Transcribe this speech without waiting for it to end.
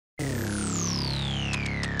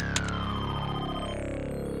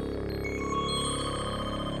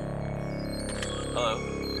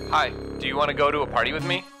Hi, do you want to go to a party with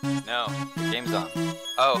me? No, the game's on.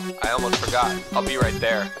 Oh, I almost forgot. I'll be right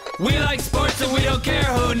there. We like sports and we don't care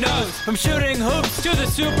who knows. From shooting hoops to the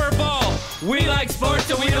Super Bowl. We like sports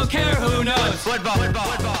and we don't care who knows.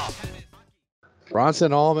 Football.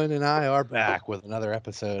 Bronson Allman and I are back with another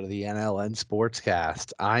episode of the NLN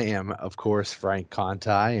Sportscast. I am, of course, Frank Conti,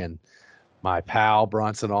 and my pal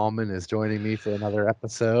Bronson Allman is joining me for another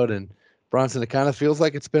episode. And Bronson, it kind of feels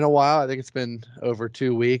like it's been a while. I think it's been over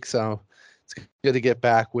 2 weeks, so it's good to get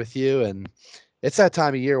back with you. And it's that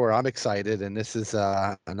time of year where I'm excited, and this is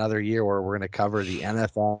another year where we're going to cover the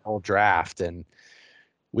NFL draft. And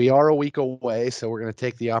we are a week away, so we're going to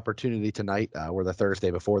take the opportunity tonight. We're the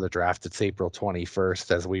Thursday before the draft. It's April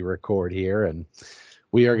 21st as we record here, and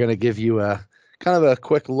we are going to give you a kind of a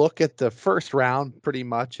quick look at the first round pretty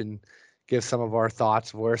much and give some of our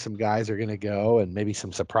thoughts of where some guys are going to go and maybe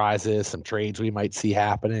some surprises, some trades we might see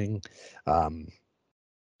happening,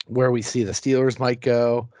 where we see the Steelers might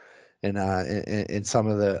go, and some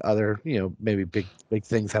of the other, maybe big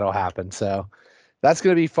things that'll happen. So that's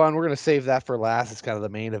going to be fun. We're going to save that for last. It's kind of the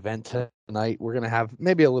main event tonight. We're going to have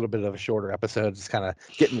maybe a little bit of a shorter episode. It's kind of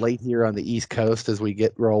getting late here on the East Coast as we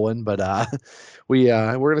get rolling. But we're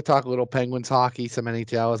going to talk a little Penguins hockey, some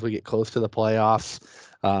NHL as we get close to the playoffs.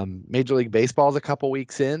 Major League Baseball is a couple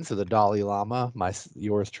weeks in, so the Dalai Lama,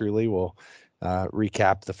 yours truly, will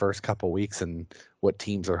recap the first couple weeks and what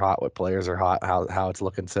teams are hot, what players are hot, how it's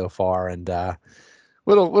looking so far, and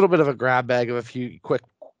little bit of a grab bag of a few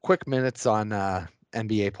quick minutes on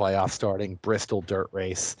NBA playoffs starting, Bristol dirt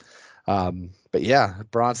race. But yeah,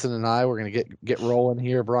 Bronson and I, we're gonna get rolling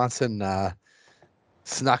here. Bronson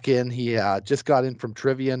snuck in. He just got in from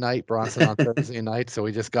trivia night, Bronson, on Thursday night, so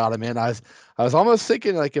we just got him in. I was almost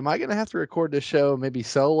thinking, like, am I gonna have to record this show maybe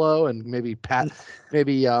solo and maybe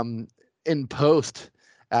in post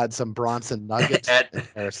add some Bronson nuggets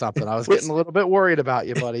or something? I was getting a little bit worried about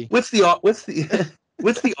you, buddy. What's the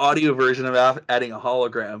audio version of adding a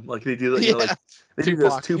hologram? Like they do, they do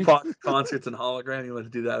those Tupac concerts in hologram. You want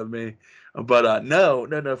to do that with me? But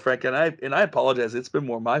no, Frank, and I apologize. It's been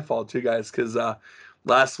more my fault too, guys, because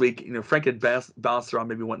last week, Frank had bounced around,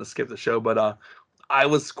 maybe wanting to skip the show, but I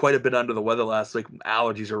was quite a bit under the weather last week.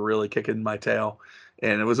 Allergies are really kicking my tail,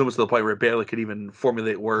 and it was almost to the point where I barely could even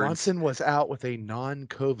formulate words. Bronson was out with a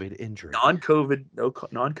non-COVID injury.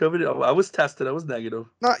 Non-COVID. I was tested. I was negative.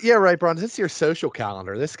 Yeah, right, Bronson. It's your social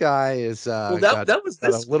calendar. This guy is got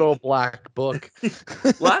a little black book.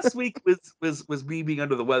 Last week was me being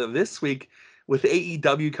under the weather. This week, with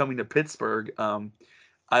AEW coming to Pittsburgh,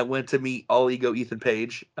 I went to meet All Ego Ethan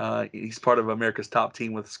Page. He's part of America's Top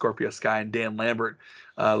Team with Scorpio Sky and Dan Lambert,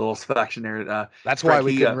 the little faction there. That's why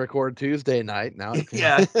we couldn't record Tuesday night. Now,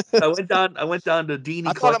 yeah, I went down to Dini.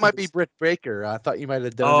 I thought it might be Britt Baker. I thought you might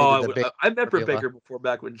have donated. I met Britt Baker before,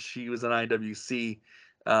 back when she was in IWC,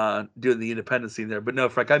 doing the independent scene there. But no,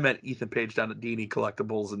 Frank, I met Ethan Page down at Dini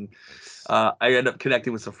Collectibles, and I ended up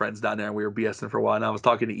connecting with some friends down there, and we were BSing for a while. And I was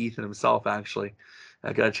talking to Ethan himself, actually.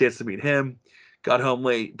 I got a chance to meet him. Got home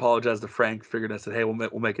late, apologized to Frank, figured I said, hey, we'll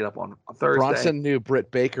make it up on Thursday. Bronson knew Britt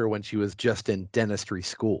Baker when she was just in dentistry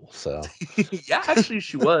school, so. Yeah, actually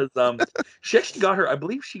she was. She actually got I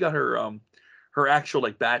believe she got her actual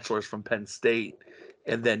bachelor's from Penn State,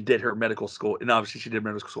 and then did her medical school, and obviously she did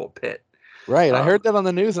medical school at Pitt. Right, I heard that on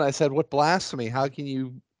the news, and I said, what blasphemy, how can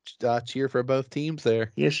you cheer for both teams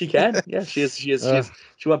there? Yeah, she can. Yeah, she is.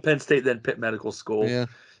 She went Penn State, then Pitt Medical School. Yeah.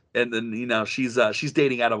 And then she's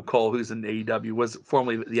dating Adam Cole, who's in AEW, was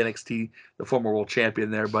formerly the NXT, the former world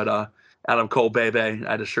champion there. But Adam Cole, baby, I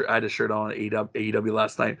had a shirt on AEW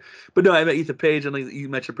last night. But no, I met Ethan Page, and you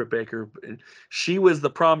mentioned Britt Baker. She was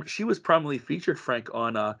prominently featured, Frank,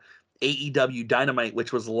 on AEW Dynamite,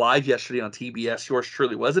 which was live yesterday on TBS. Yours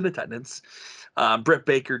truly was in attendance. Britt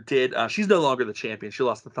Baker did. She's no longer the champion. She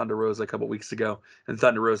lost to Thunder Rosa a couple weeks ago in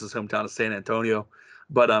Thunder Rosa's hometown of San Antonio.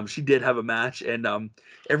 But she did have a match, and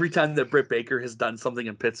every time that Britt Baker has done something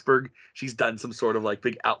in Pittsburgh, she's done some sort of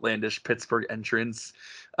big outlandish Pittsburgh entrance.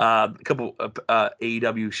 A couple of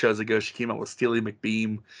AEW shows ago, she came out with Steely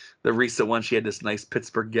McBeam. The recent one, she had this nice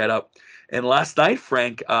Pittsburgh getup. And last night,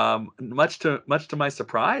 Frank, much to my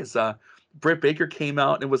surprise, Britt Baker came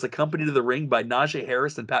out and was accompanied to the ring by Najee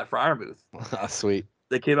Harris and Pat Freiermuth. Oh, sweet.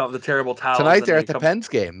 They came out with the terrible towels. Tonight they're at the Pens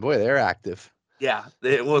game. Boy, they're active. Yeah,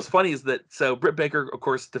 what's funny is that Britt Baker, of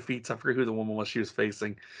course, defeats, I forget who the woman was she was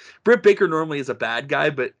facing. Britt Baker normally is a bad guy,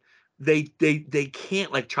 but they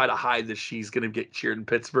can't try to hide that she's going to get cheered in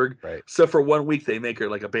Pittsburgh. Right. So for 1 week they make her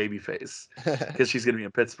like a baby face because she's going to be in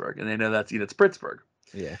Pittsburgh, and they know it's Pittsburgh.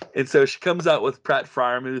 Yeah. And so she comes out with Pratt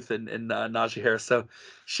Fryermuth and Najee Harris. So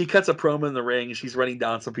she cuts a promo in the ring and she's running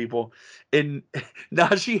down some people. And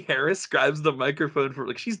Najee Harris grabs the microphone for,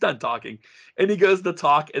 like, she's done talking. And he goes to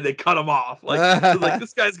talk and they cut him off. Like, they're like,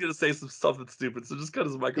 this guy's going to say some stuff that's stupid. So just cut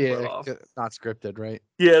his microphone off. Not scripted, right?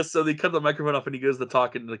 Yeah, so they cut the microphone off and he goes to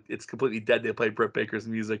talk and, like, it's completely dead. They play Britt Baker's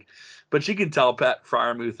music. But you can tell Pat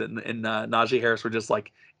Fryermuth and Najee Harris were just,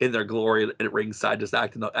 like, in their glory at ringside, just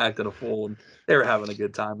acting a fool. And they were having a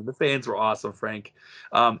good time. And the fans were awesome, Frank.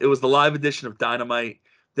 It was the live edition of Dynamite.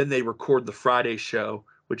 Then they record the Friday show,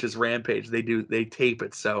 which is Rampage. They tape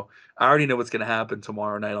it. So I already know what's going to happen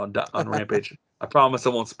tomorrow night on Rampage. I promise I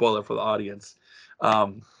won't spoil it for the audience.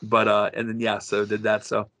 And then, yeah, so did that.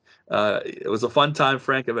 So it was a fun time,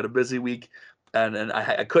 Frank. I've had a busy week. And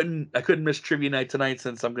I couldn't miss trivia night tonight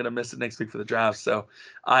since I'm gonna miss it next week for the draft. So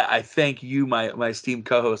I thank you, my esteemed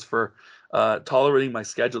co-host, for tolerating my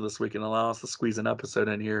schedule this week and allowing us to squeeze an episode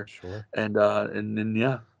in here. Sure. And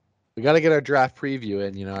yeah, we got to get our draft preview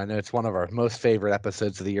in. I know it's one of our most favorite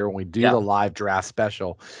episodes of the year when we do the live draft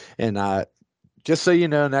special. And just so you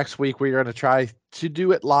know, next week we're going to try to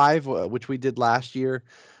do it live, which we did last year.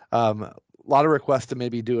 A lot of requests to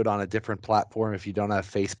maybe do it on a different platform if you don't have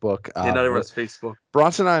Facebook. Not everyone's Facebook.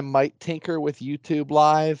 Bronson and I might tinker with YouTube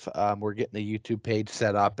Live. We're getting a YouTube page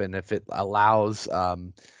set up, and if it allows,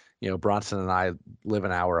 Bronson and I live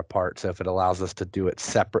an hour apart, so if it allows us to do it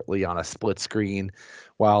separately on a split screen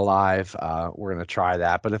while live, we're going to try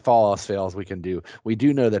that. But if all else fails, we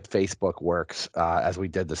do know that Facebook works, as we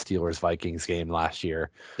did the Steelers-Vikings game last year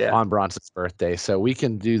on Bronson's birthday. So we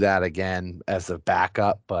can do that again as a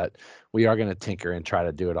backup, but we are going to tinker and try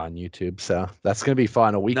to do it on YouTube. So that's going to be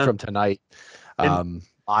fun. A week from tonight,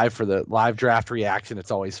 live for the live draft reaction.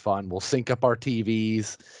 It's always fun. We'll sync up our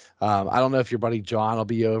TVs. I don't know if your buddy John will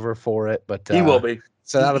be over for it, but he will be.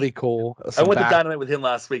 So that'll be cool. I went to Dynamite with him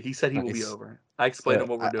last week. He said he will be over. I explained to him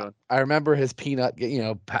what we're doing. I remember his peanut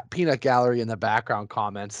gallery in the background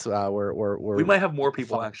comments. We might have more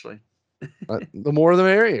people actually. The more the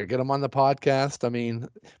merrier. Get them on the podcast. I mean,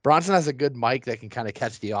 Bronson has a good mic that can kind of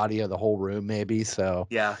catch the audio of the whole room, maybe. So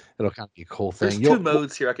yeah, it'll kind of be a cool thing. There's two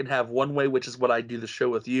modes here. I can have one way, which is what I do the show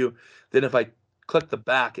with you. Then if I click the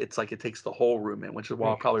back, it's like it takes the whole room in, which is what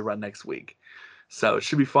I'll probably run next week. So it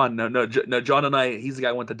should be fun. No, John and I, he's the guy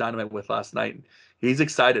I went to Dynamite with last night. He's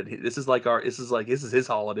excited. This is his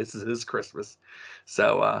holiday. This is his Christmas.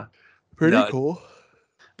 So pretty cool.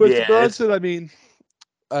 But yeah, Bronson, I mean,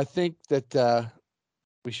 I think that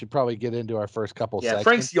we should probably get into our first couple segments.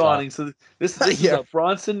 Frank's yawning. So this is a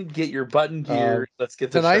Bronson, get your button gear. Let's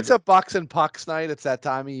get this tonight's a Bucks and Pucks night. It's that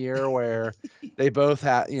time of year where they both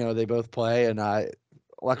play, and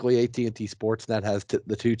luckily AT&T Sportsnet has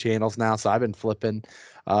the two channels now, so I've been flipping.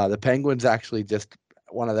 The Penguins actually just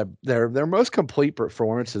one of their most complete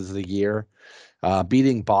performances of the year,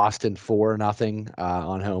 beating Boston 4-0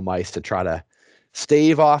 on home ice to try to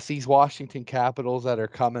stave off these Washington Capitals that are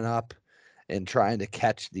coming up and trying to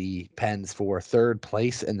catch the Pens for third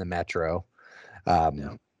place in the Metro.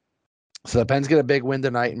 So the Pens get a big win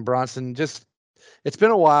tonight, and Bronson, it's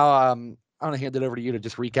been a while. I'm going to hand it over to you to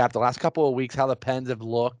just recap the last couple of weeks, how the Pens have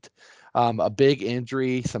looked, some big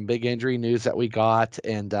injury news that we got,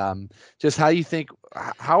 and just how you think,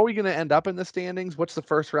 how are we going to end up in the standings? What's the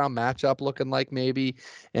first round matchup looking like maybe?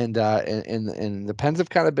 And the Pens have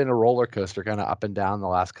kind of been a roller coaster, kind of up and down the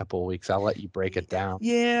last couple of weeks. I'll let you break it down.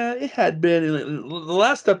 Yeah, it had been. In the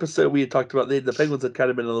last episode we had talked about, the Penguins had kind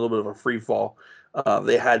of been a little bit of a free fall.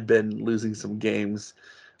 They had been losing some games.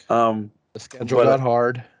 The schedule got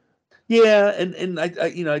hard. Yeah, and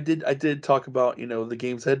I did talk about the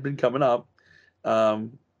games that had been coming up,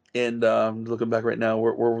 and looking back right now,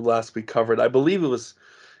 where last we covered, I believe it was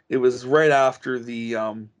right after the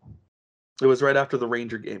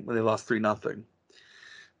Ranger game when they lost 3-0.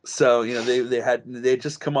 So they had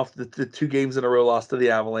just come off the two games in a row, lost to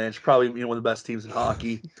the Avalanche, probably one of the best teams in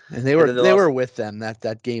hockey, and they were with them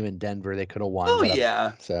that game in Denver. They could have won. Oh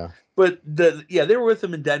yeah, so. But they were with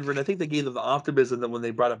them in Denver, and I think they gave them the optimism that when they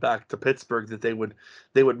brought it back to Pittsburgh that they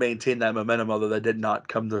would maintain that momentum, although that did not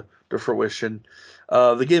come to fruition.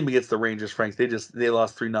 The game against the Rangers, Frank, they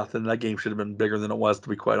lost 3-0. That game should have been bigger than it was, to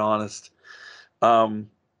be quite honest. And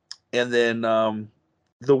then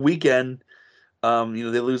the weekend, they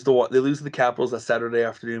lose to the Capitals that Saturday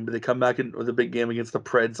afternoon, but they come back with a big game against the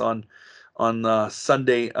Preds on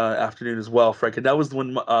Sunday afternoon as well, Frank. And that was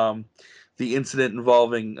when the incident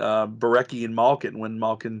involving Barecki and Malkin, when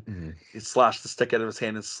Malkin slashed the stick out of his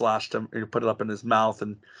hand and slashed him, put it up in his mouth,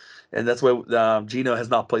 and that's why Gino has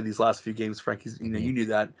not played these last few games. Frank, you knew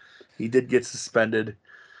that he did get suspended,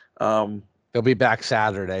 He'll be back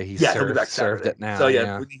Saturday. He'll be back Saturday. Served it now. So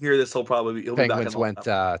when you hear this, he'll be back. Penguins went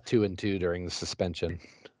 2-2 during the suspension.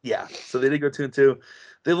 Yeah, so they did go 2-2.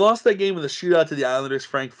 They lost that game with a shootout to the Islanders,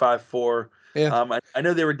 Frank 5-4. Yeah. I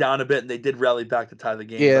know they were down a bit and they did rally back to tie the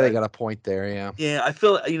game. Yeah, they got a point there. Yeah. Yeah, I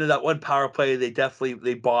feel that one power play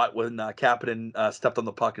they bought when Kapanen stepped on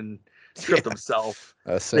the puck and tripped himself.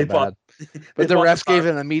 That's so bad. But the refs gave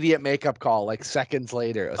an immediate makeup call like seconds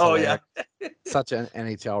later. Yeah. Such an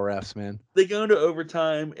NHL refs, man. They go into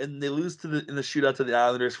overtime and they lose in the shootout to the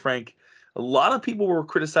Islanders, Frank. A lot of people were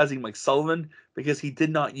criticizing Mike Sullivan because he did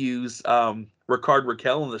not use Rickard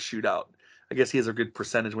Rakell in the shootout. I guess he has a good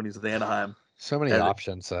percentage when he's with Anaheim. So many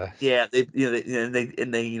options. Yeah, they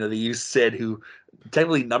use Sid, who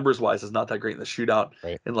technically numbers wise is not that great in the shootout,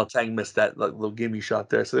 right. And Letang missed that little gimme shot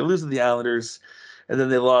there, so they lose to the Islanders, and then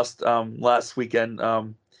they lost last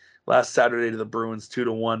Saturday to the Bruins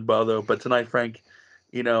 2-1. But tonight, Frank,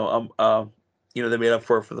 they made up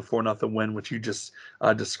for the 4-0 win, which you just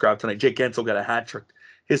described tonight. Jake Guentzel got a hat trick,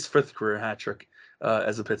 his 5th career hat trick.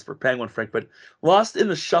 As a Pittsburgh Penguin, Frank. But lost in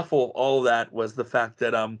the shuffle of all that was the fact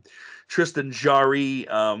that Tristan Jarry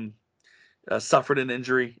suffered an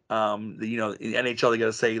injury. In the NHL, they got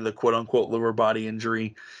to say the quote-unquote lower body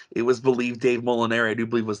injury. It was believed Dave Molinari, I do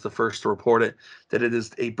believe, was the first to report it, that it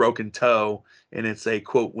is a broken toe, and it's a,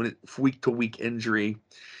 quote, week-to-week injury.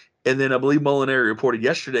 And then I believe Molinari reported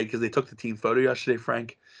yesterday, because they took the team photo yesterday,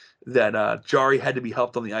 Frank, that Jarry had to be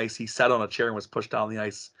helped on the ice. He sat on a chair and was pushed down the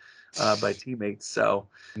ice by teammates. So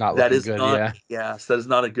that is not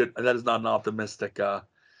an optimistic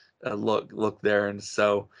look there. And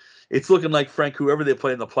so it's looking like, Frank, whoever they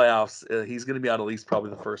play in the playoffs, he's going to be out at least probably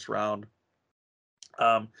the first round.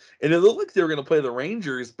 And it looked like they were going to play the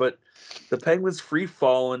Rangers, but the Penguins free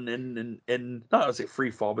fall and not to say free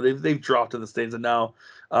fall, but they've dropped in the stands. And now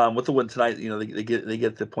with the win tonight, they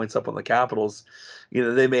get the points up on the Capitals.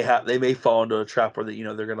 They may fall into a trap where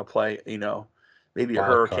they're going to play maybe a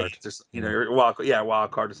Hurricanes or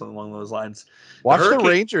wild card or something along those lines. Watch the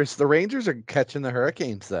Rangers. The Rangers are catching the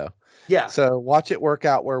Hurricanes though. Yeah. So watch it work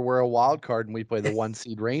out where we're a wild card and we play the 1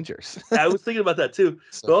 seed Rangers. I was thinking about that too.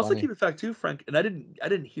 So but also funny. keep in fact too, Frank, and I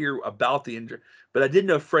didn't hear about the injury, but I did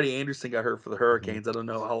know Freddie Anderson got hurt for the Hurricanes. I don't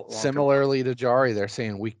know how long. Similarly to Jarry, they're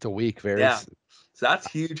saying week to week. So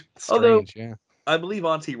that's huge. Strange, I believe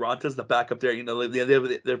Antti Ranta's the backup there.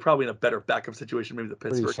 They're probably in a better backup situation. Maybe the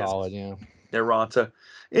Pittsburgh. Pretty solid, yeah. They're Ranta,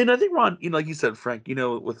 and I think Ron, like you said, Frank,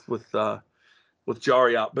 with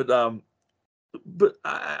Jarry out, but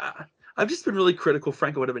I've just been really critical,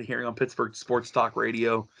 Frank, of what I've been hearing on Pittsburgh sports talk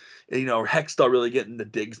radio. Hextall really getting the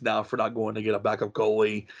digs now for not going to get a backup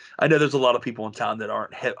goalie. I know there's a lot of people in town that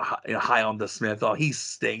aren't high on the Smith. Oh, he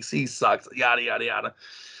stinks, he sucks, yada yada yada.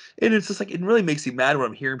 And it's just like, it really makes me mad when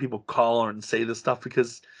I'm hearing people call and say this stuff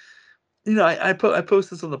because, I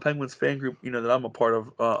post this on the Penguins fan group, that I'm a part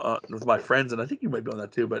of with my friends, and I think you might be on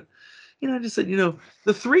that too. But, I just said,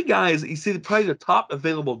 the 3 guys, you see, probably the top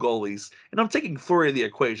available goalies, and I'm taking Fleury of the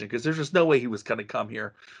equation because there's just no way he was going to come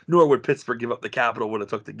here, nor would Pittsburgh give up the capital what it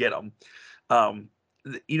took to get him.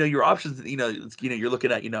 Your options, you're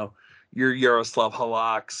looking at, your Yaroslav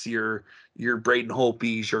Halaks, your Braden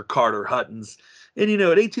Holtbys, your Carter Huttons. And,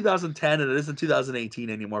 it ain't 2010 and it isn't 2018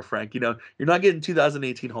 anymore, Frank. You're not getting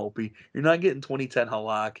 2018 Holtby. You're not getting 2010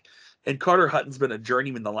 Halak. And Carter Hutton's been a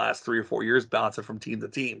journeyman the last 3 or 4 years, bouncing from team to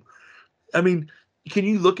team. I mean, can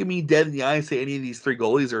you look at me dead in the eye and say any of these 3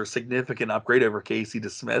 goalies are a significant upgrade over Casey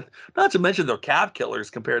DeSmith? Not to mention they're cap killers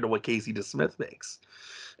compared to what Casey DeSmith makes.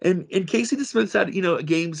 And Casey DeSmith's had,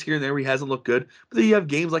 games here and there where he hasn't looked good. But then you have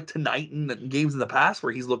games like tonight and games in the past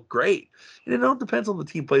where he's looked great. And it all depends on the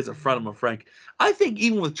team plays in front of him, Frank. I think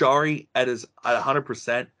even with Jarry at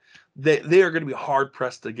 100%, they are going to be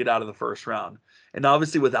hard-pressed to get out of the first round. And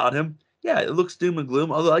obviously without him, it looks doom and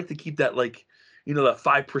gloom. Although I like to keep that, that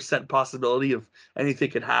 5% possibility of anything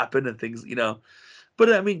could happen and things,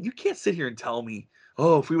 But, I mean, you can't sit here and tell me,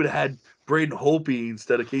 if we would have had Braden Holtby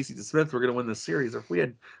instead of Casey DeSmith, we're going to win this series. Or if we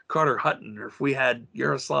had Carter Hutton, or if we had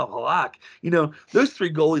Yaroslav Halak, those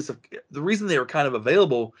 3 goalies. The reason they were kind of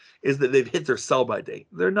available is that they've hit their sell-by date.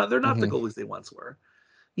 They're not the goalies they once were.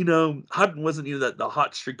 Hutton wasn't the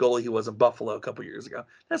hot streak goalie he was in Buffalo a couple years ago.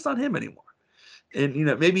 That's not him anymore. And,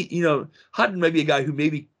 maybe, Hutton may be a guy who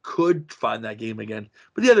maybe could find that game again,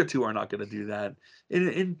 but the other 2 are not going to do that.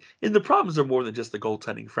 And the problems are more than just the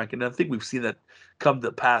goaltending, Frank. And I think we've seen that come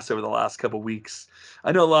to pass over the last couple of weeks.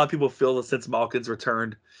 I know a lot of people feel that since Malkin's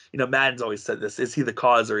returned, Madden's always said this, is he the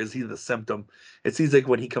cause or is he the symptom? It seems like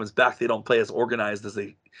when he comes back, they don't play as organized as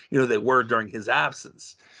they were during his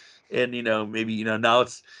absence. And, maybe, now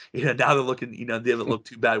it's, now they're looking, they haven't looked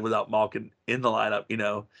too bad without Malkin in the lineup,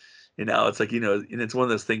 It's like, and it's one of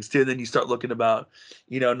those things too. And then you start looking about,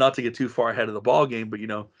 not to get too far ahead of the ball game, but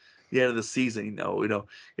the end of the season,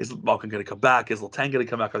 is Malkin going to come back? Is Letang going to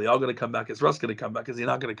come back? Are they all going to come back? Is Russ going to come back? Is he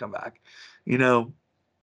not going to come back?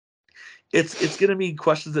 It's going to be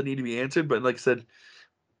questions that need to be answered. But like I said,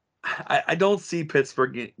 I don't see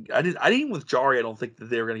Pittsburgh. I didn't with Jari. I don't think that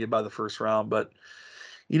they were going to get by the first round. But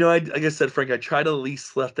like I said, Frank, I try to at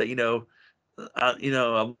least left that.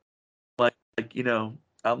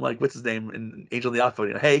 I'm like, what's his name? And Angel in the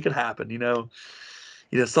Outfield. Hey, it could happen.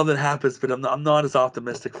 Something happens, but I'm not as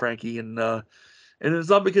optimistic, Frankie. And it's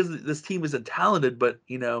not because this team isn't talented, but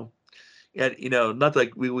not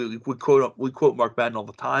like we quote Mark Madden all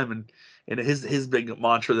the time, and his big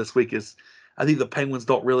mantra this week is, I think the Penguins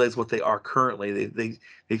don't realize what they are currently.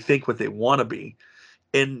 They think what they want to be,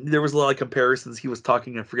 and there was a lot of comparisons. He was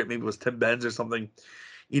talking, I forget, maybe it was Tim Benz or something.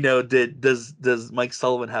 Does Mike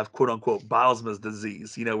Sullivan have quote unquote Bosma's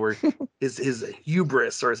disease? Where his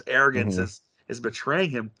hubris or his arrogance is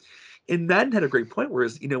betraying him. And Madden had a great point,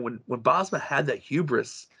 whereas when Bosma had that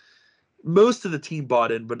hubris, most of the team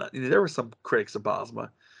bought in, but there were some critics of Bosma.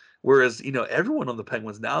 Whereas everyone on the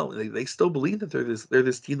Penguins now, they still believe that they're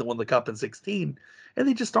this team that won the Cup in 2016, and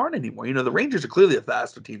they just aren't anymore. The Rangers are clearly a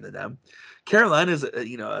faster team than them. Carolina is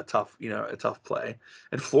a tough play,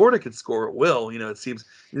 and Florida can score at will. It seems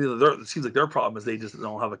like their problem is they just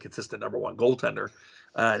don't have a consistent number one goaltender,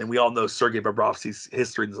 and we all know Sergei Bobrovsky's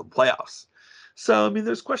history in the playoffs. So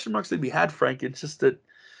there's question marks to be had, Frank. It's just that,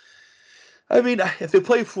 if they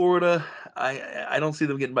play Florida, I don't see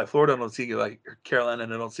them getting by Florida. I don't see them by Carolina,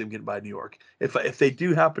 and I don't see them getting by New York. If they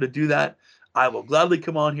do happen to do that, I will gladly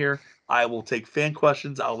come on here. I will take fan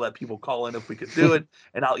questions. I'll let people call in if we could do it,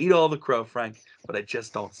 and I'll eat all the crow, Frank. But I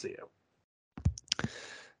just don't see it.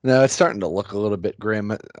 No, it's starting to look a little bit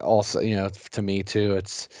grim. Also, to me too.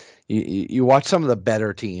 It's you watch some of the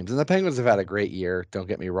better teams, and the Penguins have had a great year. Don't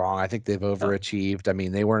get me wrong. I think they've overachieved.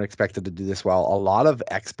 They weren't expected to do this well. A lot of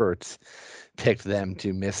experts picked them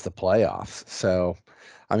to miss the playoffs. So,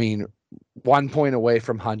 1 point away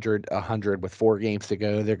from 100 with 4 games to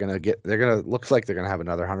go. Looks like they're going to have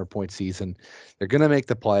another 100-point season. They're going to make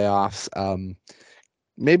the playoffs.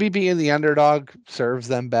 Maybe being the underdog serves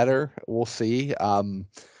them better. We'll see.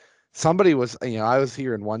 Somebody was, I was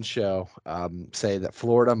hearing one show say that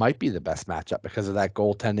Florida might be the best matchup because of that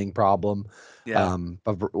goaltending problem. Yeah.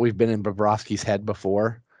 But we've been in Bobrovsky's head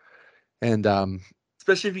before. And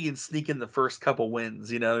especially if you can sneak in the first couple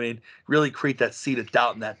wins, really create that seed of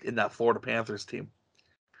doubt in that Florida Panthers team.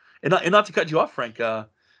 And not to cut you off, Frank,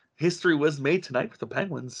 history was made tonight with the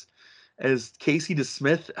Penguins, as Casey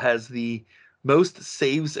DeSmith has the most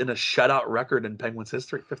saves in a shutout record in Penguins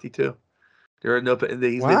history, 52. There are no. He's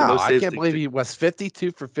made the most saves. I can't believe he was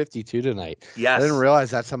 52 for 52 tonight. Yes. I didn't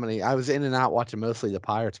realize that's how many. I was in and out watching mostly the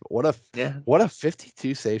Pirates, but what a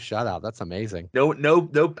 52 save shutout. That's amazing. No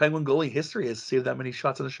Penguin goalie history has saved that many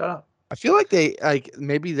shots in a shutout. I feel like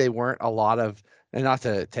maybe they weren't a lot of, and not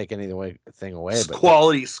to take anything away, but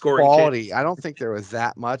quality scoring. Quality. I don't think there was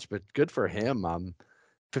that much, but good for him.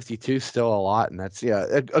 52 still a lot, and that's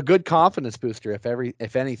a good confidence booster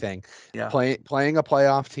if anything. Yeah. Playing a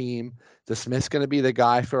playoff team. The Smith's going to be the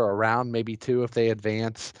guy for a round, maybe 2 if they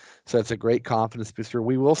advance. So it's a great confidence booster.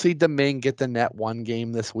 We will see Domingue get the net 1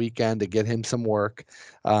 game this weekend to get him some work.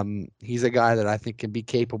 He's a guy that I think can be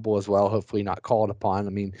capable as well, hopefully not called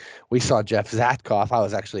upon. We saw Jeff Zatkoff. I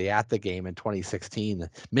was actually at the game in 2016.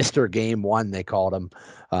 Mr. Game 1, they called him,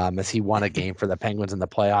 as he won a game for the Penguins in the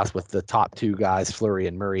playoffs with the top 2 guys, Fleury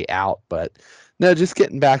and Murray, out. But no, just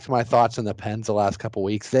getting back to my thoughts on the Pens the last couple of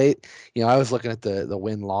weeks. I was looking at the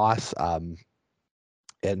win-loss, and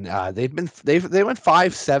they went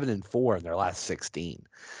 5-7-4 in their last 16.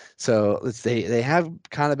 So they have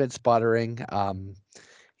kind of been sputtering.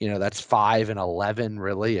 That's 5-11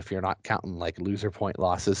 really, if you're not counting like loser point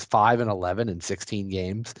losses. 5-11 in 16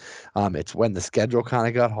 games. It's when the schedule kind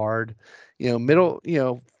of got hard.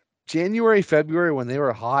 January, February, when they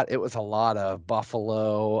were hot, it was a lot of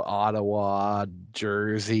Buffalo, Ottawa,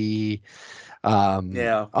 Jersey on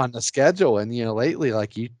the schedule. And, lately,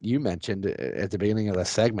 like you mentioned at the beginning of the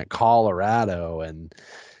segment, Colorado and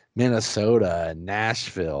Minnesota and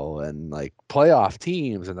Nashville and like playoff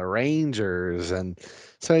teams and the Rangers. And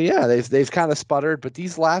so, they've kind of sputtered. But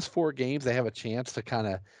these last 4 games, they have a chance to kind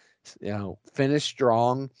of, finish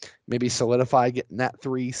strong, maybe solidify getting that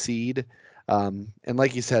 3 seed. And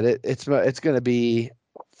like you said, it's going to be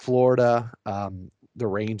Florida, the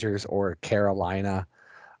Rangers, or Carolina.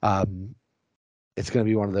 It's going to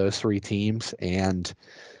be one of those 3 teams, and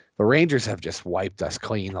the Rangers have just wiped us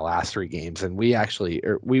clean the last 3 games. And we actually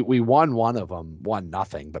we won one of them,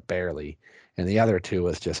 1-0, but barely. and the other two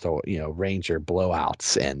was just Ranger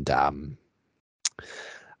blowouts. And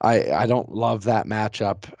I don't love that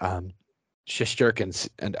matchup. Shesterkin's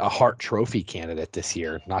a Hart Trophy candidate this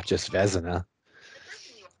year, not just Vezina.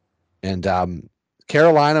 And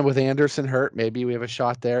Carolina with Anderson hurt, maybe we have a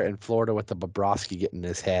shot there, and Florida with the Bobrovsky getting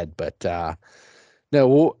his head. But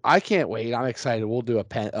no, I can't wait. I'm excited. We'll do an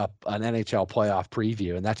NHL playoff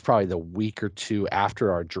preview, and that's probably the week or two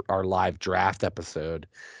after our live draft episode.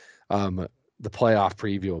 The playoff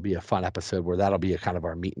preview will be a fun episode where that'll be a kind of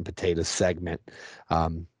our meat and potatoes segment.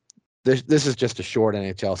 This is just a short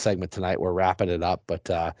NHL segment tonight. We're wrapping it up, but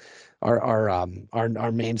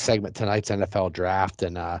our main segment tonight's NFL draft,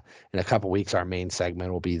 and in a couple weeks our main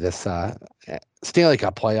segment will be this Stanley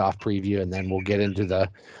Cup playoff preview, and then we'll get into the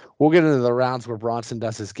rounds where Bronson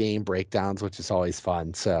does his game breakdowns, which is always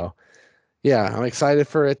fun. So yeah, I'm excited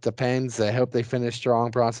for it. The Pens, I hope they finish strong.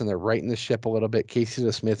 Bronson, they're righting the ship a little bit. Casey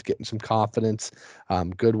DeSmith getting some confidence.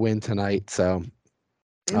 Good win tonight. So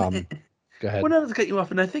go ahead. Well, not to cut you off,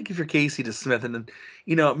 and I think if you're Casey DeSmith, and then,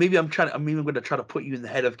 maybe I'm even going to try to put you in the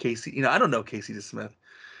head of Casey. I don't know Casey DeSmith,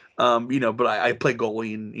 but I play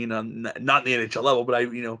goalie, and not in the NHL level, but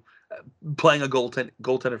playing a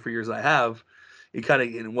goaltender for years I have. You kind of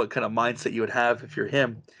in what kind of mindset you would have if you're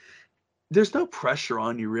him. There's no pressure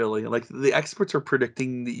on you really. Like the experts are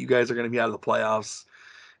predicting that you guys are going to be out of the playoffs.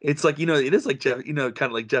 It's like it is like Jeff, kind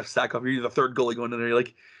of like Jeff Sackhoff. You're the third goalie going in there.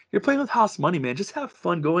 You're playing with house money, man. Just have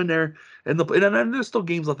fun. Go in there and there's still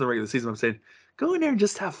games left in the regular season. I'm saying, go in there and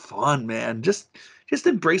just have fun, man. Just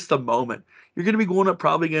embrace the moment. You're going to be going up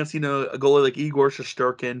probably against, a goalie like Igor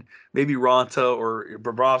Shesterkin, maybe Ronta or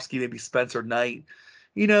Bobrovsky, maybe Spencer Knight.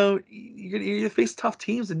 You're going to face tough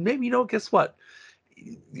teams, and maybe guess what?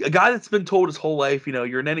 A guy that's been told his whole life, you're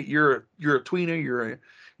a tweener, you're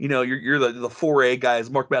the 4A guy, as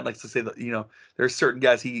Mark Madden likes to say that, there's certain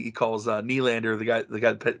guys he calls Nylander, the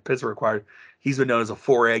guy that Pittsburgh acquired. He's been known as a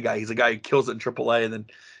 4A guy. He's a guy who kills it in AAA and then,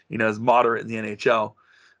 is moderate in the NHL.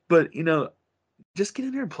 But, just get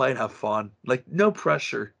in there and play and have fun. Like, no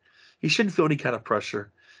pressure. He shouldn't feel any kind of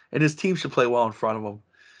pressure. And his team should play well in front of him.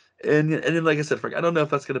 And then, like I said, Frank, I don't know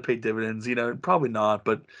if that's going to pay dividends, probably not.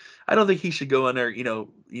 But I don't think he should go in there,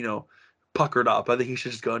 puckered up. I think he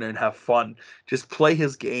should just go in there and have fun. Just play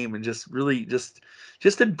his game and just really just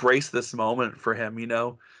embrace this moment for him,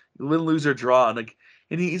 win, lose, or draw. And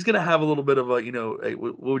he's going to have a little bit of a,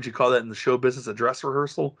 what would you call that in the show business, a dress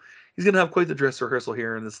rehearsal. He's going to have quite the dress rehearsal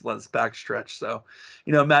here in this back stretch. So,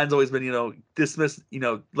 Madden's always been, dismissed,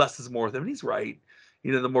 less is more with him. And he's right.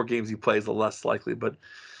 The more games he plays, the less likely. But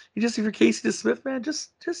if you're Casey DeSmith, man,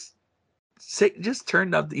 just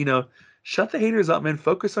turn up, shut the haters up, man.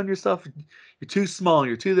 Focus on yourself. You're too small.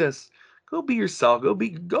 You're too this. Go be yourself.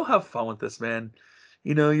 Go have fun with this, man.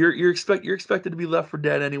 You're expected to be left for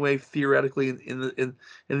dead anyway, theoretically in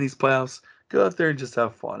these playoffs. Go out there and just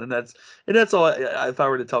have fun, and that's all. If I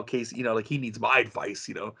were to tell Casey, he needs my advice,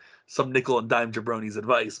 some nickel and dime jabroni's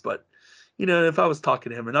advice, but. If I was talking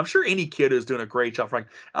to him, and I'm sure Andy Kiddo is doing a great job, Frank.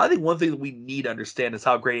 I think one thing that we need to understand is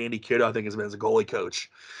how great Andy Kiddo, I think, has been as a goalie coach.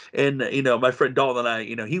 And my friend Dalton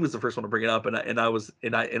and I, he was the first one to bring it up, and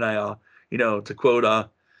to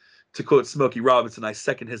quote Smokey Robinson, I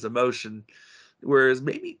second his emotion. Whereas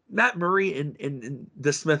maybe Matt Murray and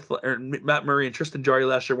DeSmith, or Matt Murray and Tristan Jarry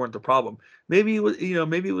last year weren't the problem. Maybe it was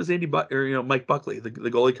Andy Mike Buckley, the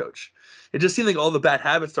goalie coach. It just seemed like all the bad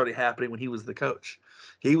habits started happening when he was the coach.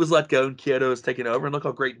 He was let go, and Kyoto has taken over. And look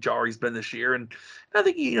how great Jarry's been this year. And I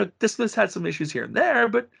think DeSmith's had some issues here and there,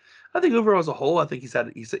 but I think overall as a whole, I think he's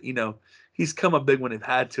come up big when they've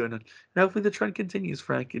had to, and hopefully the trend continues,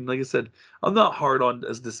 Frank. And like I said, I'm not hard on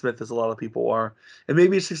as DeSmith as a lot of people are, and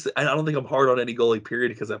maybe it's just I don't think I'm hard on any goalie period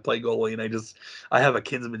because I play goalie and I have a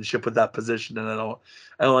kinsmanship with that position, and I don't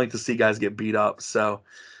like to see guys get beat up. So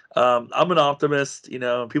I'm an optimist.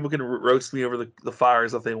 People can roast me over the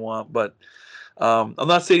fires if they want, but. I'm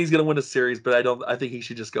not saying he's going to win a series, but I think he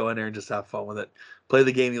should just go in there and just have fun with it. Play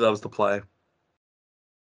the game he loves to play.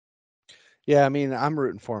 Yeah, I mean, I'm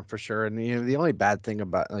rooting for him for sure. And the only bad thing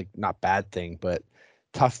about, not bad thing, but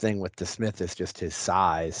tough thing with DeSmith is just his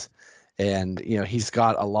size. And he's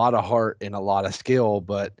got a lot of heart and a lot of skill,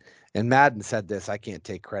 and Madden said this, I can't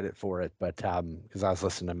take credit for it, but because I was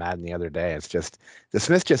listening to Madden the other day, it's just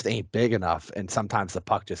DeSmith just ain't big enough, and sometimes the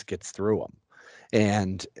puck just gets through him.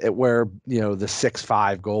 And where the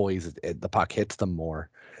 6'5" goalies, the puck hits them more.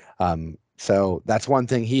 So that's one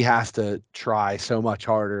thing he has to try so much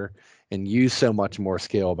harder and use so much more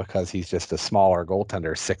skill because he's just a smaller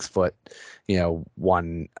goaltender, 6 foot,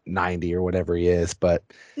 190 or whatever he is. But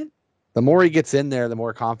The more he gets in there, the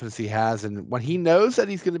more confidence he has. And when he knows that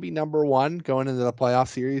he's going to be number one going into the playoff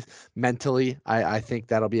series mentally, I think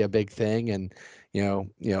that'll be a big thing. And,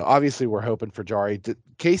 obviously we're hoping for Jari.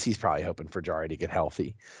 Casey's probably hoping for Jari to get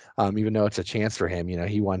healthy, even though it's a chance for him.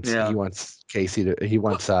 He wants Tristan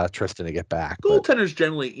to get back. Goaltenders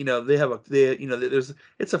generally,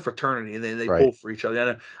 it's a fraternity and they pull for each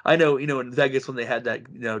other. I know, in Vegas when they had that,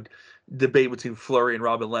 debate between Fleury and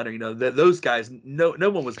Robin Leonard, those guys, no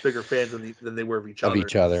one was bigger fans than they were of each other. Of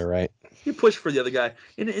each other, right? You push for the other guy,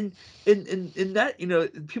 and in that,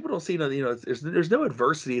 people don't see, there's no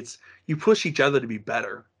adversity. It's you push each other to be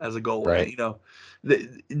better as a goalie. Right.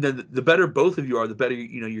 The better both of you are, the better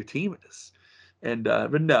your team is. And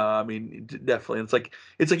but no, I mean, definitely, it's like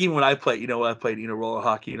even when I played, roller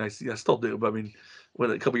hockey, and I still do. But I mean,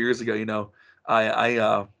 when a couple years ago,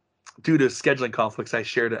 I due to scheduling conflicts, I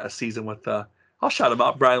shared a season with I'll shout him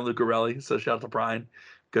out, Brian Lucarelli. So shout out to Brian,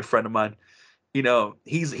 good friend of mine.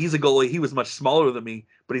 He's a goalie. He was much smaller than me,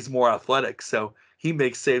 but he's more athletic. So he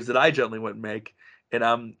makes saves that I generally wouldn't make. And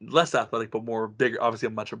I'm less athletic, but more bigger. Obviously,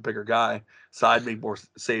 I'm much a bigger guy, so I'd make more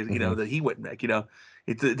saves, that he wouldn't make.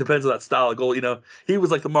 It depends on that style of goal. He was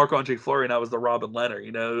like the Marc-Andre Fleury, and I was the Robin Leonard.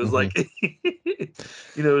 It was like,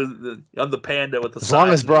 I'm the panda with the. As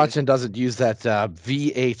long as Bronson doesn't use that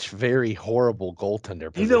VH very horrible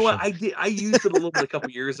goaltender position. You know what? I did. I used it a little bit a couple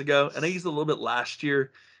years ago, and I used it a little bit last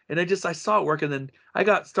year. And I saw it work, and then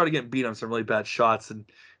I started getting beat on some really bad shots, and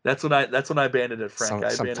that's when I abandoned it,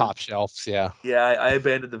 Frank. Some top shelves, yeah. Yeah, I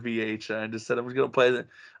abandoned the VH, and I just said I'm gonna play the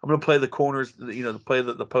corners, play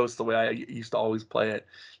the post the way I used to always play it.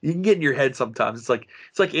 You can get in your head sometimes. It's like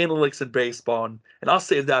analytics in baseball, and I'll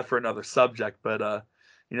save that for another subject. But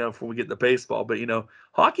before we get into baseball, but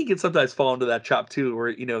hockey can sometimes fall into that trap too,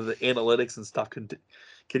 where the analytics and stuff can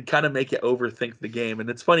kind of make you overthink the game. And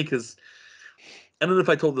it's funny because I don't know if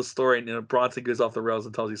I told this story, and Bronson goes off the rails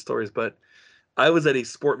and tells these stories, but I was at a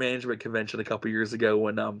sport management convention a couple years ago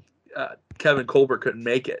when Kevin Colbert couldn't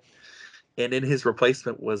make it, and in his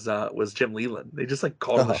replacement was Jim Leland. They just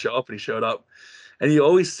called him to show up, and he showed up. And he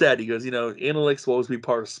always said, he goes, analytics will always be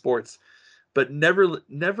part of sports, but never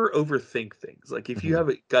overthink things. Like if you have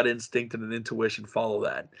a gut instinct and an intuition, follow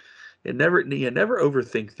that, and never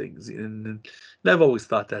overthink things. And I've always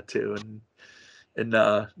thought that too. And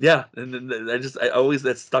I always,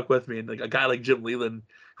 that stuck with me. And a guy like Jim Leland,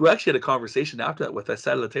 who actually had a conversation after that with, I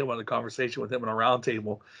sat at the table, had a conversation with him on a round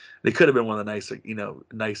table. They could have been one of the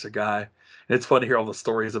nicer guy. And it's fun to hear all the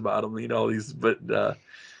stories about him, even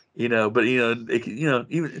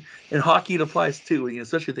in hockey it applies too,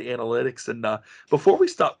 especially with the analytics. And before we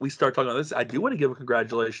start talking about this, I do want to give a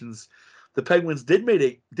congratulations. The Penguins did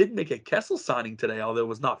make a Kessel signing today, although it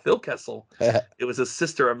was not Phil Kessel. It was his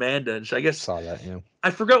sister Amanda, and I guess saw that. Yeah,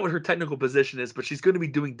 I forgot what her technical position is, but she's going to be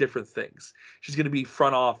doing different things. She's going to be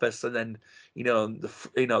front office, and then the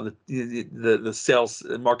sales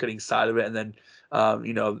and marketing side of it, and then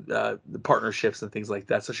the partnerships and things like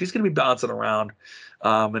that. So she's going to be bouncing around,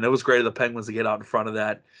 and it was great of the Penguins to get out in front of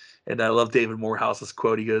that. And I love David Morehouse's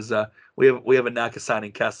quote. He goes, "We have a knack of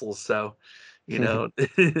signing Kessels, so." So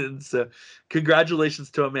congratulations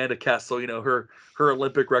to Amanda Kessel. Her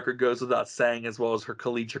Olympic record goes without saying, as well as her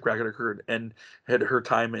collegiate record and had her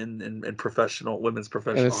time in women's professional.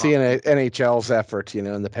 And seeing NHL's effort,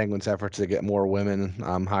 and the Penguins' effort to get more women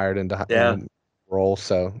hired into roles.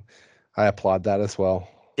 So I applaud that as well.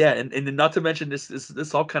 Yeah, and not to mention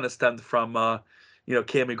this all kind of stemmed from Cami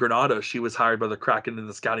Granato. She was hired by the Kraken in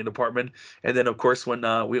the scouting department, and then of course when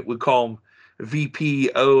we call him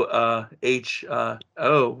VPOHO,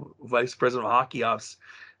 Vice President of Hockey Ops,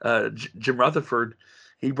 Jim Rutherford,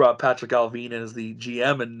 he brought Patrick Alvin in as the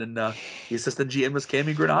GM, and then the assistant GM was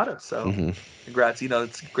Cami Granato. So congrats.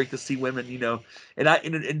 It's great to see women, and I'm not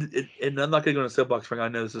going to go into soapbox for, I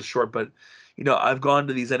know this is short, but I've gone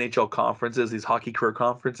to these NHL conferences, these hockey career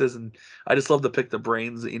conferences, and I just love to pick the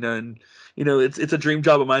brains, and it's a dream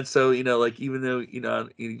job of mine. So, even though,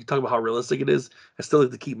 you talk about how realistic it is, I still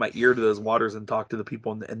like to keep my ear to those waters and talk to the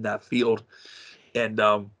people in that field. And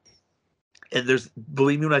there's,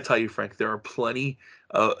 believe me when I tell you, Frank, there are plenty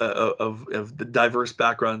of the diverse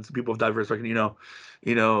backgrounds, people of diverse backgrounds,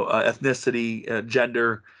 ethnicity,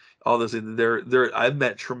 gender, all those things. I've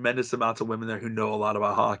met tremendous amounts of women there who know a lot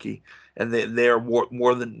about hockey, and they are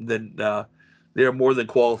more than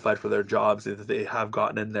qualified for their jobs if they have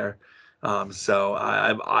gotten in there. So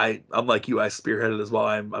I'm like you. I spearheaded as well.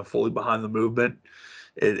 I'm fully behind the movement.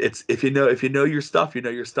 It's if you know your stuff, you know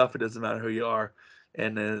your stuff. It doesn't matter who you are.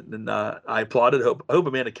 And I applaud it. I hope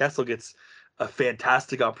Amanda Kessel gets a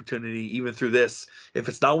fantastic opportunity even through this. If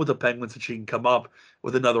it's not with the Penguins, that she can come up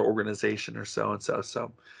with another organization or so and so.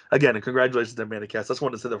 So again, congratulations to Amanda Cass. I just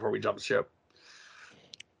wanted to say that before we jump the ship.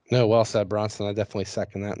 No, well said, Bronson. I definitely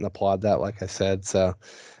second that and applaud that. Like I said, so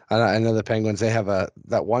I know the Penguins. They have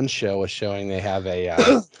that one show was showing they have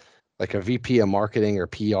a like a VP of marketing or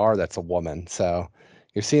PR that's a woman. So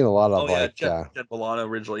you're seeing a lot of Jen Milano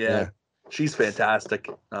originally. Yeah, she's fantastic.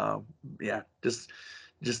 Yeah, just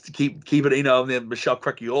to keep it. You know, then Michelle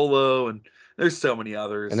Crecchiolo, and there's so many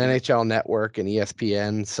others. And NHL Network and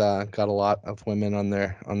ESPN's got a lot of women on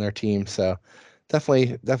their team. So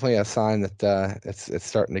definitely a sign that it's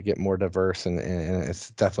starting to get more diverse, and it's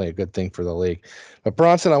definitely a good thing for the league. But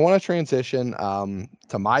Bronson, I want to transition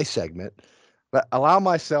to my segment, but allow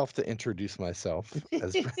myself to introduce myself.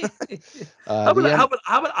 As, how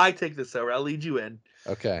about I take this over? I'll lead you in.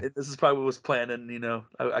 Okay. This is probably what was planned, and you know,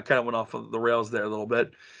 I kind of went off of the rails there a little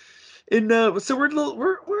bit. And so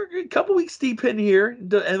we're a couple weeks deep in here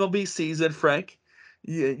into MLB season, Frank.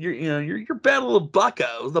 You're battle of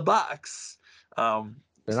Buccos, the Bucks. They're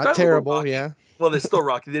not terrible, yeah. Well, they're still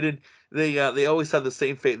rocky. They always have the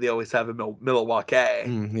same fate they always have in Milwaukee.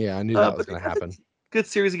 Yeah, I knew that was going to happen. Good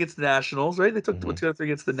series against the Nationals, right? They took 2 out of 3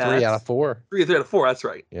 against the Nats. 3 out of 4. 3 out of 4. That's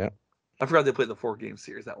right. Yeah, I forgot they played the 4-game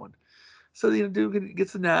series, that one. So Duke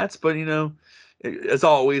gets the Nats, but as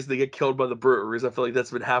always, they get killed by the Brewers. I feel like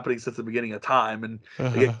that's been happening since the beginning of time, and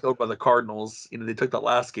they get killed by the Cardinals. They took that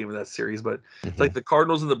last game of that series, but it's like the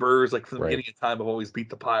Cardinals and the Brewers, like from the beginning of time, have always beat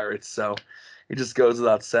the Pirates. So it just goes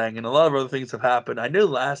without saying. And a lot of other things have happened. I know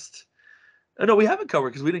no, we haven't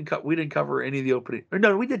covered because we didn't cover any of the opening. Or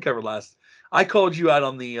no, we did cover last. I called you out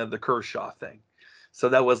on the Kershaw thing. So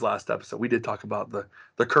that was last episode. We did talk about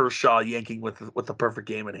the Kershaw yanking with the perfect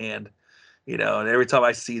game in hand. And every time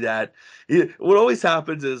I see that, what always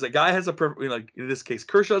happens is a guy has a perfect, like in this case,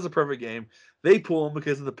 Kershaw has a perfect game. They pull him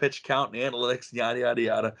because of the pitch count and analytics, yada, yada,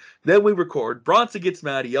 yada. Then we record. Bronson gets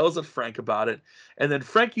mad. He yells at Frank about it. And then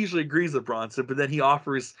Frank usually agrees with Bronson, but then he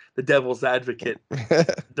offers the devil's advocate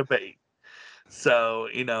debate. So,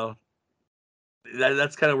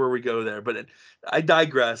 that's kind of where we go there. But I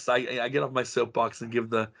digress. I get off my soapbox and give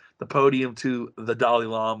the podium to the Dalai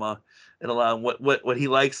Lama and allow him what he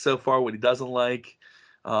likes so far, what he doesn't like.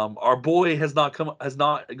 Our boy has not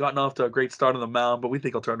gotten off to a great start on the mound, but we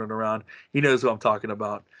think he'll turn it around. He knows who I'm talking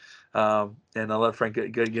about. And I'll let Frank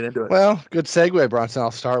get into it. Well, good segue, Bronson.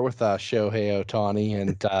 I'll start with Shohei Ohtani,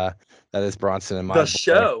 and that is Bronson and my the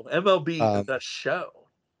show MLB. The show.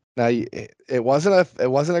 Now it wasn't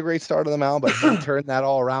a great start on the mound, but he turned that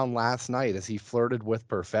all around last night as he flirted with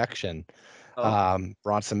perfection.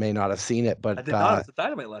 Bronson may not have seen it, but I did not. It was a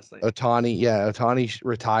Dynamite last night. Ohtani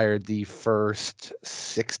retired the first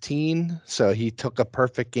 16, so he took a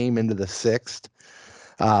perfect game into the 6th,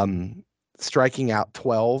 striking out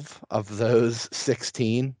 12 of those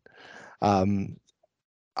 16.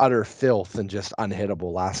 Utter filth and just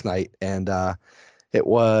unhittable last night, and it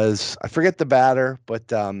was, I forget the batter,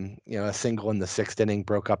 but a single in the 6th inning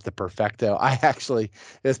broke up the perfecto. It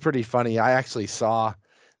was pretty funny. I actually saw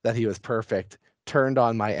that he was perfect, turned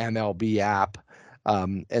on my MLB app,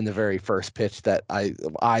 and the very first pitch that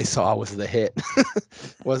I saw was the hit,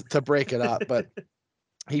 was to break it up. But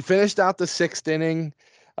he finished out the 6th inning,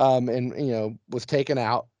 and was taken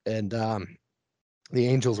out, and the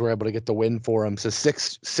Angels were able to get the win for him. So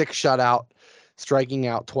six shutout, striking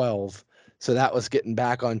out 12. So that was getting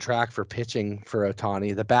back on track for pitching for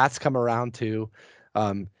Ohtani. The bats come around too.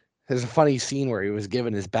 There's a funny scene where he was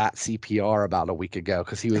giving his bat CPR about a week ago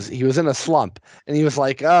because he was in a slump, and he was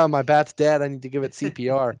like, "Oh, my bat's dead. I need to give it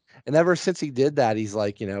CPR." And ever since he did that, he's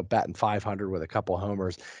like, batting 500 with a couple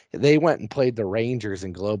homers. They went and played the Rangers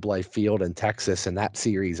in Globe Life Field in Texas. In that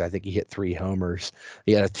series, I think he hit 3 homers.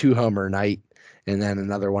 He had a 2-homer night, and then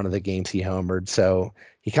another one of the games he homered. So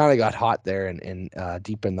he kind of got hot there and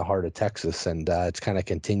deep in the heart of Texas, and it's kind of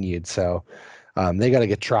continued. So they got to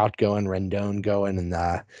get Trout going, Rendon going, and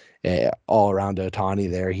all around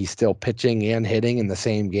Ohtani there. He's still pitching and hitting in the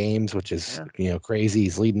same games, which is crazy.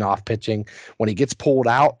 He's leading off pitching. When he gets pulled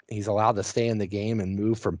out, he's allowed to stay in the game and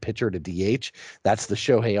move from pitcher to DH. That's the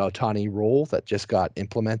Shohei Ohtani rule that just got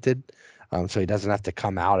implemented. So he doesn't have to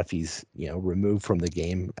come out if he's removed from the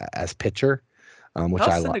game as pitcher. Which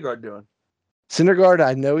How's Syndergaard doing? Syndergaard,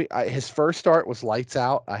 I know his first start was lights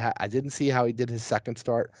out. I didn't see how he did his second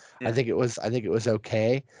start. Yeah. I think it was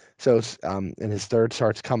okay. So and his third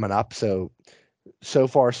start's coming up. So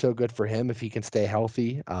far so good for him if he can stay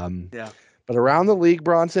healthy. But around the league,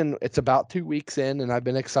 Bronson, it's about 2 weeks in, and I've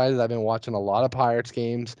been excited. I've been watching a lot of Pirates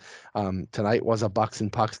games. Tonight was a Bucks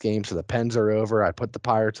and Pucks game, so the Pens are over. I put the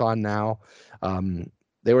Pirates on now.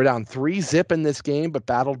 They were down 3-0 in this game, but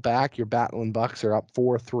battled back. Your battling Bucks are up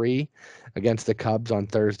 4-3 against the Cubs on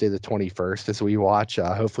Thursday the 21st as we watch.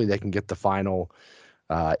 Hopefully they can get the final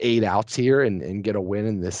 8 outs here and get a win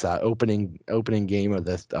in this opening game of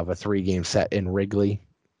a 3-game set in Wrigley.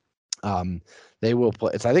 They will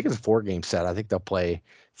play. I think it's a 4-game set. I think they'll play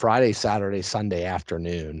Friday, Saturday, Sunday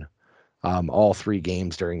afternoon. All 3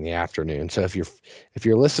 games during the afternoon. So if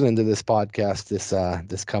you're listening to this podcast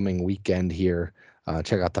this coming weekend here,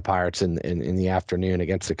 check out the Pirates in the afternoon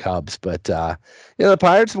against the Cubs. But the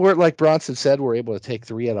Pirates were, like Bronson said, were able to take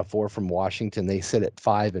 3 out of 4 from Washington. They sit at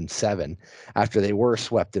 5-7 after they were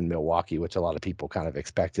swept in Milwaukee, which a lot of people kind of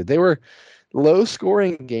expected. They were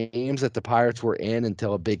low-scoring games that the Pirates were in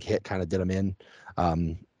until a big hit kind of did them in.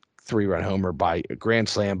 3-run homer by grand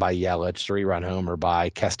slam by Yelich, 3-run homer by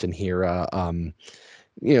Keston Hiura.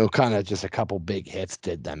 Kind of just a couple big hits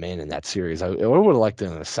did them in that series. I would have liked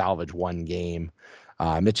them to salvage 1 game.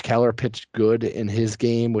 Mitch Keller pitched good in his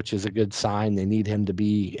game, which is a good sign. They need him to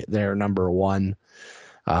be their number 1.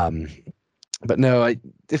 But no,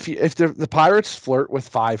 if the Pirates flirt with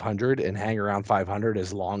 500 and hang around 500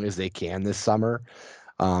 as long as they can this summer,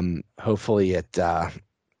 hopefully it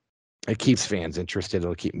keeps fans interested.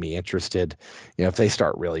 It'll keep me interested, if they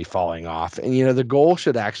start really falling off. And, the goal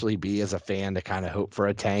should actually be as a fan to kind of hope for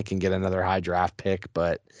a tank and get another high draft pick.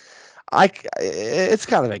 But it's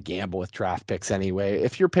kind of a gamble with draft picks anyway.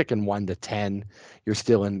 If you're picking 1 to 10, you're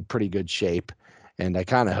still in pretty good shape. And I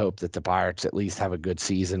kind of hope that the Pirates at least have a good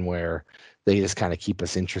season where they just kind of keep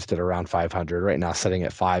us interested around 500. Right now, sitting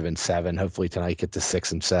at 5-7. Hopefully tonight get to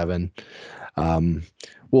 6-7.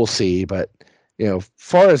 We'll see. But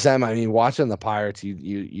far as them, I mean, watching the Pirates,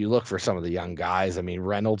 you look for some of the young guys. I mean,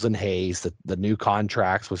 Reynolds and Hayes, the new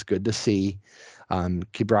contracts was good to see.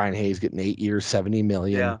 Brian Hayes getting 8 years, $70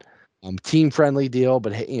 million. Yeah. Team friendly deal,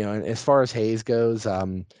 but as far as Hayes goes,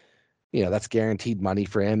 that's guaranteed money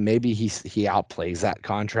for him. Maybe he outplays that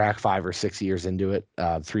contract 5 or 6 years into it,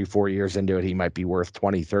 3-4 years into it. He might be worth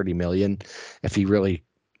 20-30 million if he really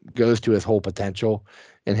goes to his whole potential,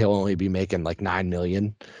 and he'll only be making like 9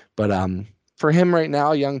 million. But for him right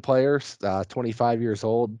now, young players, 25 years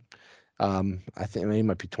old, I think he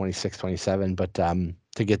might be 26, 27, but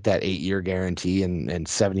to get that 8-year guarantee and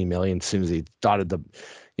 70 million as soon as he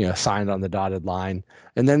signed on the dotted line.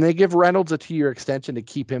 And then they give Reynolds a 2-year extension to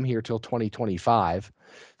keep him here till 2025.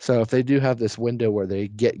 So if they do have this window where they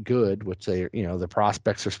get good, which the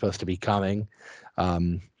prospects are supposed to be coming,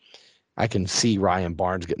 I can see Ryan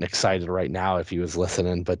Barnes getting excited right now if he was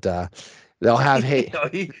listening, but they'll have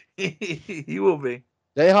he will be.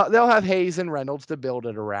 They'll have Hayes and Reynolds to build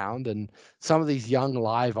it around, and some of these young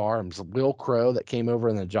live arms. Will Crow that came over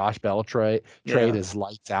in the Josh Bell trade is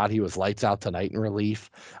lights out. He was lights out tonight in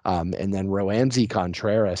relief. And then Roansy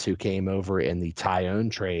Contreras, who came over in the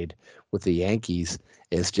Tyone trade with the Yankees,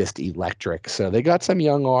 is just electric. So they got some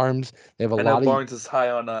young arms. They have a lot of Barnes is high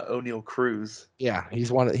on O'Neal Cruz. Yeah,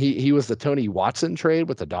 he's one. He was the Tony Watson trade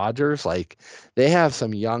with the Dodgers. Like, they have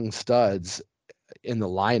some young studs in the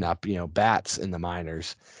lineup, bats in the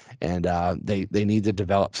minors, and they need to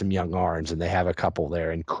develop some young arms, and they have a couple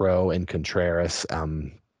there in Crow and Contreras.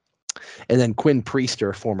 And then Quinn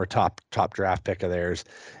Priester, former top draft pick of theirs,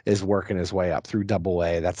 is working his way up through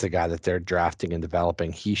Double-A. That's the guy that they're drafting and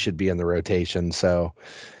developing. He should be in the rotation. So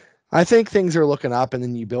I think things are looking up, and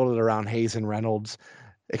then you build it around Hayes and Reynolds.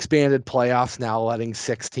 Expanded playoffs now, letting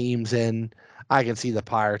 6 teams in. I can see the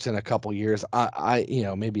Pirates in a couple years. I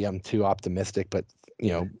maybe I'm too optimistic, but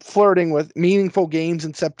flirting with meaningful games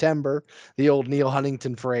in September, the old Neil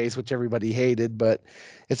Huntington phrase, which everybody hated, but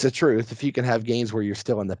it's the truth. If you can have games where you're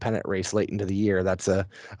still in the pennant race late into the year, that's a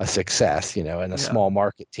success, in a small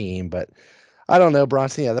market team. But I don't know,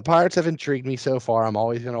 Bronson. Yeah, the Pirates have intrigued me so far. I'm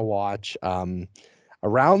always going to watch.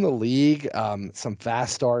 Around the league, some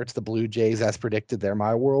fast starts. The Blue Jays, as predicted, they're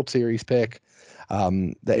my World Series pick.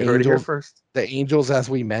 The Angels, here first. The Angels, as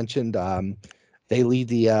we mentioned, they lead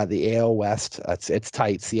the AL West. It's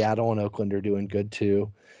tight. Seattle and Oakland are doing good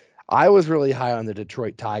too. I was really high on the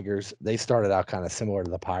Detroit Tigers. They started out kind of similar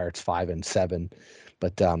to the Pirates, 5-7,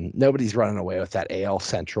 but nobody's running away with that AL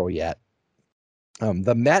Central yet.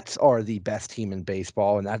 The Mets are the best team in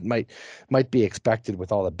baseball, and that might be expected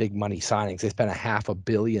with all the big money signings. They spent $500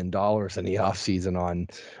 million in the offseason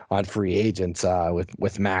on free agents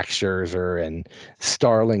with Max Scherzer and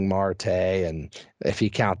Starling Marte, and if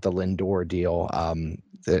you count the Lindor deal,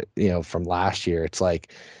 from last year, it's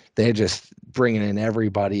like they're just bringing in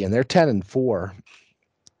everybody, and they're 10-4.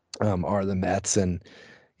 Are the Mets, and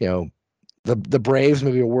the Braves,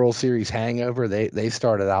 maybe a World Series hangover. They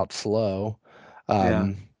started out slow.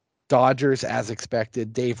 Dodgers, as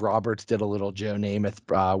expected. Dave Roberts did a little Joe Namath.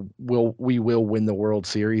 We will win the World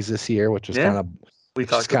Series this year, which was Yeah, kind of we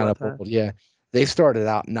talked about that. bold. Yeah, they started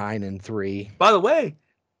out 9-3. By the way,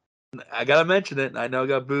 I gotta mention it. I know I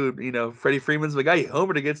got booed. Freddie Freeman's the guy. He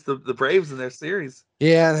homered against the Braves in their series.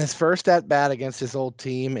 Yeah, and his first at bat against his old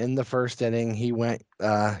team in the first inning, he went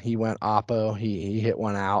oppo. He hit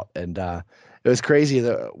one out, and it was crazy.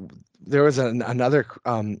 There was another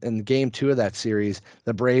in game 2 of that series.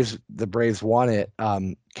 The Braves won it.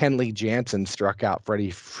 Kenley Jansen struck out Freddie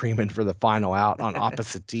Freeman for the final out on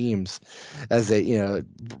opposite teams, as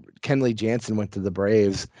Kenley Jansen went to the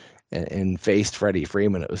Braves and faced Freddie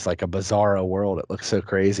Freeman. It was like a bizarro world. It looked so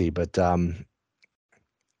crazy, but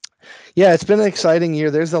yeah, it's been an exciting year.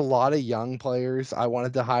 There's a lot of young players I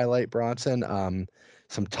wanted to highlight, Bronson.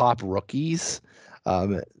 Some top rookies.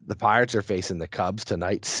 The Pirates are facing the Cubs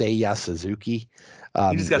tonight. Seiya Suzuki.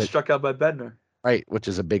 He just got struck out by Bednar. Right, which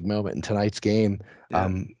is a big moment in tonight's game. Yeah.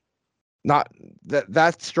 Not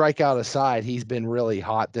that strikeout aside, he's been really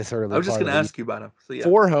hot this early. I was just going to ask you about him. So, yeah.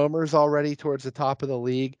 4 homers already towards the top of the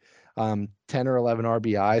league. 10 or 11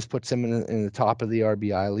 RBIs puts him in the top of the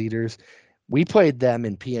RBI leaders. We played them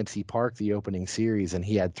in PNC Park the opening series, and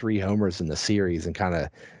he had 3 homers in the series and kind of,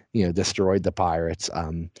 destroyed the Pirates.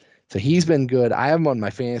 So he's been good. I have him on my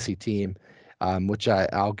fantasy team, which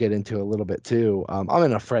I'll get into a little bit too. I'm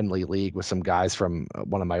in a friendly league with some guys from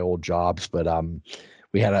one of my old jobs, but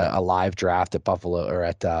we had a live draft at Buffalo or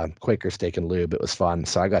at Quaker Steak and Lube. It was fun.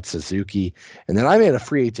 So I got Suzuki, and then I made a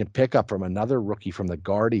free agent pickup from another rookie from the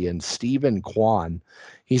Guardian, Stephen Kwan.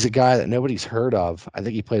 He's a guy that nobody's heard of. I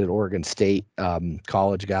think he played at Oregon State,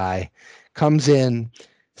 college guy. Comes in.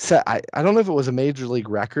 I don't know if it was a major league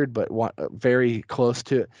record, but very close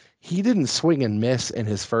to it. He didn't swing and miss in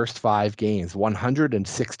his first 5 games,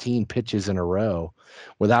 116 pitches in a row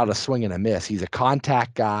without a swing and a miss. He's a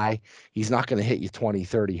contact guy. He's not going to hit you 20,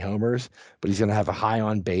 30 homers, but he's going to have a high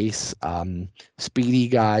on base, speedy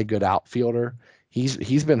guy, good outfielder.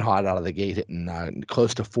 He's been hot out of the gate, hitting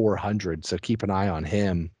close to 400, so keep an eye on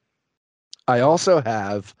him. I also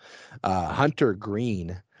have Hunter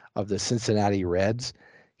Green of the Cincinnati Reds.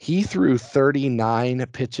 He threw 39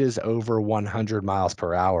 pitches over 100 miles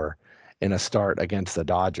per hour in a start against the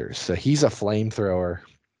Dodgers. So he's a flamethrower,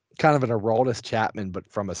 kind of an Aroldis Chapman, but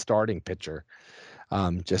from a starting pitcher.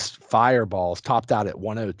 Just fireballs, topped out at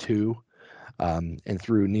 102 and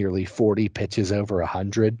threw nearly 40 pitches over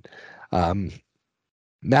 100.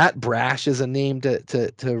 Matt Brash is a name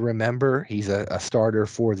to remember. He's a starter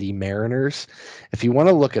for the Mariners. If you want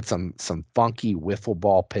to look at some funky wiffle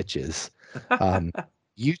ball pitches,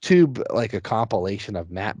 YouTube like a compilation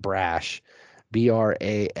of Matt Brash, Brash.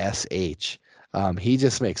 He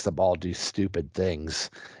just makes the ball do stupid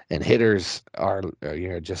things, and hitters are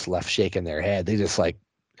just left shaking their head. They just like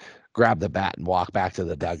grab the bat and walk back to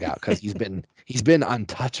the dugout because he's been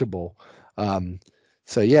untouchable.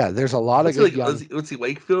 So yeah, there's a lot of good young. What's he,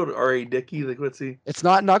 Wakefield or R.A. Dickey? Like what's he? It's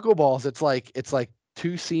not knuckleballs. It's like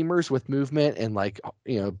 2 seamers with movement and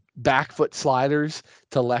back foot sliders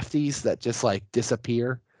to lefties that just like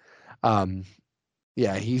disappear.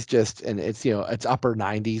 Yeah, he's just, and it's it's upper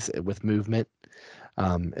 90s with movement.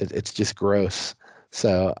 It's just gross.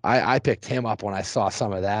 So I picked him up when I saw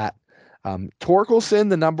some of that. Torkelson,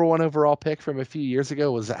 the number 1 overall pick from a few years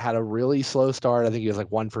ago, had a really slow start. I think he was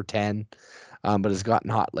like 1 for 10. But has gotten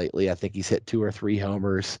hot lately. I think he's hit 2 or 3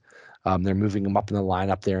 homers. They're moving him up in the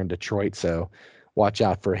lineup there in Detroit, so watch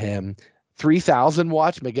out for him. 3,000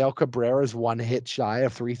 watch. Miguel Cabrera's 1 hit shy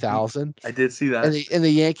of 3,000. I did see that. And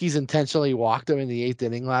the Yankees intentionally walked him in the 8th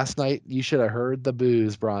inning last night. You should have heard the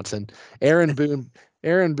boos, Bronson. Aaron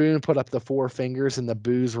Boone put up the 4 fingers and the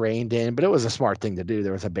boos rained in, but it was a smart thing to do.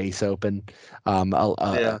 There was a base open.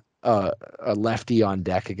 A lefty on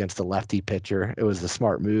deck against a lefty pitcher. It was the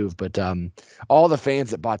smart move, but all the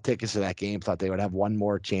fans that bought tickets to that game thought they would have one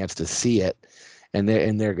more chance to see it, and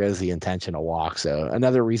there goes the intentional walk. So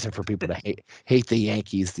another reason for people to hate the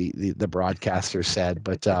Yankees, the broadcaster said.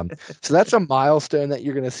 But so that's a milestone that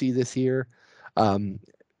you're going to see this year.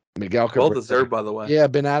 Miguel Cabrera, well deserved, by the way. Yeah,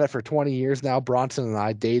 been at it for 20 years now. Bronson and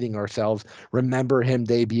I, dating ourselves, remember him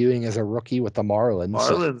debuting as a rookie with the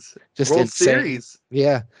Marlins. Just World insane. Series.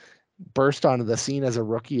 Yeah, burst onto the scene as a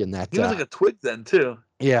rookie in that. He was like a twig then too.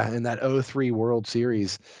 Yeah, in that 03 World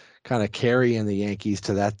Series, kind of carrying the Yankees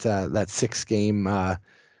to that 6-game,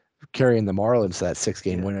 carrying the Marlins to that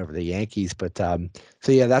 6-game win over the Yankees. But so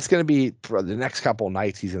yeah, that's going to be for the next couple of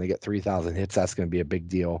nights. He's going to get 3,000 hits. That's going to be a big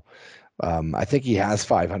deal. I think he has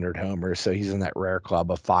 500 homers, so he's in that rare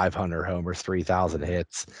club of 500 homers, 3,000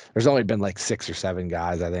 hits. There's only been like 6 or 7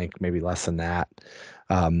 guys, I think, maybe less than that.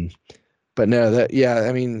 But no,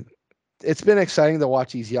 I mean, it's been exciting to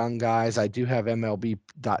watch these young guys. I do have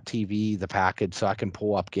MLB.TV, the package, so I can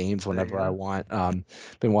pull up games whenever I want.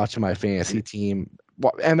 Been watching my fantasy team,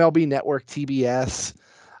 MLB Network, TBS,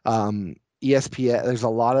 ESPN. There's a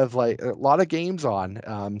lot of games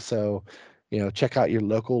on. So, check out your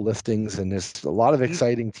local listings, and there's a lot of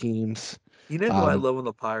exciting teams. You know who I love on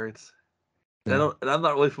the Pirates? And I'm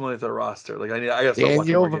not really familiar with their roster. Like I gotta start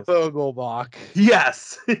watching Daniel more games. Vogelbach.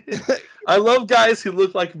 Yes, I love guys who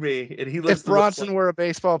look like me, and he looks. If Bronson were a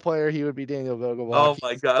baseball player, he would be Daniel Vogelbach. Oh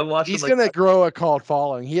my God, I'm watching. He's gonna grow a cult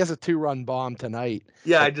following. He has a 2-run bomb tonight.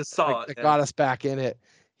 Yeah, I just saw it. That got us back in it.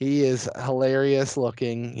 He is hilarious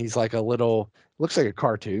looking. He's like looks like a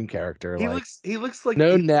cartoon character. He looks like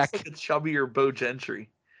no neck, looks like a chubbier Bo Gentry.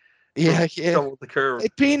 Yeah. The curve. Hey,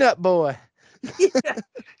 Peanut Boy. Yeah,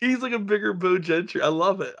 he's like a bigger Bo Gentry. I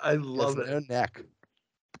love it. I love it. No neck.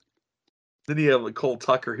 Then you have like Cole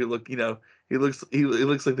Tucker, who he looks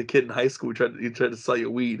like the kid in high school who tried to sell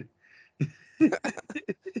you weed. Good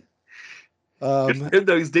for him,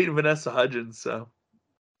 though. He's dating Vanessa Hudgens, so.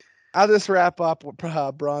 I'll just wrap up with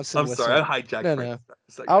Bronson. I'm sorry, I hijacked. No.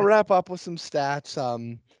 I'll wrap up with some stats.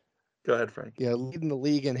 Go ahead, Frank. Leading the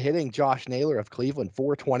league in hitting, Josh Naylor of Cleveland,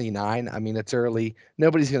 429. I mean, it's early.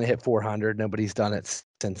 Nobody's going to hit 400. Nobody's done it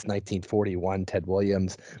since 1941, Ted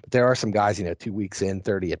Williams. But there are some guys, 2 weeks in,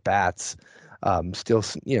 30 at bats, still,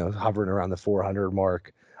 hovering around the 400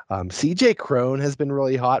 mark. CJ Cron has been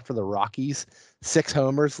really hot for the Rockies. 6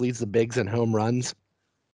 homers, leads the bigs in home runs.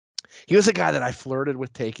 He was a guy that I flirted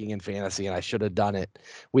with taking in fantasy, and I should have done it.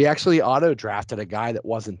 We actually auto drafted a guy that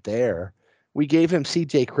wasn't there. We gave him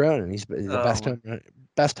C.J. Cronin. He's the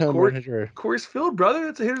best home run hitter. Coors Field, brother.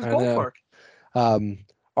 It's a hitter's ballpark.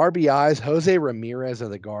 RBIs, Jose Ramirez of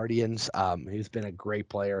the Guardians, who's been a great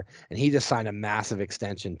player, and he just signed a massive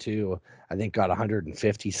extension too. I think got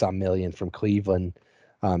 150-some million from Cleveland.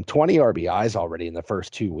 20 RBIs already in the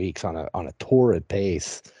first 2 weeks on a torrid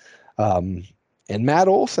pace. And Matt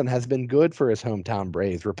Olson has been good for his hometown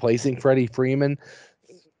Braves, replacing Freddie Freeman.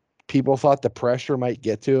 People thought the pressure might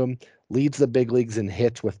get to him. Leads the big leagues in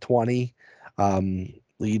hits with 20.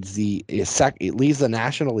 Leads the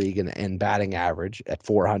National League in batting average at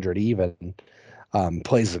 400 even.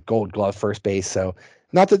 Plays a Gold Glove first base. So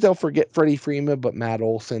not that they'll forget Freddie Freeman, but Matt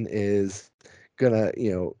Olson is gonna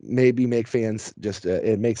maybe make fans just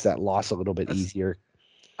it makes that loss a little bit easier.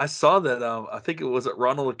 I saw that. I think it was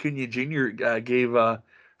Ronald Acuna Jr. Gave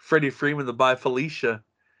Freddie Freeman the bye Felicia.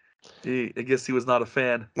 I guess he was not a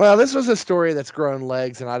fan. Well, this was a story that's grown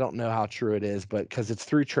legs, and I don't know how true it is, but because it's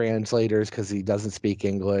through translators, because he doesn't speak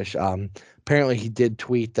English. Apparently, he did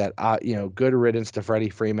tweet that, good riddance to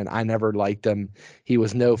Freddie Freeman. I never liked him. He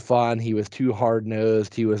was no fun. He was too hard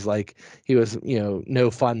nosed. He was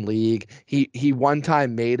no fun league. He one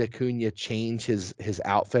time made Acuna change his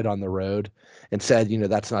outfit on the road and said,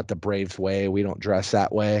 that's not the Braves way. We don't dress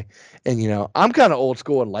that way. And I'm kind of old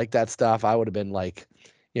school and like that stuff. I would have been like.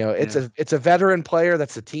 It's a veteran player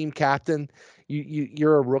that's a team captain.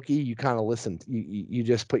 You're a rookie. You kind of listen. You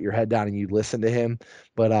just put your head down and you listen to him.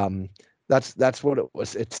 But that's what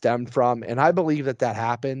it stemmed from, and I believe that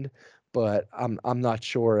happened. But I'm not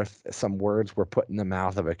sure if some words were put in the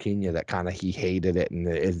mouth of Acuna that kind of he hated it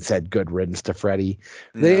and said good riddance to Freddie.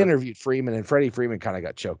 Yeah. They interviewed Freeman, and Freddie Freeman kind of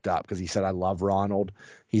got choked up because he said, "I love Ronald.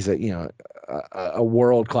 He's a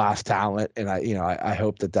world class talent, and I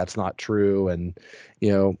hope that that's not true." And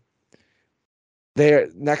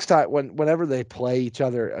next time whenever they play each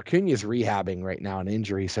other, Acuna's rehabbing right now an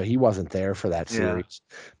injury, so he wasn't there for that series.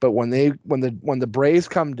 Yeah. But when the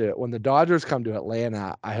Dodgers come to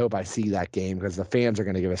Atlanta, I hope I see that game because the fans are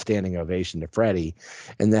going to give a standing ovation to Freddie,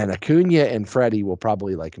 and then Acuna and Freddie will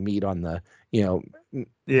probably meet on the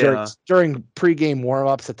during pregame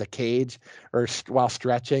warmups at the cage or while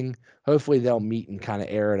stretching. Hopefully they'll meet and kind of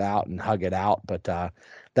air it out and hug it out. But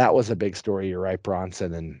that was a big story. You're right,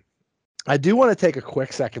 Bronson. And I do want to take a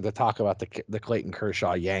quick second to talk about the Clayton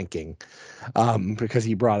Kershaw yanking because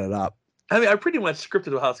he brought it up. I mean, I pretty much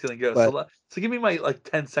scripted how it's going to go. So give me my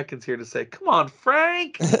 10 seconds here to say, come on,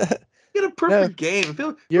 Frank, get a perfect game. If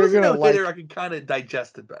it was a no-hitter, I can kind of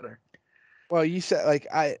digest it better. Well, you said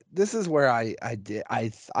this is where I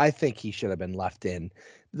think he should have been left in.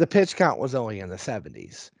 The pitch count was only in the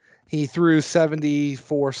 70s. He threw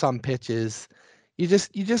 74 some pitches. You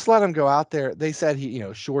just let him go out there. They said he,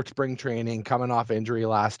 short spring training, coming off injury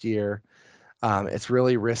last year. It's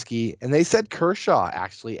really risky. And they said Kershaw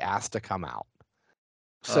actually asked to come out.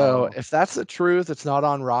 So if that's the truth, it's not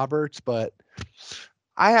on Roberts, but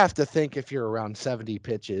I have to think if you're around 70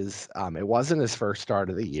 pitches, it wasn't his first start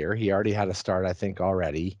of the year. He already had a start, I think,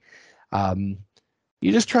 already.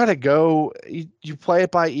 you just try to go, you play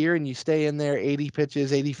it by ear and you stay in there 80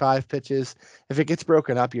 pitches, 85 pitches. If it gets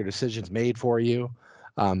broken up, your decision's made for you.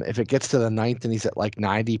 If it gets to the ninth and he's at like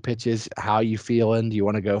 90 pitches, how you feeling? Do you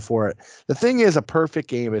want to go for it? The thing is, a perfect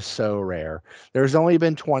game is so rare. There's only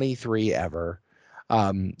been 23 ever.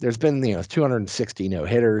 There's been 260 no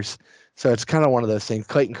hitters, so it's kind of one of those things.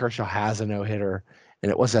 Clayton Kershaw has a no hitter,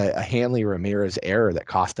 and it was a Hanley Ramirez error that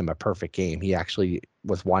cost him a perfect game. He actually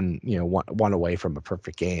was one away from a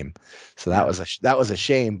perfect game, so that was a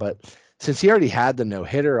shame. But since he already had the no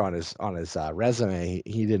hitter on his resume,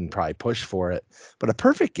 he didn't probably push for it. But a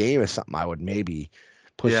perfect game is something I would maybe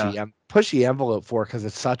push the envelope for, because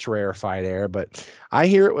it's such rarefied air. But I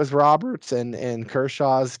hear it was Roberts and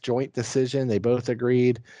Kershaw's joint decision. They both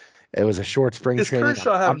agreed. It was a short spring training. Is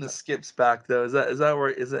Kershaw having the skips back though? Is that where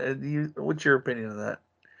is it? What's your opinion on that?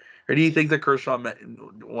 Or do you think that Kershaw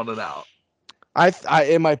wanted out?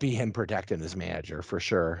 It might be him protecting his manager for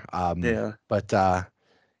sure. But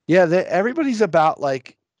everybody's about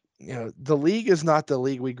like, the league is not the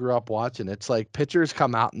league we grew up watching. It's like pitchers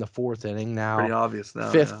come out in the fourth inning now. Pretty obvious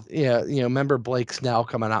now. Fifth, remember Blake Snell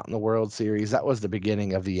coming out in the World Series? That was the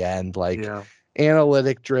beginning of the end. Like,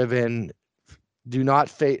 analytic driven. Do not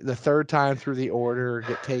the third time through the order,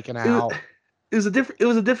 get taken out. It was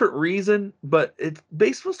a different reason, but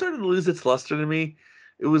baseball started to lose its luster to me.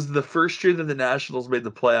 It was the first year that the Nationals made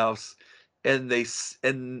the playoffs, and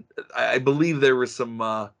I believe there was some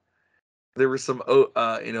above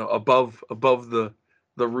the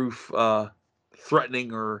roof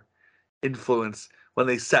threatening or influence when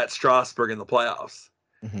they sat Strasburg in the playoffs.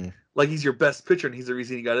 Mm-hmm. Like, he's your best pitcher and he's the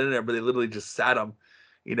reason he got in there, but they literally just sat him,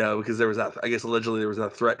 because there was that, I guess allegedly there was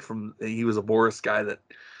that threat from, he was a Boris guy that,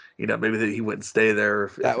 maybe that he wouldn't stay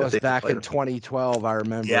there. That was back in 2012. I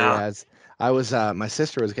remember as I was, my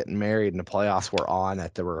sister was getting married and the playoffs were on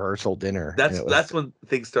at the rehearsal dinner. That's when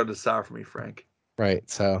things started to sour for me, Frank. Right.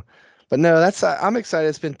 So, but no, I'm excited.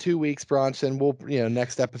 It's been 2 weeks, Bronson. We'll,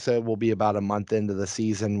 next episode will be about a month into the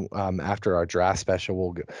season. After our draft special,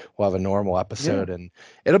 we'll have a normal episode, and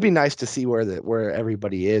it'll be nice to see where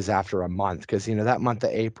everybody is after a month, because that month of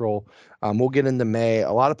April, we'll get into May.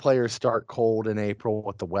 A lot of players start cold in April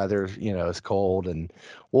with the weather, is cold, and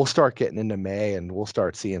we'll start getting into May, and we'll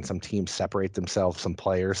start seeing some teams separate themselves, some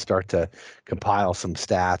players start to compile some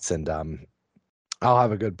stats, and I'll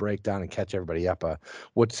have a good breakdown and catch everybody up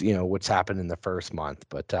what's happened in the first month.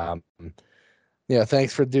 But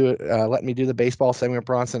thanks for letting me do the baseball segment,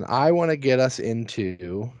 Bronson. I want to get us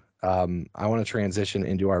into I want to transition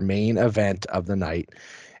into our main event of the night,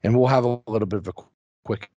 and we'll have a little bit of a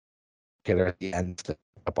quick hitter at the end to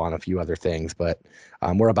up on a few other things. But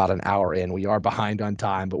we're about an hour in. We are behind on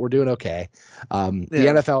time, but we're doing okay.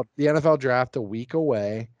 The NFL draft a week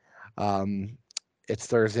away. It's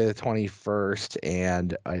Thursday the 21st,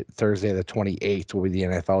 and Thursday the 28th will be the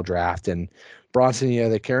NFL draft. And Bronson,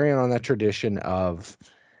 they're carrying on that tradition of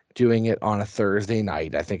doing it on a Thursday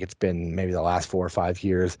night. I think it's been maybe the last 4 or 5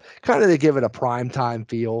 years, kind of to give it a primetime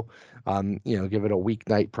feel, give it a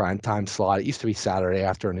weeknight primetime slot. It used to be Saturday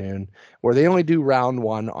afternoon, where they only do round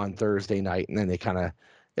one on Thursday night, and then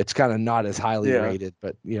it's kind of not as highly rated,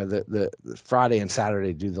 but the Friday and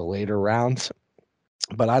Saturday do the later rounds.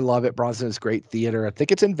 But I love it. Bronson is great theater. I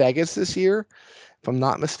think it's in Vegas this year, if I'm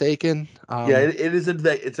not mistaken. It is in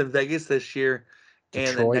Vegas. It's in Vegas this year, Detroit.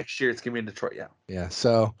 And then next year it's gonna be in Detroit. Yeah.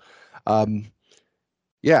 So, a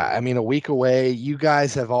week away. You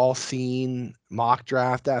guys have all seen mock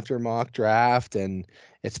draft after mock draft, and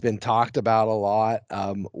it's been talked about a lot.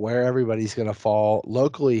 Where everybody's gonna fall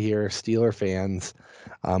locally here, Steeler fans.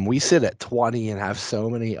 We sit at 20 and have so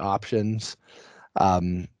many options.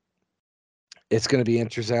 It's going to be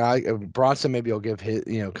interesting. Bronson maybe will give his,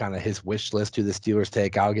 kind of his wish list to the Steelers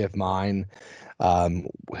take. I'll give mine,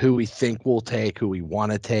 who we think we'll take, who we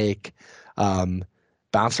want to take,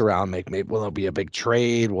 bounce around, maybe will there be a big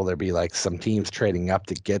trade? Will there be like some teams trading up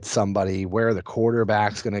to get somebody? Where are the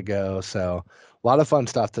quarterbacks going to go? So a lot of fun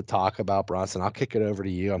stuff to talk about, Bronson. I'll kick it over to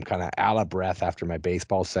you. I'm kind of out of breath after my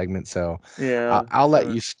baseball segment, so I'll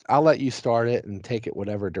let you start it and take it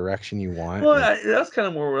whatever direction you want. Well, that's kind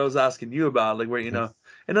of more what I was asking you about, like where and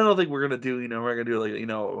I don't think we're gonna do like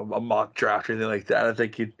a mock draft or anything like that. I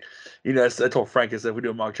think I told Frank, I said if we do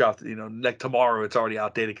a mock draft, next tomorrow it's already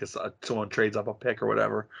outdated because someone trades up a pick or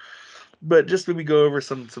whatever. But just maybe go over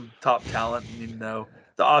some top talent and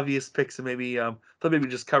the obvious picks, and maybe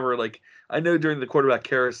just cover, like, I know during the quarterback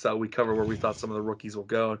carousel we cover where we thought some of the rookies will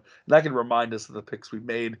go, and that can remind us of the picks we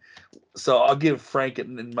made. So I'll give Frank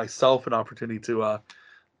and myself an opportunity to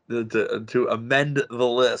to amend the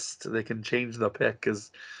list. They can change the pick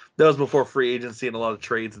because that was before free agency and a lot of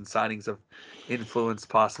trades and signings have influenced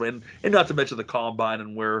possibly, and not to mention the combine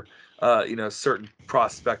and where certain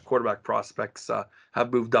quarterback prospects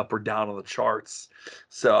have moved up or down on the charts.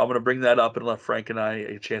 So I'm going to bring that up and let Frank and I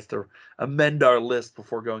a chance to amend our list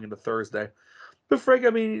before going into Thursday. But Frank, I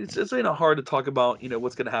mean, it's really not hard to talk about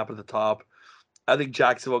what's going to happen at the top. I think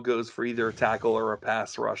Jacksonville goes for either a tackle or a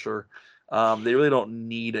pass rusher. They really don't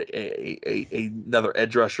need another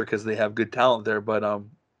edge rusher because they have good talent there. But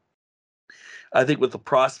I think with the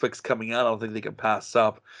prospects coming out, I don't think they can pass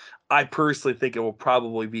up. I personally think it will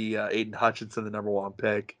probably be Aiden Hutchinson, the number one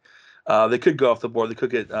pick. They could go off the board. They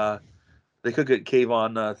could get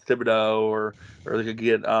Kayvon Thibodeau, or they could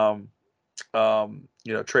get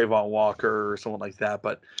Trayvon Walker or someone like that.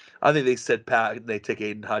 But I think they said Pat. They take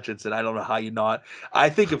Aiden Hutchinson. I don't know how you not. I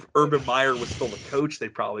think if Urban Meyer was still the coach, they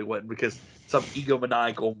probably wouldn't, because some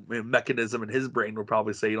egomaniacal mechanism in his brain would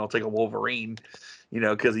probably say, take a Wolverine,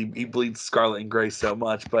 because he bleeds scarlet and gray so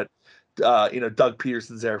much. But Doug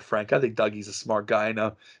Peterson's there, Frank. I think Dougie's a smart guy. I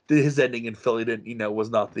know his ending in Philly didn't,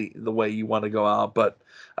 was not the way you want to go out, but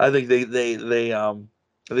I think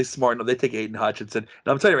they smart enough. They take Aiden Hutchinson.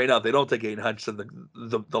 And I'm telling you right now, if they don't take Aiden Hutchinson,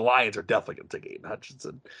 the Lions are definitely going to take Aiden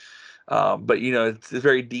Hutchinson. But it's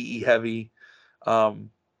very DE heavy.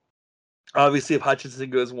 Obviously, if Hutchinson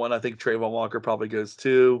goes 1, I think Trayvon Walker probably goes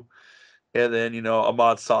 2. And then,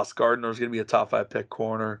 Ahmad Sauce Gardner is going to be a top 5 pick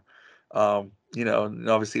corner. And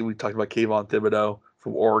obviously we talked about Kayvon Thibodeau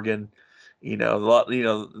from Oregon.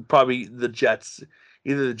 Probably the Jets,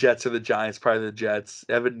 either the Jets or the Giants, probably the Jets.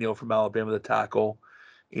 Evan Neal from Alabama, the tackle.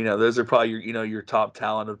 Those are probably your top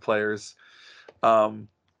talented players. In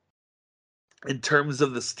terms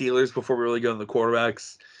of the Steelers, before we really go into the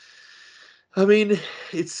quarterbacks, I mean,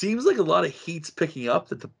 it seems like a lot of heat's picking up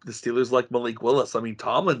that the Steelers like Malik Willis. I mean,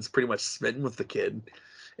 Tomlin's pretty much smitten with the kid.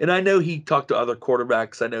 And I know he talked to other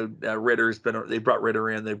quarterbacks. I know Ritter's been. They brought Ritter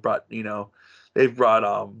in. They brought the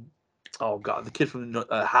kid from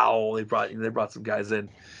Howell. They brought some guys in.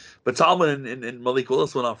 But Tomlin and Malik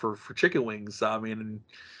Willis went out for chicken wings. I mean,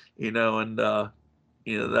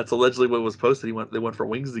 that's allegedly what was posted. They went for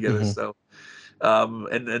wings together. Mm-hmm. So,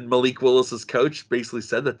 and Malik Willis's coach basically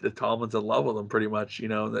said that Tomlin's in love with him pretty much.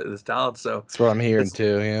 His talent. So that's what I'm hearing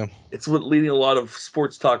too. Yeah, it's what leading a lot of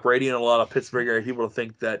sports talk radio and a lot of Pittsburgh area people to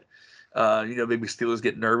think that maybe Steelers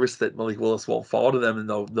get nervous that Malik Willis won't fall to them and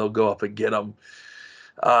they'll go up and get him.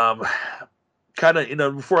 Kind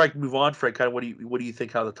of, before I can move on, Frank, kind of what do you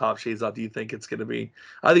think how the top shades out? Do you think it's going to be?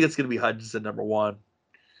 I think it's going to be Hutchinson number 1.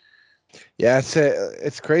 Yeah,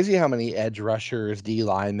 it's crazy how many edge rushers, D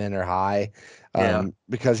linemen are high.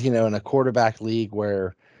 Because in a quarterback league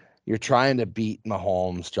where you're trying to beat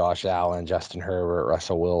Mahomes, Josh Allen, Justin Herbert,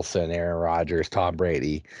 Russell Wilson, Aaron Rodgers, Tom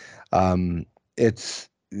Brady, it's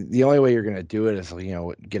the only way you're going to do it is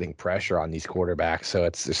getting pressure on these quarterbacks. So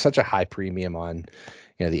there's such a high premium on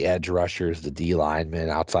the edge rushers, the D linemen,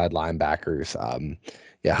 outside linebackers.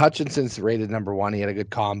 Hutchinson's rated number 1. He had a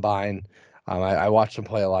good combine. I watched him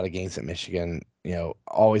play a lot of games at Michigan.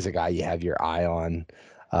 Always a guy you have your eye on.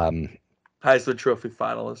 Heisman Trophy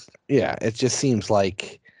finalist. Yeah, it just seems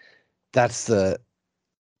like that's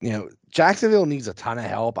Jacksonville needs a ton of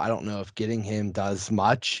help. I don't know if getting him does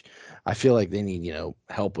much. I feel like they need,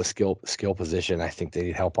 help with skill position. I think they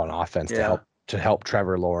need help on offense to help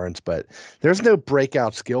Trevor Lawrence, but there's no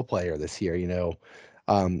breakout skill player this year.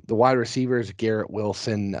 The wide receivers, Garrett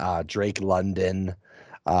Wilson, Drake London,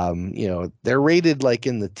 they're rated like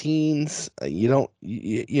in the teens.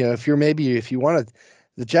 If you want to,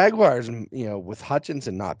 the Jaguars, with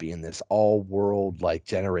Hutchinson not being this all world like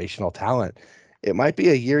generational talent, it might be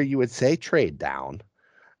a year you would say trade down.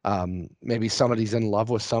 Maybe somebody's in love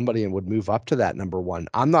with somebody and would move up to that number 1.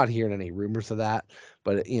 I'm not hearing any rumors of that,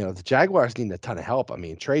 but the Jaguars need a ton of help. I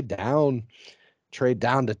mean, trade down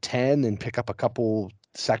to 10 and pick up a couple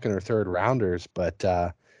second or third rounders. But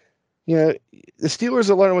the Steelers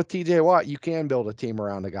are learning with TJ Watt, you can build a team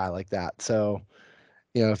around a guy like that. So,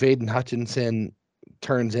 if Aiden Hutchinson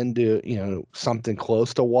turns into, something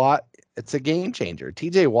close to Watt, it's a game changer.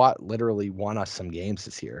 TJ Watt literally won us some games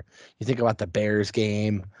this year. You think about the Bears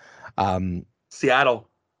game, Seattle.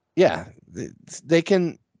 Yeah, they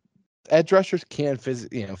can. Edge rushers can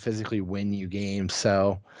physically win you games.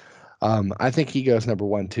 So I think he goes number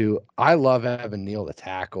 1 too. I love Evan Neal, the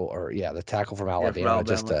tackle from Alabama.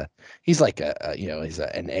 He's like he's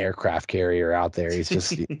an aircraft carrier out there. He's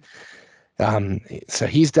just so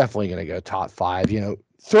he's definitely going to go top 5.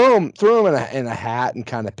 Throw him in a hat and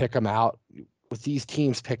kind of pick him out. With these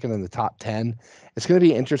teams picking in the top 10, it's going to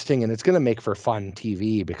be interesting and it's going to make for fun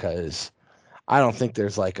TV because I don't think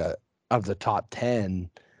there's like of the top 10,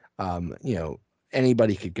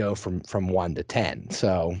 anybody could go from 1 to 10.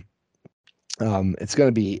 So it's not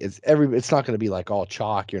going to be like all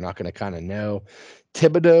chalk. You're not going to kind of know.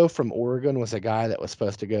 Thibodeau from Oregon was a guy that was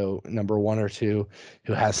supposed to go number 1 or 2,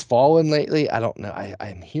 who has fallen lately. I don't know.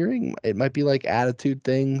 I'm hearing it might be like attitude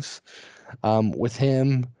things with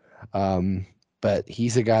him. But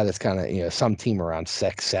he's a guy that's kind of, some team around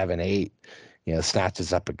 6, 7, 8,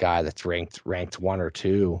 snatches up a guy that's ranked 1 or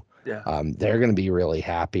 2. Yeah. They're going to be really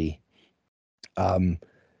happy. Steelers,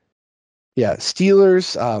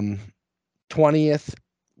 20th.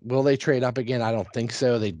 Will they trade up again? I don't think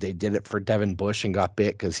so. They did it for Devin Bush and got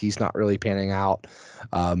bit because he's not really panning out.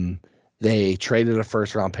 They traded a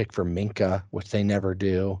first-round pick for Minka, which they never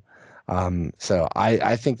do. So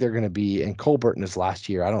I think they're going to be, and Cole Burton is last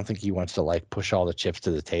year. I don't think he wants to like push all the chips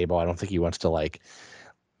to the table. I don't think he wants to like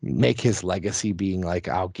make his legacy being like,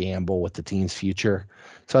 I'll gamble with the team's future.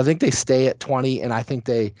 So I think they stay at 20, and I think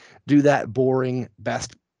they do that boring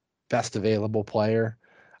best available player.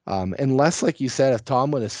 Unless, like you said, if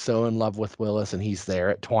Tomlin is so in love with Willis and he's there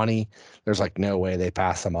at 20, there's like no way they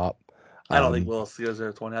pass him up. I don't think Willis goes there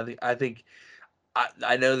at 20.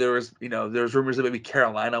 I know there was rumors that maybe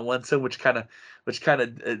Carolina wants him, which kind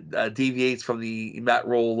of deviates from the Matt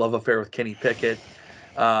Rule love affair with Kenny Pickett.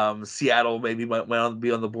 Seattle maybe might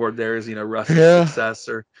be on the board there as Russ's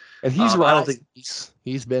successor. And he's rising. I don't think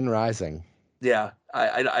he's been rising. Yeah,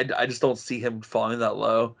 I just don't see him falling that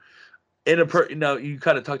low. You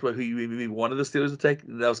kind of talked about who you maybe wanted the Steelers to take.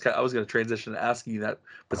 I was going to transition to asking you that,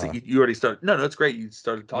 but you already started. No, it's great. You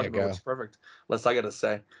started talking about it. It's perfect. Less I got to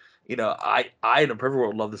say. I in a perfect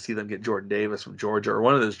world would love to see them get Jordan Davis from Georgia or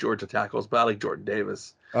one of those Georgia tackles, but I like Jordan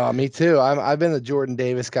Davis. Me too. I've been a Jordan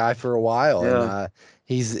Davis guy for a while, and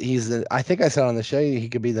I think I said on the show he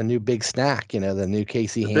could be the new big snack, the new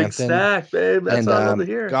Casey Hampton. Big snack, babe. That's what I love to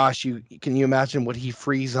hear. Gosh, can you imagine what he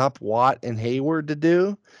frees up Watt and Hayward to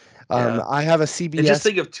do? I have a CBS. And just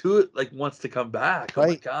think of two wants to come back. Right? Oh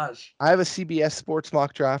my gosh! I have a CBS Sports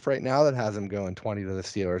mock draft right now that has him going 20 to the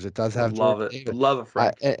Steelers. It does have. Love it,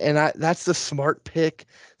 Frank. That's the smart pick.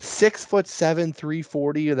 6'7",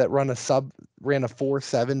 340 that ran a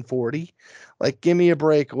 4.7 40. Like, give me a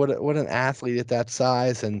break. What an athlete at that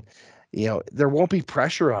size, and there won't be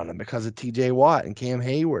pressure on him because of T.J. Watt and Cam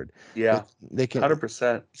Hayward. Yeah, they can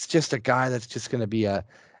 100%. It's just a guy that's just going to be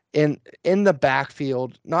in the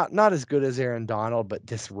backfield, not as good as Aaron Donald, but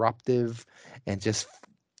disruptive, and just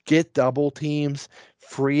get double teams,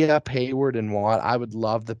 free up Hayward and Watt. I would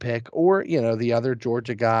love the pick, or the other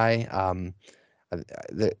Georgia guy.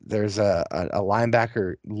 There's a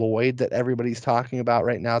linebacker, Lloyd, that everybody's talking about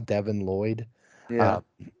right now, Devin Lloyd. Yeah.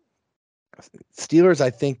 Steelers, I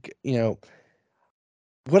think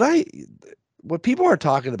what people are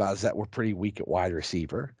talking about is that we're pretty weak at wide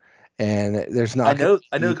receiver. And there's not.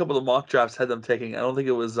 I know a couple of mock drafts had them taking. I don't think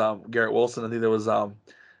it was Garrett Wilson. I think there was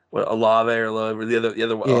Olave or the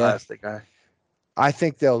other Ohio State guy. I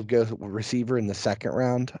think they'll go receiver in the second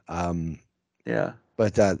round. Yeah.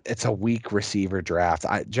 But it's a weak receiver draft.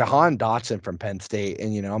 Jahan Dotson from Penn State,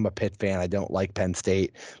 and I'm a Pitt fan. I don't like Penn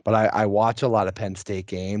State, but I watch a lot of Penn State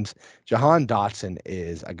games. Jahan Dotson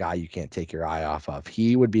is a guy you can't take your eye off of.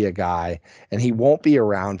 He would be a guy, and he won't be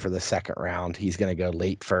around for the second round. He's going to go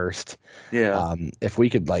late first. Yeah. If we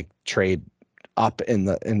could trade up in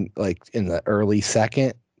the early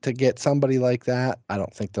second to get somebody like that, I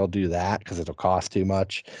don't think they'll do that because it'll cost too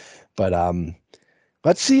much. But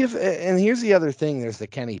let's see and here's the other thing. There's the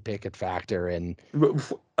Kenny Pickett factor. And I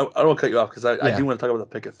don't want to cut you off because I do want to talk about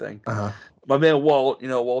the Pickett thing. Uh-huh. My man Walt,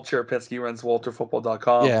 Walt Cherepinski runs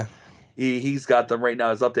WalterFootball.com. Yeah. He's got them right now.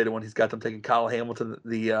 His updated one. He's got them taking Kyle Hamilton,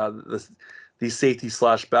 the safety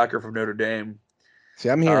 / backer from Notre Dame. See,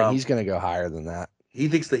 I'm hearing he's going to go higher than that. He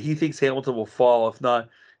thinks Hamilton will fall. If not,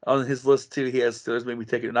 on his list too, he has Steelers maybe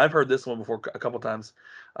take it. And I've heard this one before a couple times.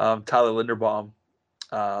 Tyler Linderbaum.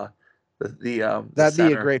 That'd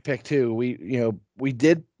be a great pick too. We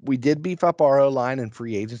did beef up our O-line in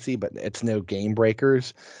free agency, but it's no game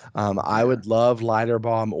breakers. I would love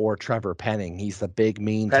Linderbaum or Trevor Penning. He's the big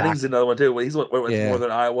mean. Penning's another one too. He's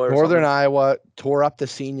Northern Iowa. Northern Iowa tore up the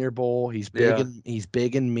Senior Bowl. He's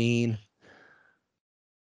big and mean.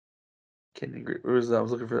 I was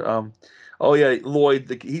looking for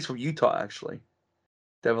Lloyd. He's from Utah actually.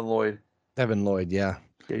 Devin Lloyd. Yeah.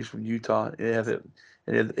 He's from Utah.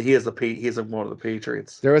 And he has one of the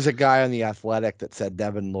Patriots. There was a guy on The Athletic that said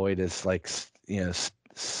Devin Lloyd is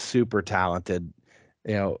super talented,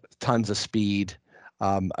 tons of speed.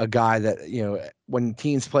 A guy that, when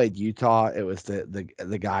teams played Utah, it was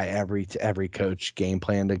the guy every coach game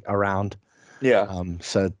planned around. Yeah.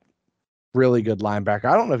 So really good linebacker.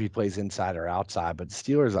 I don't know if he plays inside or outside, but the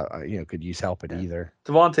Steelers, could use help at either.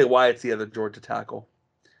 Devontae Wyatt's the other Georgia tackle.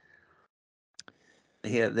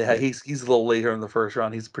 He's a little later in the first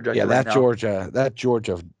round. He's projected right now. That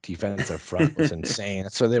Georgia defensive front was insane.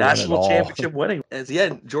 So they national championship winning.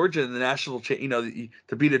 And Georgia in the national,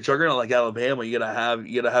 to beat a juggernaut like Alabama, you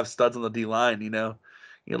gotta have studs on the D line.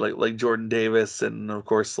 Like Jordan Davis and of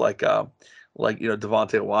course like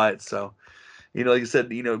Devontae Wyatt. So, like you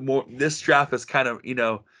said, more this draft is kind of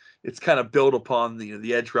it's kind of built upon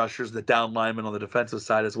the edge rushers, the down linemen on the defensive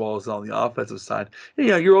side as well as on the offensive side.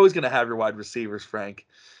 You're always going to have your wide receivers, Frank.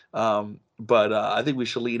 But I think we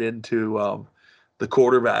should lead into the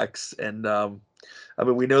quarterbacks, and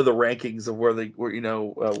we know the rankings of where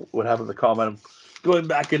what happened to the comment. Going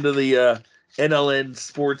back into the NLN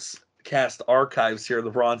Sportscast archives here,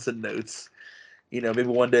 the Bronson notes. Maybe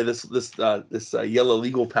one day this yellow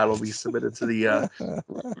legal pad will be submitted to the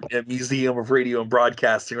Museum of Radio and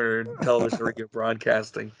Broadcasting or Television Radio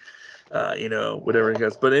Broadcasting, whatever it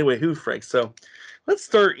goes. But anyway, who, Frank? So let's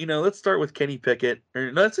start with Kenny Pickett.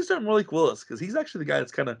 Or let's just start Malik Willis because he's actually the guy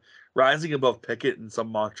that's kind of rising above Pickett in some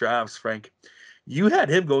mock drafts. Frank, you had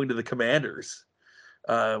him going to the Commanders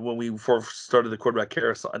when we first started the quarterback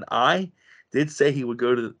carousel, and I did say he would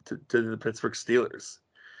go to the Pittsburgh Steelers.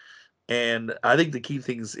 And I think the key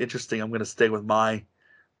thing is interesting. I'm going to stay with my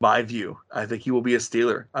view. I think he will be a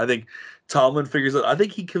Steeler. I think Tomlin figures out. I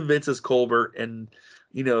think he convinces Colbert and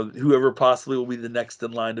whoever possibly will be the next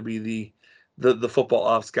in line to be the football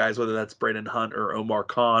ops guys, whether that's Brandon Hunt or Omar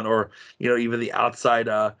Khan or even the outside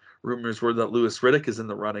rumors were that Louis Riddick is in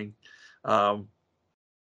the running.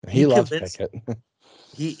 He loves Pickett.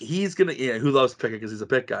 He's gonna who loves Pickett because he's a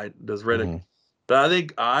pick guy. Does Riddick? Mm-hmm.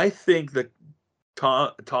 But I think that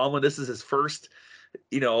Tomlin, this is his first,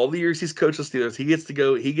 all the years he's coached the Steelers, he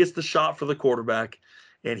gets the shot for the quarterback,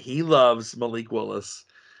 and he loves Malik Willis.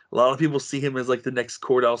 A lot of people see him as like the next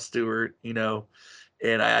Cordell Stewart,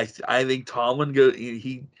 and I think Tomlin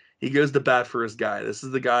he goes to bat for his guy. This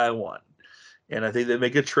is the guy I want, and I think they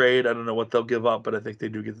make a trade. I don't know what they'll give up, but I think they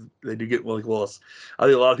do get Malik Willis. I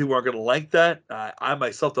think a lot of people aren't going to like that. I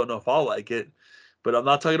myself don't know if I'll like it, but I'm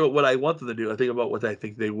not talking about what I want them to do. I think about what I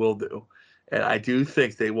think they will do. And I do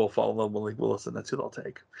think they will fall in love with Malik Willis, and that's who they'll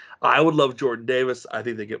take. I would love Jordan Davis. I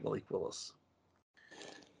think they get Malik Willis.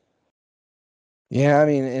 Yeah,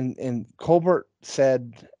 and Colbert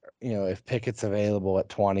said, if Pickett's available at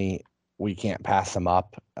 20, we can't pass him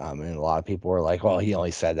up. And a lot of people were like, well, he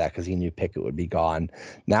only said that because he knew Pickett would be gone.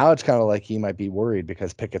 Now it's kind of like he might be worried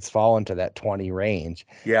because Pickett's fallen to that 20 range.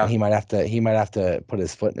 Yeah, and he might have to put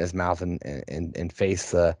his foot in his mouth and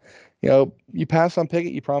face the. You pass on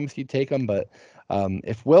Pickett, you promised you'd take him, but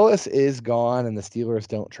if Willis is gone and the Steelers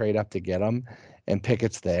don't trade up to get him and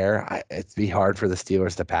Pickett's there, it'd be hard for the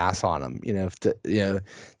Steelers to pass on him.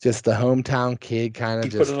 Just the hometown kid kind of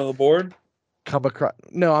just put it on the board. Come across.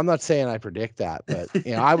 No, I'm not saying I predict that, but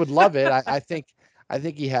I would love it. I think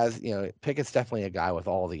he has. Pickett's definitely a guy with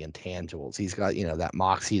all the intangibles. He's got that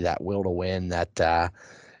moxie, that will to win. That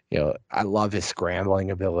I love his scrambling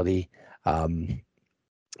ability.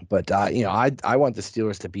 But I want the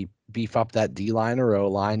Steelers to beef up that D line or O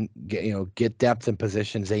line, get depth in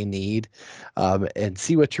positions they need, and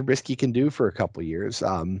see what Trubisky can do for a couple years.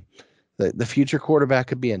 The future quarterback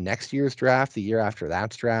could be in next year's draft, the year after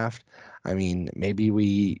that's draft. Maybe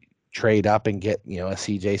we trade up and get a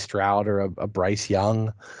C.J. Stroud or a Bryce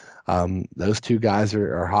Young. Those two guys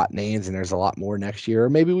are hot names, and there's a lot more next year. Or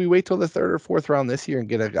maybe we wait till the third or fourth round this year and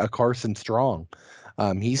get a Carson Strong.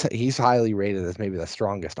 He's highly rated as maybe the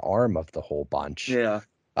strongest arm of the whole bunch. Yeah.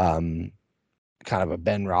 Kind of a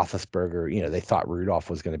Ben Roethlisberger. They thought Rudolph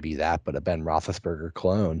was going to be that, but a Ben Roethlisberger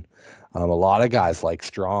clone. A lot of guys like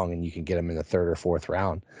Strong, and you can get him in the third or fourth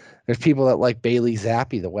round. There's people that like Bailey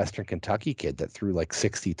Zappi, the Western Kentucky kid that threw like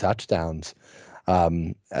 60 touchdowns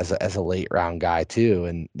as a late round guy too.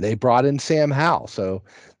 And they brought in Sam Howell. So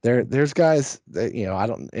there's guys that,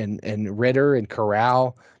 and Ritter and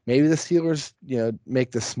Corral. Maybe the Steelers,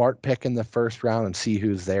 make the smart pick in the first round and see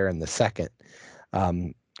who's there in the second.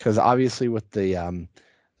 Because obviously with the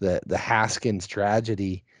Haskins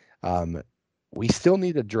tragedy, we still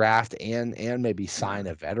need to draft and maybe sign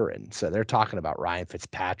a veteran. So they're talking about Ryan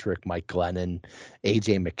Fitzpatrick, Mike Glennon,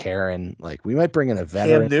 AJ McCarron. Like we might bring in a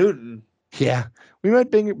veteran. Cam Newton. Yeah, we might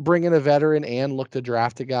bring in a veteran and look to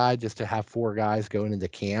draft a guy just to have 4 guys going into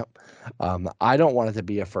camp. I don't want it to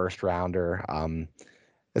be a first rounder.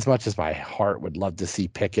 As much as my heart would love to see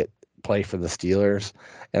Pickett play for the Steelers,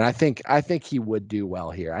 and I think he would do well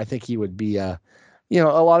here. I think he would be a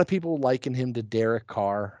lot of people liken him to Derek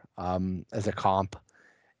Carr as a comp,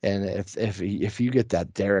 And if you get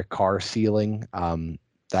that Derek Carr ceiling,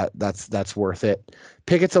 that's worth it.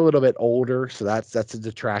 Pickett's a little bit older, so that's a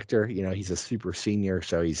detractor. You know, he's a super senior,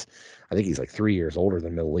 so I think he's like 3 years older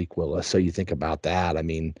than Malik Willis. So you think about that. I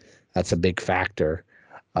mean, that's a big factor.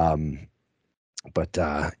 But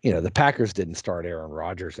you know, the Packers didn't start Aaron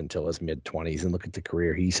Rodgers until his mid-20s, and look at the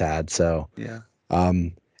career he's had. So yeah.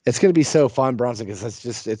 It's going to be so fun, Bronson,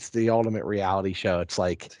 because it's the ultimate reality show. It's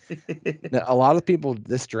like a lot of people,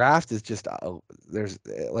 this draft is just, there's,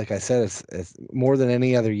 like I said, it's more than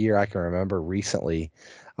any other year I can remember recently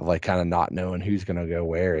of like kind of not knowing who's going to go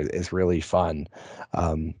where is really fun.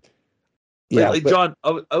 Like John,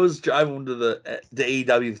 I was driving to the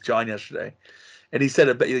AEW with John yesterday, and he said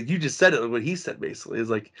it, you just said it, what he said basically is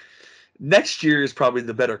like, next year is probably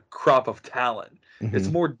the better crop of talent. Mm-hmm. It's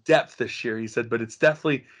more depth this year, he said, but it's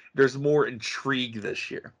definitely, there's more intrigue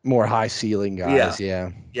this year. More high ceiling guys,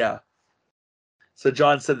 yeah. So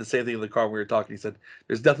John said the same thing in the car when we were talking. He said,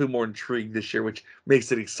 there's definitely more intrigue this year, which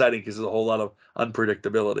makes it exciting because there's a whole lot of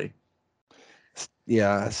unpredictability.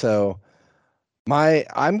 Yeah, so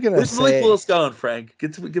I'm going to say... Where's Malik Willis going, Frank?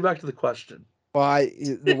 Get back to the question. Well,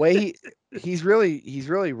 the way he's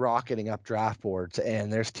really rocketing up draft boards,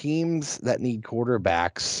 and there's teams that need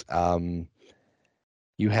quarterbacks.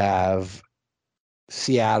 You have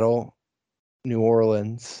Seattle, New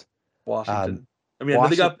Orleans, Washington.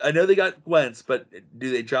 I know they got Wentz, but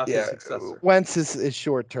do they draft a successor? Wentz is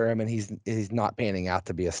short term, and he's not panning out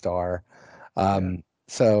to be a star.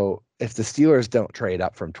 So if the Steelers don't trade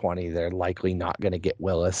up from 20, they're likely not going to get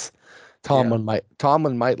Willis. Tomlin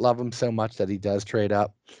might love him so much that he does trade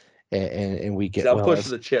up, and we get. I'm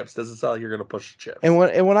pushing the chips. Doesn't sound like you're going to push the chips. And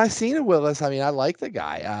when I seen a Willis, I mean, I like the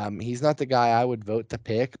guy. He's not the guy I would vote to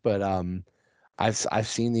pick, but I've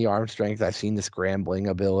seen the arm strength. I've seen the scrambling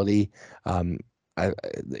ability.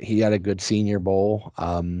 He had a good Senior Bowl.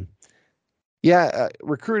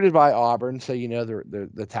 Recruited by Auburn, so you know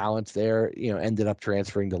the talents there. You know, ended up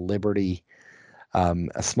transferring to Liberty.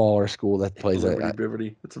 A smaller school that plays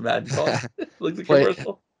Liberty. It's a mad call. Like the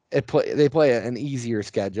commercial. They play an easier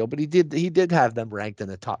schedule, but he did have them ranked in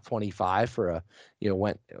the top 25 for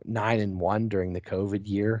went 9-1 during the COVID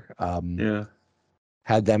year.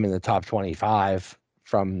 Had them in the top 25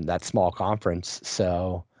 from that small conference.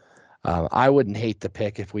 So I wouldn't hate the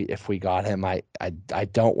pick if we got him. I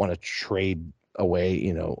don't want to trade away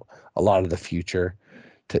a lot of the future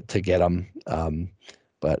to get him.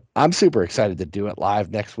 But I'm super excited to do it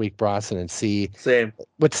live next week, Bronson, and see. Same.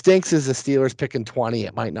 What stinks is the Steelers picking 20.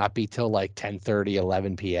 It might not be till like 10:30,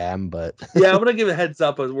 11 p.m. But yeah, I'm gonna give a heads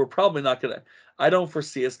up. We're probably not gonna. I don't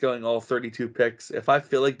foresee us going all 32 picks. If I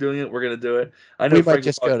feel like doing it, we're gonna do it. I know we might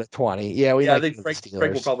just go to 20. Yeah, I think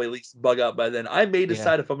Frank will probably at least bug out by then. I may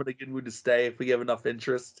decide if I'm gonna get mood to stay. If we have enough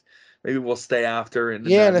interest, maybe we'll stay after. And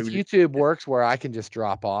if YouTube works where I can just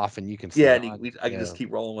drop off and you can stay on, I can just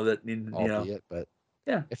keep rolling with it. And, but.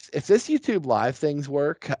 Yeah. If this YouTube live things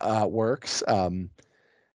works,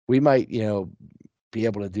 we might, be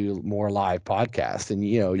able to do more live podcasts, and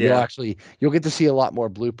you'll get to see a lot more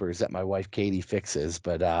bloopers that my wife Katie fixes,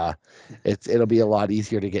 but it'll be a lot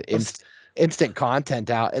easier to get instant content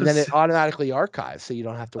out, and then it automatically archives, so you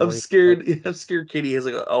don't have to worry. I'm scared Katie has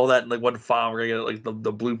like all that in like one file. We're gonna get like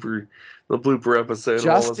the blooper episode.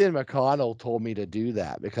 Justin McConnell told me to do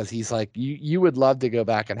that because he's like, you would love to go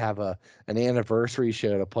back and have an anniversary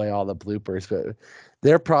show to play all the bloopers, but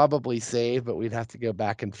they're probably saved, but we'd have to go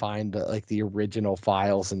back and find like the original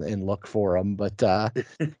files and look for them. But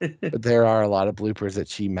there are a lot of bloopers that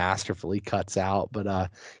she masterfully cuts out. But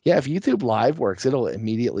if YouTube Live works, it'll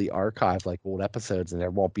immediately archive like old episodes, and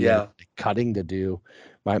there won't be any cutting to do.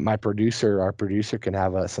 Our producer can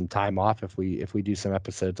have some time off if we do some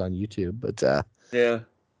episodes on YouTube. But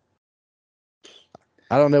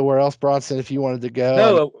I don't know where else, Bronson, if you wanted to go.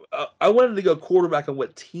 No, I wanted to go quarterback on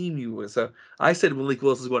what team you were. So I said Malik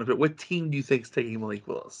Willis is going to fit. What team do you think is taking Malik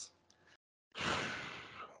Willis?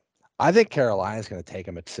 I think Carolina's going to take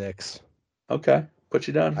him at 6. Okay, put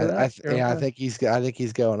you down for that. I think he's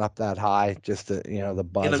going up that high. Just the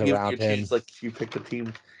buzz around him. Like if you pick the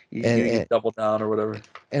team, you double down or whatever.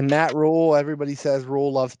 And Matt Rule, everybody says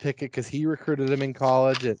Rule loves Pickett because he recruited him in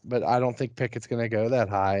college, but I don't think Pickett's going to go that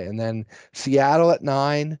high. And then Seattle at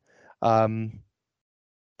 9.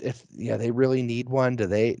 If they really need one, do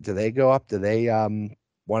they go up? Do they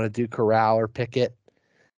want to do Corral or Pickett?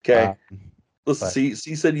 Okay. Listen, see,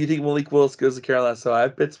 you said you think Malik Willis goes to Carolina, so I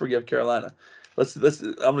have Pittsburgh, you have Carolina. Let's.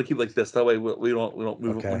 I'm gonna keep like this. That way we don't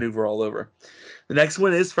maneuver all over. The next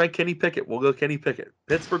one is Kenny Pickett. We'll go Kenny Pickett,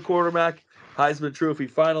 Pittsburgh quarterback, Heisman Trophy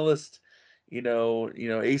finalist.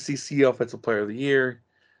 ACC Offensive Player of the Year.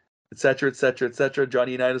 et cetera, et cetera, et cetera.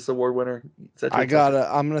 Johnny Unitas Award winner, et cetera, et cetera.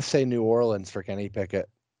 I'm gonna say New Orleans for Kenny Pickett,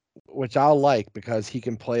 which I'll like because he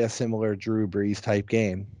can play a similar Drew Brees type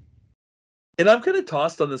game. And I'm kind of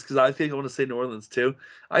tossed on this because I think I want to say New Orleans too.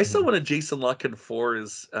 I still wanted Jason Lucken for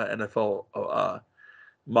his NFL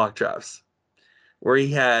mock drafts, where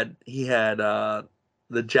he had the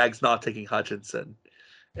Jags not taking Hutchinson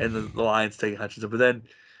and the Lions taking Hutchinson, but then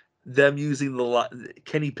them using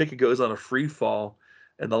Kenny Pickett goes on a free fall,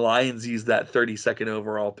 and the Lions use that 32nd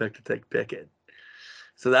overall pick to take Pickett.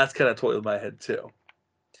 So that's kind of toying in my head too.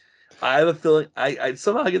 I have a feeling I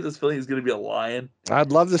somehow get this feeling he's going to be a Lion.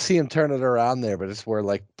 I'd love to see him turn it around there, but it's where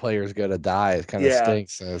like players go to die. It kind of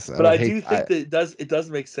stinks. But I do think that it does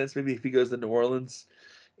make sense. Maybe if he goes to New Orleans,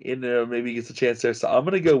 maybe he gets a chance there. So I'm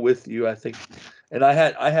going to go with you. I think, and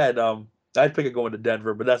I'd pick it going to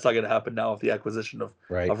Denver, but that's not going to happen now with the acquisition of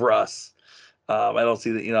Russ. I don't see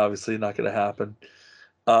that. Obviously not going to happen.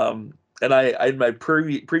 And I in my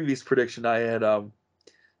previous prediction, I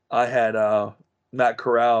had Matt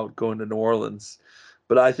Corral going to New Orleans,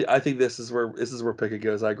 but I think this is where Pickett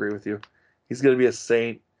goes. I agree with you. He's going to be a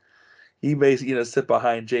Saint. He may sit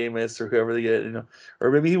behind Jameis or whoever they get,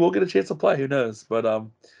 or maybe he will get a chance to play. Who knows? But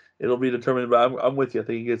it'll be determined. But I'm with you. I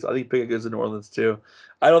think Pickett goes to New Orleans too.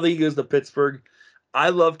 I don't think he goes to Pittsburgh. I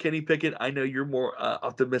love Kenny Pickett. I know you're more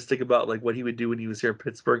optimistic about like what he would do when he was here in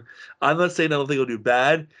Pittsburgh. I'm not saying I don't think he'll do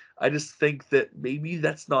bad. I just think that maybe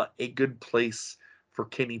that's not a good place for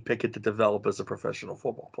Kenny Pickett to develop as a professional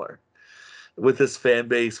football player. With this fan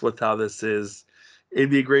base, with how this is, it'd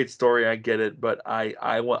be a great story. I get it, but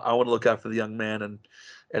I want to look out for the young man, and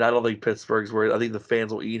I don't think Pittsburgh's where I think the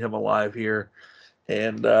fans will eat him alive here,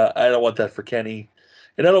 and I don't want that for Kenny.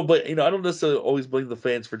 And I don't necessarily always blame the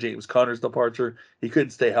fans for James Conner's departure. He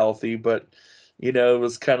couldn't stay healthy, but it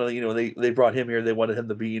was kind of they brought him here. They wanted him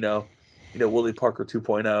to be Willie Parker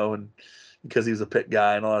 2.0, and because he was a Pitt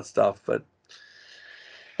guy and all that stuff, but.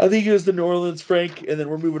 I think he goes to New Orleans, Frank, and then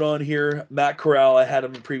we're moving on here. Matt Corral, I had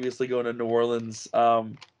him previously going to New Orleans.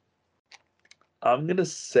 I'm gonna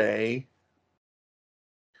say,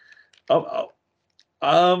 I'm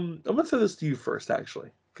gonna throw this to you first, actually,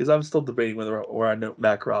 because I'm still debating where I know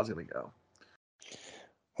Matt Corral's gonna go.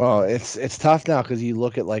 Well, it's tough now because you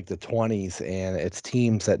look at like the 20s and it's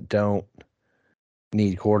teams that don't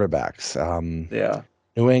need quarterbacks. Yeah.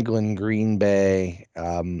 New England, Green Bay,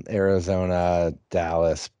 Arizona,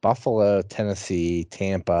 Dallas, Buffalo, Tennessee,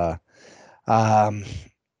 Tampa.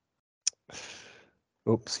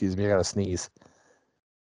 Excuse me, I gotta sneeze.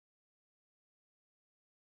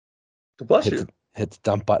 Bless you. Hit the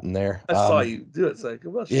dump button there. I saw you do it. So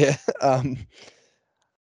bless you. Yeah.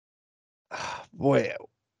 Boy,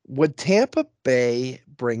 would Tampa Bay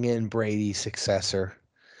bring in Brady's successor?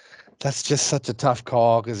 That's just such a tough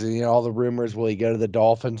call because all the rumors. Will he go to the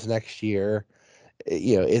Dolphins next year?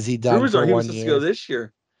 Is he done rumors for are he 1 was supposed year? to go this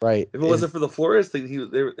year, right? If it wasn't for the Flores thing,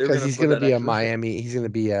 because he's going to be a Miami. He's going to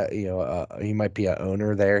be he might be an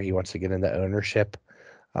owner there. He wants to get into ownership.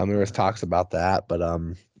 There was talks about that, but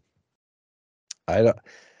I don't.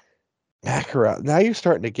 Matt Corral. Now you're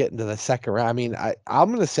starting to get into the second round. I mean, I'm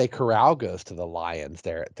going to say Corral goes to the Lions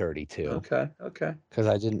there at 32. Okay. Because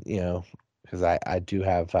I didn't, because I do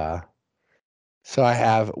have. So I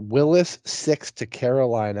have Willis 6 to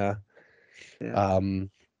Carolina. Yeah.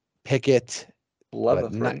 Pickett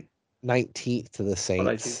 11th, 19th to the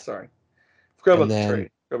Saints. 19th, sorry. Forgot about then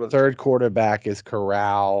the trade. Third quarterback is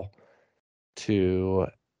Corral to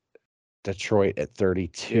Detroit at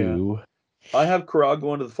 32. Yeah. I have Corral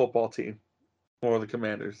going to the football team or the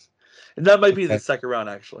Commanders. And that might be the second round,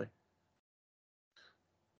 actually.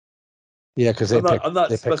 Yeah, because I'm not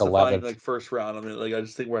they specifying pick 11th. like first round. I mean, like I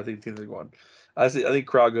just think where I think teams are going. I think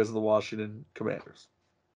Corral goes to the Washington Commanders.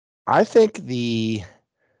 I think and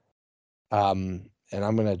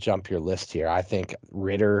I'm going to jump your list here. I think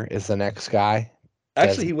Ritter is the next guy.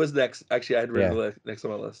 Actually, he was next. Actually, I had Ritter next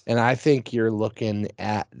on my list. And I think you're looking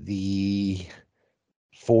at the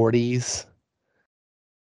 40s,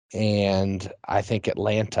 and I think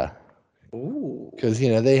Atlanta. Ooh. Because,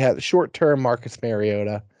 they have short-term Marcus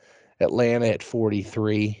Mariota, Atlanta at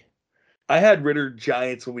 43. I had Ritter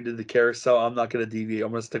Giants when we did the carousel. I'm not going to deviate.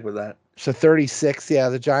 I'm going to stick with that. So 36, yeah,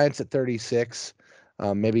 the Giants at 36.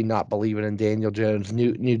 Maybe not believing in Daniel Jones.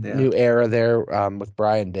 New era there with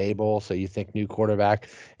Brian Daboll. So you think new quarterback,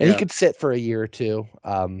 and he could sit for a year or two.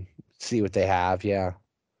 See what they have. Yeah.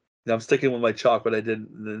 I'm sticking with my chalk, but I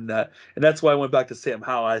didn't that, and that's why I went back to Sam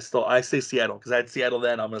Howell. I say Seattle because I had Seattle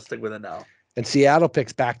then. I'm going to stick with it now. And Seattle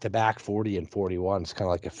picks back-to-back 40 and 41. It's kind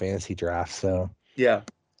of like a fantasy draft. So yeah,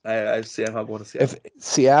 I see. I'm going to Seattle. If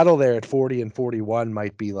Seattle there at 40 and 41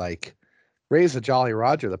 might be like Raise the Jolly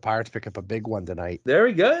Roger. The Pirates pick up a big one tonight. There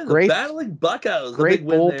we go. The Great- Battling Buckeyes. Great The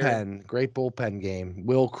big win there. bullpen. Great bullpen game.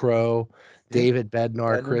 Will Crow, Yeah. David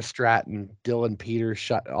Bednar, Bednar. Chris Stratton, Dylan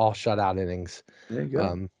Peters all shutout innings. There you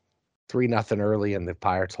go. 3-0 early, and the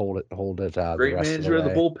Pirates hold it. Great the rest management of of the the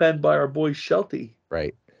way. bullpen by our boy Shelty.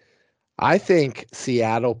 Right. I think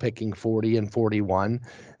Seattle picking 40 and 41,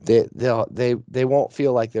 they won't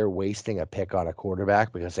feel like they're wasting a pick on a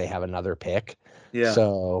quarterback because they have another pick. Yeah.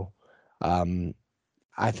 So,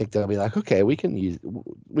 I think they'll be like, okay, we can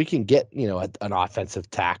get an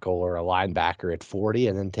offensive tackle or a linebacker at 40,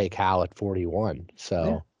 and then take Hal at 41.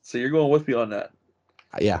 So So you're going with me on that.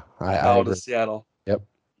 yeah, I Out agree. of Seattle. Yep.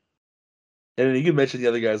 And then you can mention the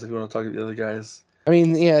other guys if you want to talk about the other guys. I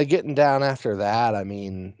mean, yeah, getting down after that. I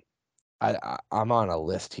mean, I'm on a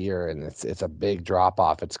list here, and it's a big drop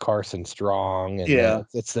off. It's Carson Strong, and Yeah.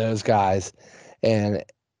 it's those guys, and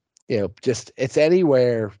just it's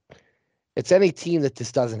anywhere. It's any team that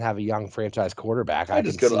just doesn't have a young franchise quarterback. I'll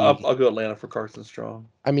go Atlanta for Carson Strong.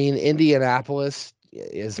 I mean, Indianapolis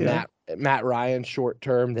is Yeah. Matt Ryan short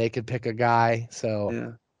term. They could pick a guy. So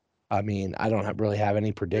Yeah. I mean, I don't really have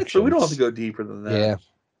any predictions. So we don't have to go deeper than that. Yeah.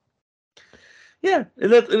 Yeah,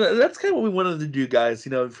 and that's kind of what we wanted to do, guys.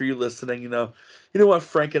 For you listening, you want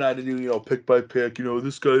Frank and I to do, pick by pick.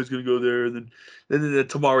 This guy's gonna go there, and then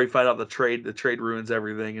tomorrow we find out the trade ruins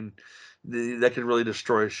everything, and that could really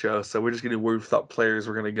destroy a show. So we're just gonna where we thought players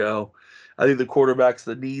were gonna go. I think the quarterbacks,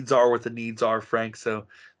 the needs are what the needs are, Frank. So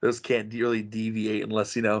those can't really deviate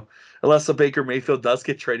unless the Baker Mayfield does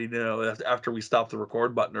get traded, after we stop the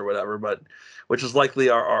record button or whatever. But which is likely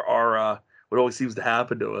our what always seems to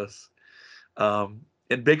happen to us.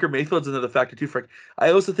 And Baker Mayfield's another factor too, Frank.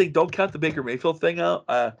 I also think don't count the Baker Mayfield thing out.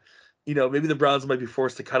 Maybe the Browns might be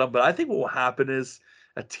forced to cut him, but I think what will happen is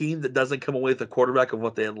a team that doesn't come away with a quarterback of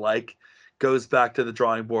what they like goes back to the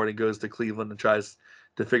drawing board and goes to Cleveland and tries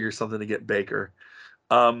to figure something to get Baker.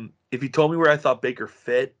 If you told me where I thought Baker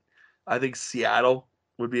fit, I think Seattle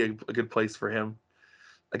would be a good place for him.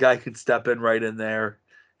 A guy could step in right in there.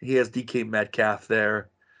 He has DK Metcalf there.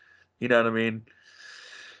 You know what I mean?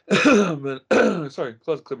 But sorry,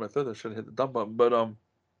 close to clear my throat. I should have hit the dump button.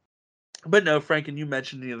 But no, Frank, and you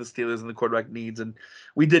mentioned the Steelers and the quarterback needs, and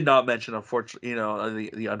we did not mention, unfortunately,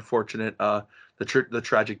 the unfortunate, the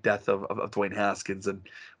tragic death of Dwayne Haskins. And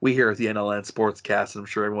we here at the NLN Sportscast, and I'm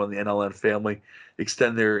sure everyone in the NLN family,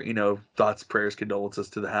 extend their thoughts, prayers, condolences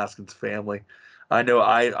to the Haskins family. I know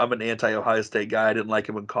I'm an anti-Ohio State guy. I didn't like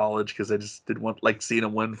him in college because I just didn't like seeing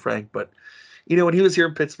him win, Frank. But when he was here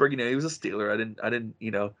in Pittsburgh, he was a Steeler. I didn't,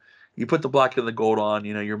 you put the black and the gold on,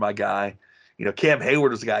 you're my guy. Cam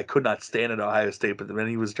Hayward was a guy I could not stand at Ohio State, but when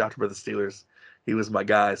he was drafted by the Steelers, he was my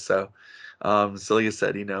guy. So, like I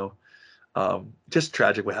said, just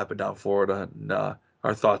tragic what happened down in Florida, and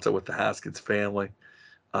our thoughts are with the Haskins family.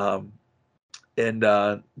 But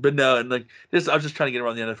no, and I was just trying to get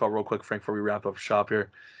around the NFL real quick, Frank, before we wrap up shop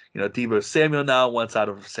here. Deebo Samuel now wants out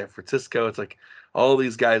of San Francisco. It's like all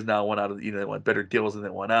these guys now went out of, they want better deals than they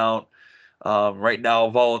went out. Right now,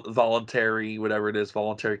 voluntary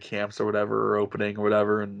camps or whatever are opening or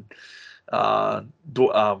whatever, and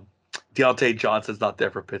Deontay Johnson's not there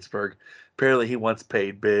for Pittsburgh. Apparently, he wants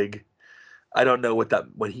paid big. I don't know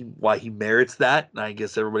why he merits that. And I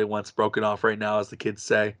guess everybody wants broken off right now, as the kids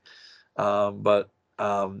say. But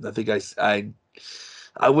I think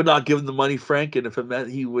I would not give him the money, Frank, and if it meant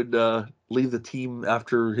he would leave the team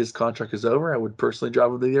after his contract is over, I would personally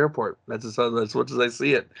drive him to the airport. That's as much as I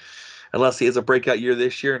see it. Unless he has a breakout year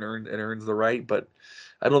this year and earns the right, but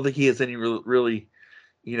I don't think he has any really,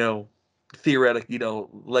 theoretic,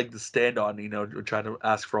 leg to stand on, trying to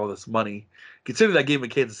ask for all this money. Considering that game in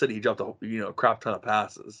Kansas City, he dropped a crap ton of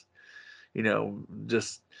passes.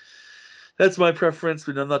 Just that's my preference,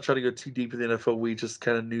 but I'm not trying to go too deep in the NFL. We just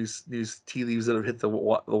kind of news tea leaves that have hit the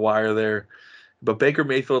wire there. But Baker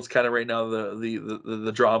Mayfield's kind of right now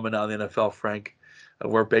the drama now in the NFL, Frank,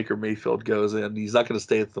 of where Baker Mayfield goes, and he's not going to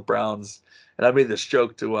stay at the Browns. And I made this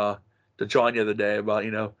joke to John the other day about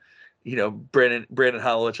Brandon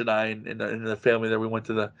Howlich and I and the family there. We went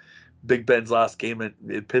to the Big Ben's last game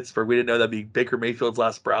in Pittsburgh. We didn't know that'd be Baker Mayfield's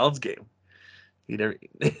last Browns game.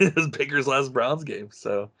 It was Baker's last Browns game.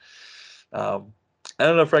 So I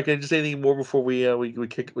don't know, Frank. Can you just say anything more before we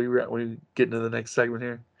get into the next segment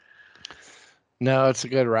here? No, it's a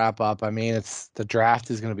good wrap up. I mean, the draft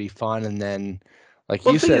is going to be fun, and then like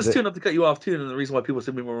Well, you the thing said, is, too, not to cut you off, too, and the reason why people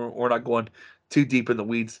said we're not going too deep in the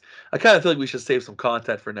weeds, I kind of feel like we should save some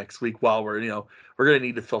content for next week while we're going to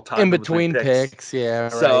need to fill time in between picks. Yeah.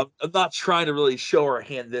 So right. I'm not trying to really show our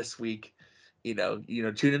hand this week,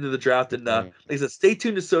 tune into the draft and like I said, stay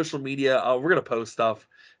tuned to social media. We're gonna post stuff.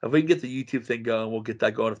 If we can get the YouTube thing going, we'll get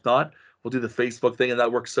that going. If not, we'll do the Facebook thing, and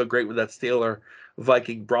that works so great with that Steeler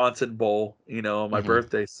Viking Bronson Bowl, on my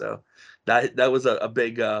birthday. So that was a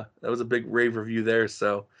big rave review there.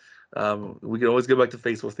 So we can always go back to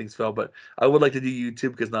Facebook things, Phil, but I would like to do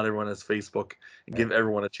YouTube because not everyone has Facebook, and give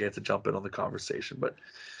everyone a chance to jump in on the conversation. But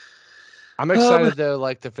I'm excited though,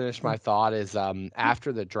 like to finish my thought is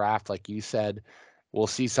after the draft, like you said, we'll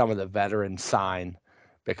see some of the veterans sign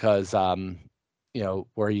because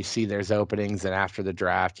where you see there's openings, and after the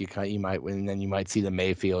draft you might win, then you might see the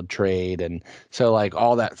Mayfield trade, and so like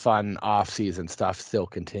all that fun off-season stuff still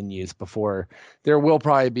continues before there will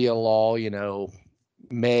probably be a lull,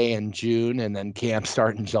 May and June, and then camp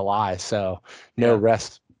start in July. So no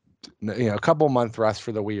rest, a couple month rest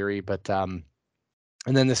for the weary, but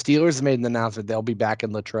and then the Steelers made an announcement they'll be back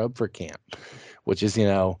in Latrobe for camp, which is,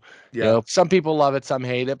 some people love it, some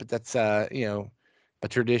hate it, but that's, a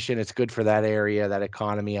tradition. It's good for that area, that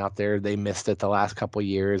economy out there. They missed it the last couple of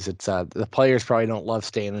years. It's the players probably don't love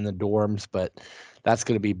staying in the dorms, but that's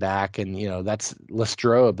going to be back. And, that's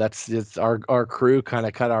Latrobe. It's our crew kind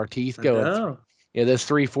of cut our teeth going. Those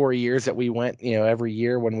 3-4 years that we went, every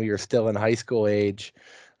year when we were still in high school age.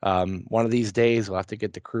 One of these days we'll have to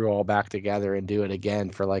get the crew all back together and do it again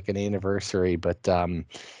for like an anniversary, but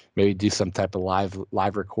maybe do some type of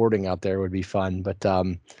live recording out there would be fun. But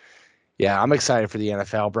yeah, I'm excited for the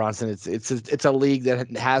NFL, Bronson. It's a league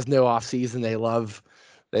that has no off season. They love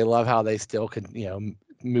how they still can,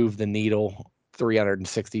 move the needle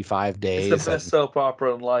 365 days. It's the best soap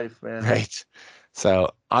opera in life, man. Right.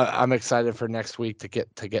 So I'm excited for next week to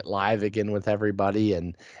get live again with everybody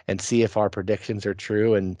and see if our predictions are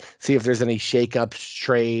true, and see if there's any shakeups,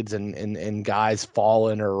 trades, and guys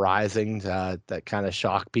falling or rising that kind of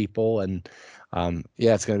shock people. And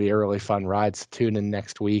it's going to be a really fun ride. So tune in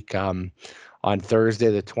next week on Thursday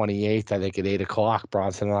the 28th, I think at 8:00.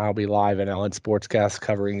 Bronson and I will be live in Ellen Sportscast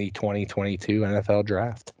covering the 2022 NFL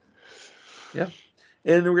Draft. Yeah,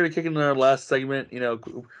 and we're going to kick in our last segment.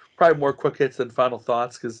 Probably more quick hits than final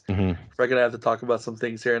thoughts because we're going to have to talk about some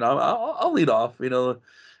things here, and I'll lead off,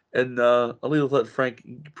 and I'll let Frank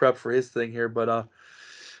prep for his thing here. But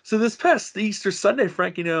so this past Easter Sunday,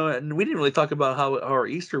 Frank, and we didn't really talk about how our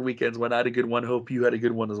Easter weekends went. I had a good one. Hope you had a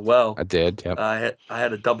good one as well. I did. Yep. I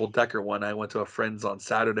had a double-decker one. I went to a friend's on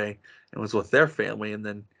Saturday and was with their family, and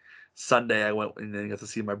then Sunday I went and then got to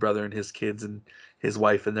see my brother and his kids and his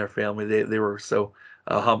wife and their family. They were so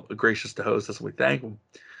gracious to host us, and we thank them.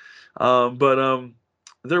 But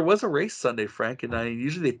there was a race Sunday, Frank, and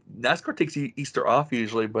NASCAR takes Easter off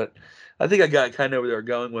usually, but I think I got kind of where they're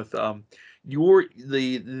going with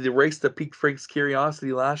the race that piqued Frank's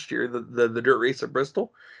curiosity last year, the dirt race at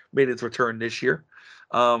Bristol, made its return this year.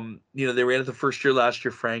 They ran it the first year last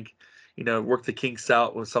year, Frank. Worked the kinks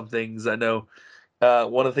out with some things. I know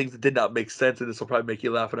one of the things that did not make sense, and this will probably make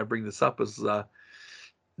you laugh when I bring this up, is it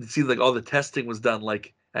seems like all the testing was done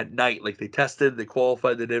like at night. Like they tested, they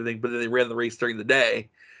qualified, they did everything, but then they ran the race during the day.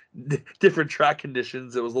 Different track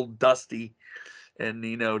conditions. It was a little dusty, and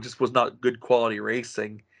just was not good quality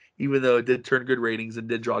racing. Even though it did turn good ratings and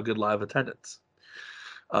did draw good live attendance.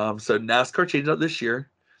 So NASCAR changed up this year.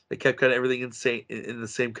 They kept kind of everything in the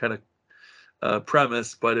same kind of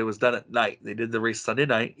premise, but it was done at night. They did the race Sunday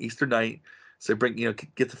night, Easter night. So bring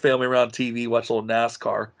get the family around TV, watch a little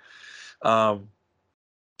NASCAR.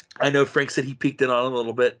 I know Frank said he peeked in on a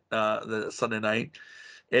little bit the Sunday night.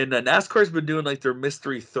 And NASCAR's been doing like their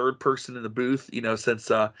mystery third person in the booth,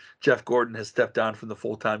 since Jeff Gordon has stepped down from the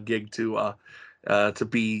full-time gig to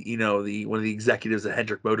be, one of the executives at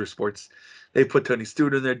Hendrick Motorsports. They put Tony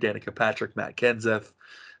Stewart in there, Danica Patrick, Matt Kenseth.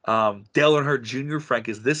 Dale Earnhardt Jr., Frank,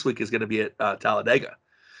 this week is going to be at Talladega.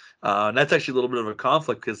 And that's actually a little bit of a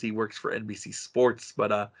conflict because he works for NBC Sports,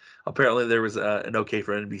 but apparently there was an okay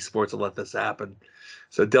for NBC Sports to let this happen.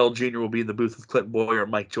 So Dale Jr. will be in the booth with Clinton Boyer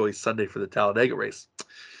and Mike Joyce Sunday for the Talladega race.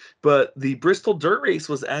 But the Bristol Dirt Race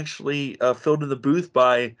was actually filled in the booth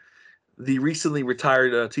by the recently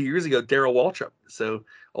retired 2 years ago, Darrell Waltrip. So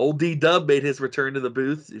old D-Dub made his return to the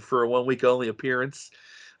booth for a 1 week only appearance.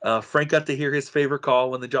 Frank got to hear his favorite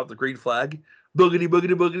call when they dropped the green flag. Boogity,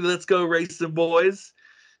 boogity, boogity, let's go racing, boys.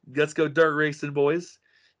 Let's go dirt racing, boys.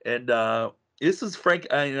 And this is Frank.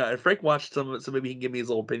 Frank watched some of it, so maybe he can give me his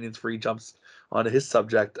little opinions before he jumps onto his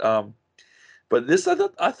subject. But this, I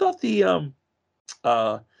thought the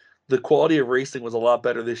quality of racing was a lot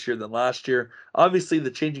better this year than last year. Obviously, the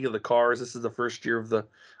changing of the cars. This is the first year of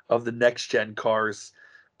the next gen cars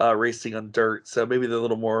racing on dirt, so maybe they're a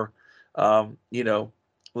little more,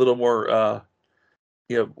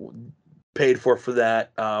 paid for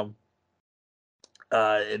that.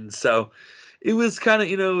 And so it was kind of,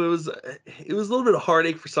 it was a little bit of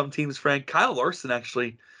heartache for some teams, Frank. Kyle Larson,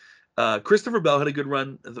 actually, Christopher Bell had a good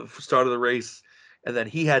run at the start of the race, and then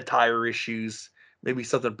he had tire issues, maybe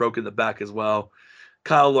something broke in the back as well.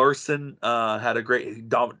 Kyle Larson had a great,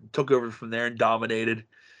 took over from there and dominated.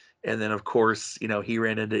 And then, of course, he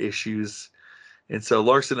ran into issues. And so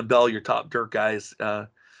Larson and Bell, your top dirt guys, they're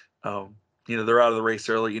out of the race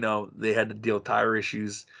early. They had to deal with tire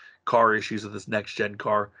issues, car issues with this next gen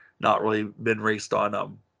car, not really been raced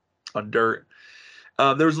on dirt.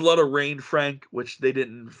 There was a lot of rain, Frank, which they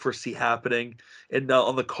didn't foresee happening. And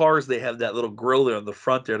on the cars, they have that little grill there on the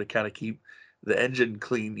front there to kind of keep the engine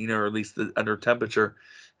clean, or at least under temperature.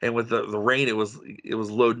 And with the rain, it was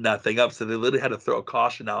loading that thing up. So they literally had to throw a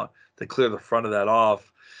caution out to clear the front of that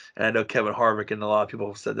off. And I know Kevin Harvick and a lot of people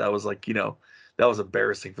have said that was like, that was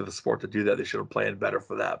embarrassing for the sport to do that. They should have planned better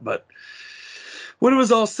for that. But when it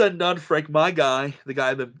was all said and done, Frank, my guy, the guy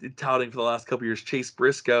I've been touting for the last couple of years, Chase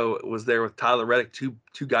Briscoe, was there with Tyler Reddick, two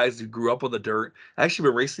guys who grew up on the dirt, actually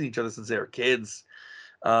been racing each other since they were kids.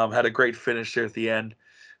 Had a great finish there at the end.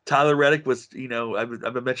 Tyler Reddick was, I've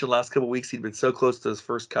been mentioned the last couple of weeks, he'd been so close to his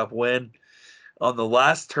first Cup win. On the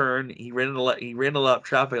last turn, he ran a lot of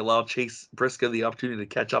traffic, allowed Chase Briscoe the opportunity to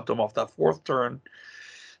catch up to him off that fourth turn.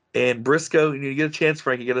 And Briscoe, you get a chance,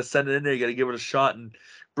 Frank, you got to send it in there, you got to give it a shot. And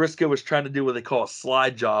Briscoe was trying to do what they call a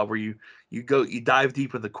slide job, where you dive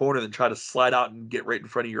deep in the corner and try to slide out and get right in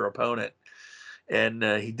front of your opponent. And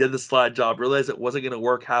he did the slide job, realized it wasn't going to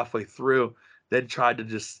work halfway through, then tried to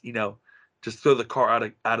just throw the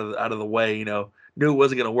car out of the way. Knew it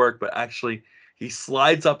wasn't going to work, but actually he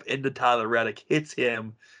slides up into Tyler Reddick, hits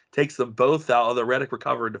him, takes them both out. Although Reddick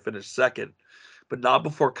recovered to finish second, but not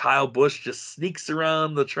before Kyle Busch just sneaks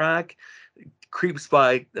around the track, creeps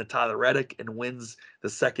by Tyler Reddick, and wins the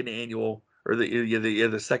second annual, or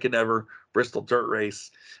the second ever Bristol Dirt Race.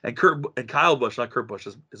 And Kyle Busch, not Kurt Busch,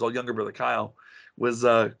 his old younger brother Kyle, was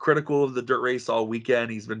critical of the dirt race all weekend.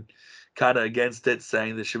 He's been kind of against it,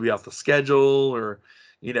 saying that should be off the schedule, or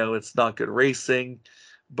it's not good racing.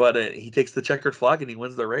 But he takes the checkered flag and he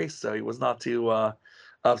wins the race, so he was not too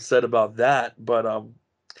upset about that. But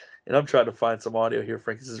and I'm trying to find some audio here,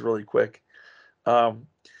 Frank. This is really quick. So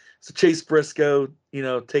Chase Briscoe,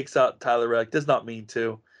 takes out Tyler Reddick. Does not mean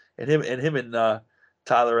to, and him and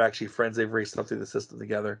Tyler are actually friends. They've raced up through the system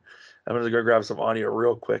together. I'm going to go grab some audio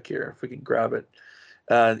real quick here, if we can grab it.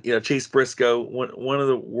 Chase Briscoe, one of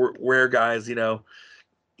the rare guys.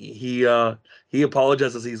 He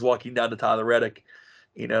apologizes as he's walking down to Tyler Reddick.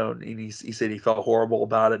 And he said he felt horrible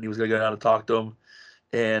about it, and he was going to go down and talk to him.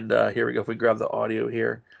 And here we go. If we grab the audio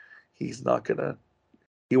here, he's not gonna.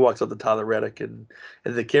 He walks up to Tyler Reddick, and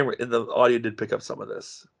the camera and the audio did pick up some of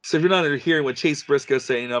this. So if you're not hearing what Chase Briscoe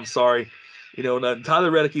saying, I'm sorry. And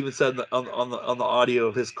Tyler Reddick even said on the audio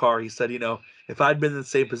of his car, he said, if I'd been in the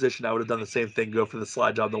same position, I would have done the same thing, go for the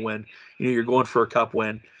slide job to win. You're going for a Cup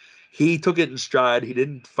win. He took it in stride. He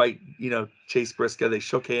didn't fight, Chase Briscoe. They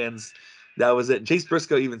shook hands. That was it. And Chase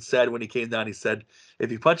Briscoe even said when he came down, he said, if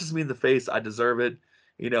he punches me in the face, I deserve it.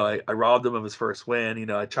 I robbed him of his first win.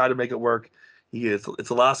 I tried to make it work. It's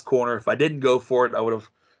the last corner. If I didn't go for it, I would have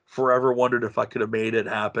forever wondered if I could have made it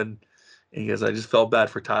happen. And he goes, I just felt bad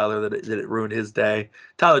for Tyler that it ruined his day.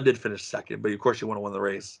 Tyler did finish second, but of course you want to win the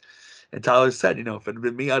race. And Tyler said, if it had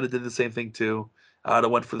been me, I'd have did the same thing too. I'd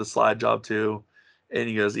have went for the slide job too. And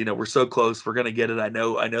he goes, we're so close. We're going to get it. I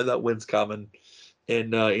know that win's coming.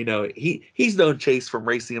 And, he's known Chase from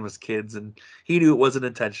racing him as kids, and he knew it wasn't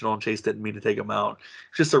intentional, and Chase didn't mean to take him out.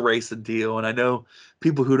 It's just a racing deal. And I know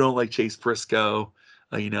people who don't like Chase Briscoe,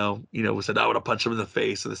 said, I would have punched him in the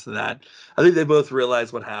face, or this and that. I think they both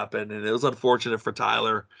realized what happened, and it was unfortunate for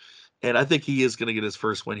Tyler. And I think he is going to get his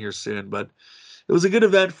first win here soon. But it was a good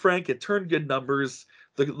event, Frank. It turned good numbers.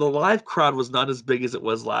 The live crowd was not as big as it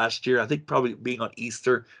was last year. I think probably being on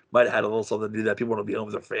Easter might have had a little something to do with that. People want to be home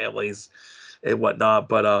with their families and whatnot.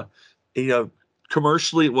 But,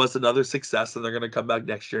 commercially, it was another success, and they're going to come back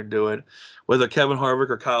next year and do it. Whether Kevin Harvick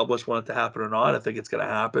or Kyle Busch want it to happen or not, I think it's going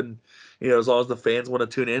to happen. As long as the fans want to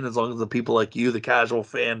tune in, as long as the people like you, the casual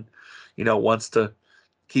fan, wants to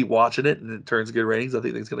keep watching it and it turns good ratings, I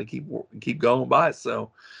think it's going to keep going by.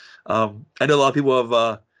 So I know a lot of people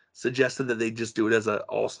have suggested that they just do it as an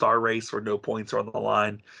all-star race where no points are on the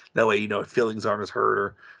line. That way, feelings aren't as hurt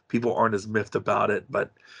or people aren't as miffed about it.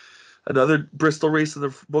 But another Bristol race in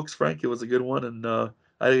the books, Frank. It was a good one. And like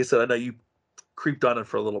I said, I know you creeped on it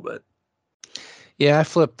for a little bit. Yeah, I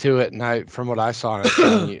flipped to it, and from what I saw,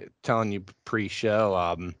 and telling you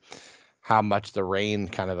pre-show, how much the rain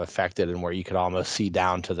kind of affected, and where you could almost see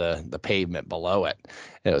down to the pavement below it.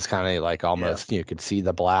 It was kind of like almost you could see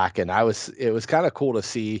the black, and it was kind of cool to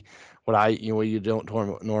see what you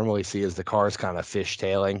don't normally see is the cars kind of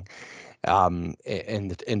fishtailing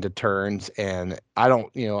into turns. And I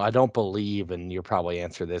don't believe, and you'll probably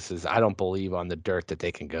answer this, is I don't believe on the dirt that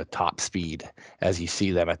they can go top speed as you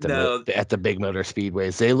see them at the big motor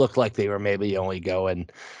speedways. They look like they were maybe only going,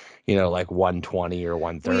 like 120 or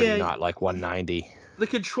 130, not like 190. The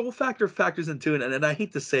control factors into it, and I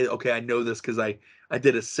hate to say, okay, I know this because I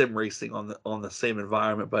did a sim racing on the same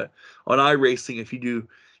environment, but on iRacing,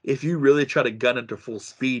 if you really try to gun into full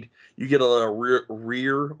speed, you get a lot of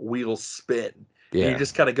rear wheel spin. Yeah. And you're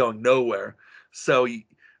just kind of going nowhere. So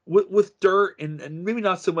with dirt, and maybe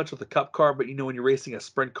not so much with the cup car, but when you're racing a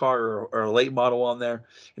sprint car or a late model on there,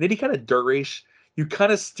 in any kind of dirt race, you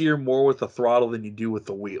kind of steer more with the throttle than you do with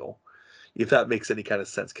the wheel, if that makes any kind of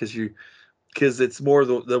sense, because it's more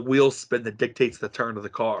the wheel spin that dictates the turn of the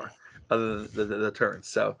car other than the turn.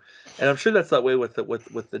 So, and I'm sure that's that way with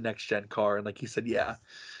the next gen car. And like you said,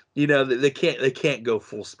 they can't go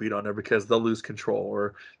full speed on there because they'll lose control,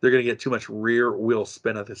 or they're going to get too much rear wheel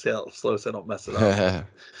spin at the slow, so they don't mess it up.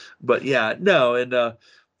 But no,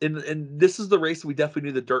 and this is the race we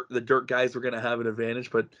definitely knew the dirt guys were going to have an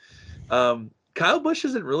advantage, but Kyle Busch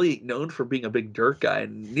isn't really known for being a big dirt guy,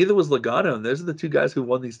 and neither was Logano. And those are the two guys who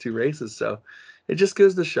won these two races. So it just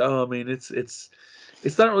goes to show. I mean, it's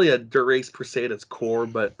not really a dirt race per se at its core,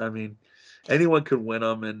 but I mean, anyone could win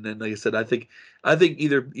them. And then, like I said, I think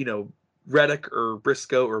either Reddick or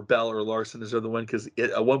Briscoe or Bell or Larson is the one, because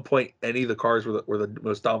at one point any of the cars were the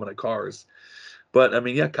most dominant cars. But I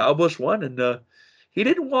mean, Kyle Busch won, and he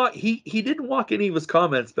didn't walk any of his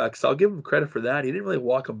comments back. So I'll give him credit for that. He didn't really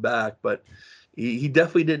walk them back, but he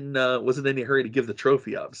definitely didn't wasn't in any hurry to give the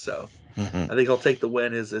trophy up. So I think he'll take the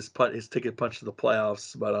win, his ticket punch to the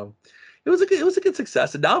playoffs. But it was a good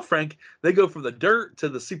success. And now, Frank, they go from the dirt to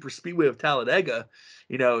the super speedway of Talladega.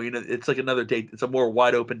 It's like another day. It's a more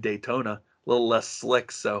wide open Daytona, a little less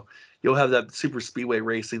slick. So you'll have that super speedway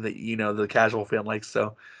racing that the casual fan likes.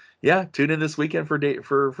 So tune in this weekend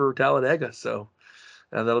for Talladega. So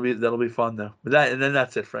that'll be fun though. But then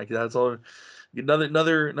that's it, Frank. That's all.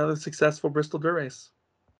 Another successful Bristol dirt race.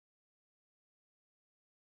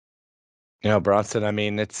 Bronson, I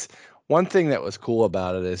mean, it's one thing that was cool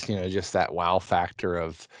about it is, just that wow factor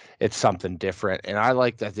of it's something different. And I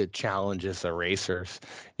like that it challenges the racers.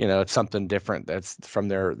 It's something different that's from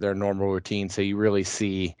their normal routine. So you really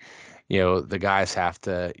see, the guys have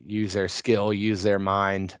to use their skill, use their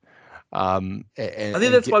mind. And I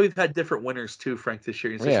think that's why we've had different winners too, Frank, this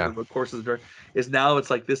year. The course of the dirt is now it's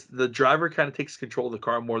like this: the driver kind of takes control of the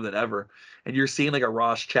car more than ever, and you're seeing like a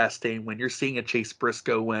Ross Chastain win, you're seeing a Chase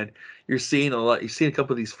Briscoe win, you're seeing a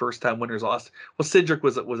couple of these first time winners lost. Well, Cindric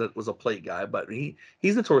was a plate guy, but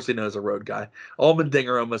he's notoriously known as a road guy.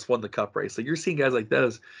 Allmendinger almost won the Cup race. So you're seeing guys like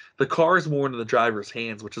those. The car is more into the driver's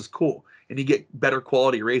hands, which is cool, and you get better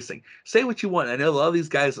quality racing. Say what you want. I know a lot of these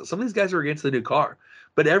guys. Some of these guys are against the new car.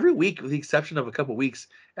 But every week, with the exception of a couple of weeks,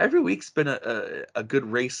 every week's been a good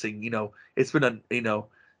racing. It's been a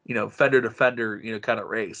fender to fender kind of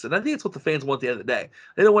race, and I think it's what the fans want at the end of the day.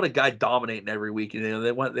 They don't want a guy dominating every week.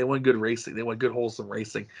 They want good racing. They want good wholesome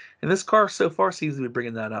racing, and this car so far seems to be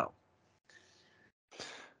bringing that out.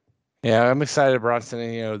 Yeah, I'm excited,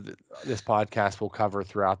 Bronson. This podcast will cover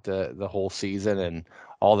throughout the whole season and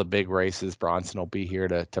all the big races. Bronson will be here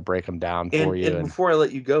to break them down for you. And before I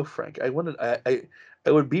let you go, Frank, I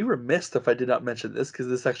would be remiss if I did not mention this, because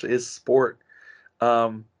this actually is sport.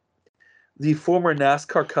 The former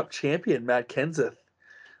NASCAR Cup champion, Matt Kenseth,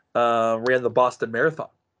 ran the Boston Marathon.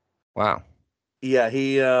 Wow. Yeah,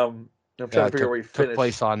 he. I'm trying to figure where he finished. Took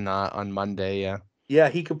place on Monday. Yeah. Yeah,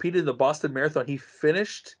 he competed in the Boston Marathon. He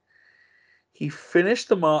finished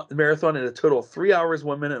the marathon in a total of 3 hours,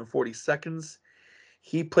 1 minute, and 40 seconds.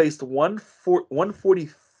 He placed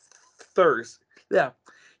 143rd. Yeah.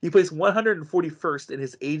 He placed 141st in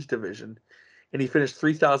his age division, and he finished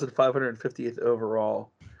 3,558th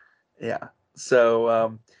overall. Yeah.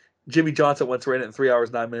 So Jimmy Johnson once ran it in 3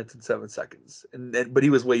 hours, 9 minutes, and 7 seconds. But he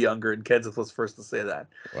was way younger, and Kenseth was first to say that.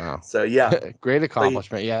 Wow. So yeah. Great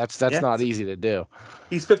accomplishment. That's not easy to do.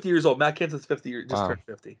 He's 50 years old. Matt Kenseth's 50 years, just turned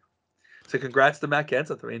 50. So congrats to Matt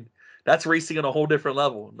Kenseth. I mean, that's racing on a whole different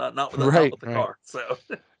level, not with the car. So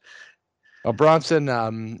Well,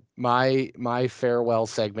 Bronson, my farewell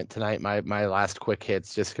segment tonight, my last quick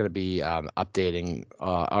hit's just going to be updating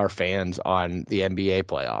our fans on the NBA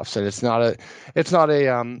playoffs, and it's not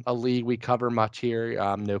a league we cover much here,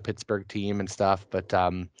 no Pittsburgh team and stuff, but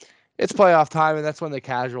it's playoff time, and that's when the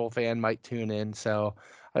casual fan might tune in. So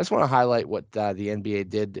I just want to highlight what the NBA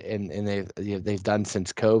did, and they've done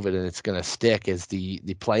since COVID, and it's going to stick, is the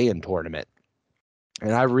play-in tournament.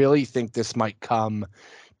 And I really think this might come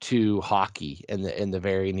to hockey in the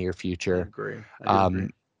very near future. I agree. Agree.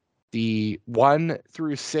 The 1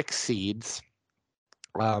 through 6 seeds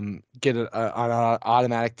get an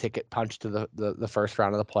automatic ticket punched to the first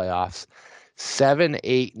round of the playoffs. 7,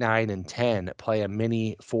 8, 9, and 10 play a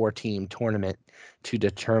mini 4-team tournament to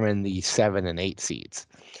determine the 7 and 8 seeds.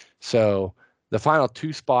 So the final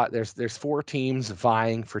 2 spot, there's 4 teams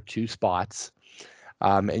vying for 2 spots,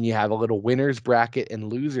 and you have a little winners bracket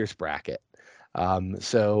and losers bracket.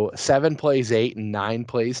 So 7 plays 8 and 9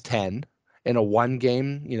 plays 10 in a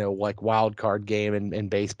 1-game, like wild card game in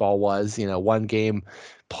baseball was, 1-game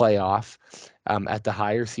playoff at the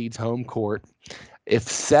higher seeds home court. If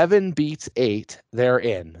 7 beats 8, they're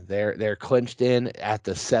in. They're clinched in at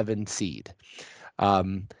the 7 seed.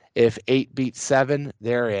 If 8 beats 7,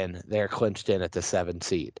 they're in. They're clinched in at the 7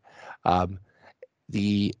 seed.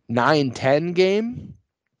 The 9-10 game,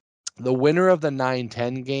 the winner of the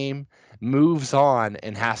 9-10 game moves on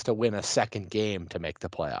and has to win a second game to make the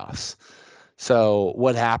playoffs. So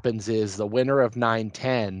what happens is the winner of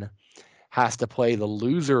 9-10 has to play the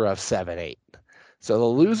loser of 7-8. So the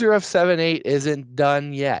loser of 7-8 isn't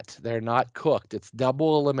done yet. They're not cooked. It's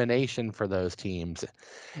double elimination for those teams.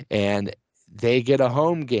 And they get a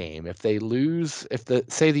home game. If they lose,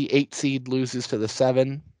 say the 8 seed loses to the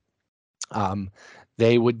 7,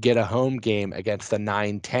 they would get a home game against the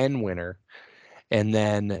 9-10 winner. And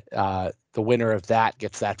then the winner of that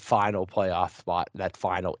gets that final playoff spot, that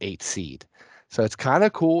final 8 seed. So it's kind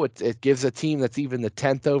of cool. It gives a team that's even the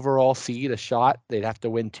 10th overall seed a shot. They'd have to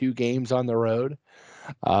win 2 games on the road,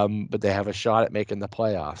 but they have a shot at making the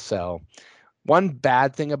playoffs. So one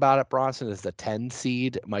bad thing about it, Bronson, is the 10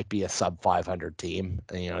 seed might be a sub 500 team.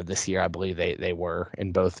 This year I believe they were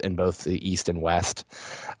in both the East and West.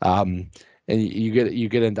 And you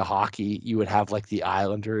get into hockey, you would have like the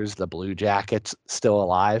Islanders, the Blue Jackets still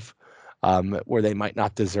alive, where they might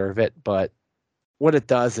not deserve it, but what it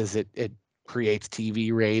does is it creates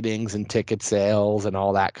TV ratings and ticket sales and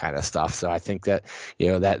all that kind of stuff. So I think that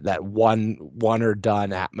that one or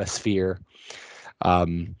done atmosphere,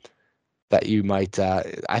 that you might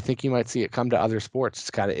I think you might see it come to other sports.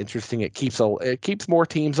 It's kind of interesting. It keeps more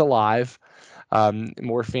teams alive.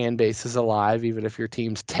 More fan bases alive, even if your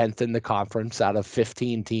team's 10th in the conference out of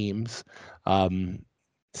 15 teams,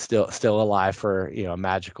 still alive for a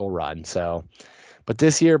magical run. So, but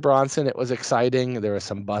this year, Bronson, it was exciting. There were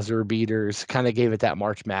some buzzer beaters, kind of gave it that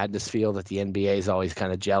March Madness feel that the NBA is always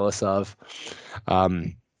kind of jealous of.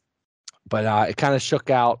 But it kind of shook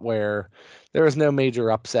out where there was no major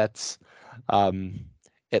upsets.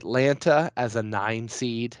 Atlanta as a 9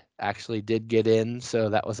 seed actually did get in, so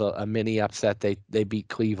that was a mini upset. They beat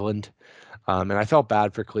Cleveland, and I felt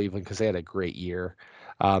bad for Cleveland because they had a great year.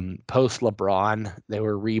 Post LeBron, they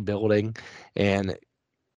were rebuilding, and it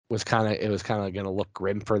was kind of going to look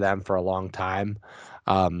grim for them for a long time.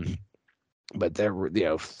 But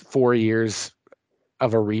they're 4 years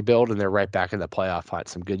of a rebuild, and they're right back in the playoff hunt.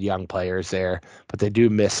 Some good young players there, but they do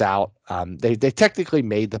miss out. They technically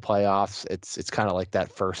made the playoffs. It's kind of like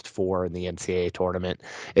that first 4 in the NCAA tournament.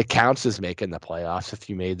 It counts as making the playoffs if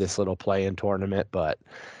you made this little play-in tournament, but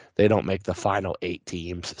they don't make the final 8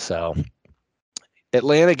 teams. So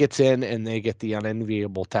Atlanta gets in, and they get the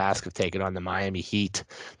unenviable task of taking on the Miami Heat,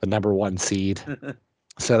 the number 1 seed.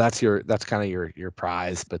 So that's kind of your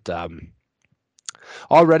prize, but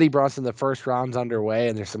already, Bronson, the first round's underway,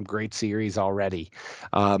 and there's some great series already.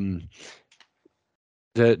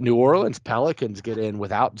 The New Orleans Pelicans get in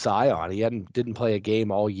without Zion. He didn't play a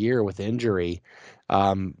game all year with injury,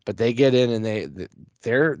 but they get in, and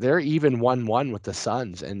they're even 1-1 with the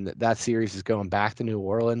Suns, and that series is going back to New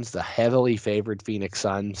Orleans. The heavily favored Phoenix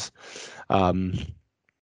Suns. I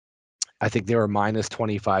think they were minus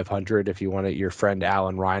 2,500. If you want it, your friend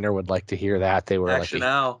Alan Reiner would like to hear that. They were Action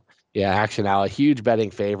Al, a huge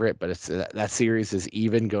betting favorite, but it's that series is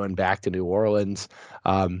even going back to New Orleans.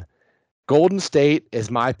 Golden State is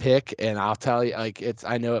my pick, and I'll tell you,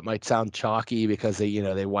 I know it might sound chalky because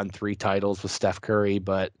they won 3 titles with Steph Curry,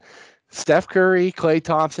 but Steph Curry, Klay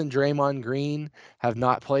Thompson, Draymond Green have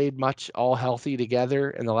not played much all healthy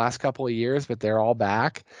together in the last couple of years, but they're all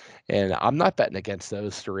back, and I'm not betting against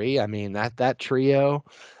those 3. I mean, that trio.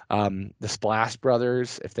 The Splash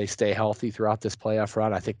Brothers, if they stay healthy throughout this playoff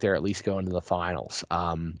run, I think they're at least going to the finals.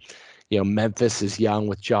 Memphis is young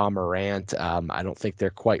with Ja Morant. I don't think they're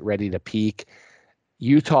quite ready to peak.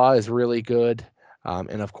 Utah is really good.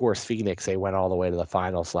 And of course, Phoenix, they went all the way to the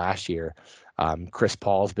finals last year. Chris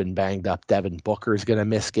Paul's been banged up. Devin Booker's going to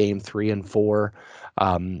miss game 3 and 4.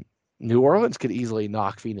 New Orleans could easily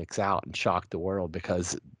knock Phoenix out and shock the world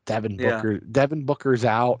because Devin Booker's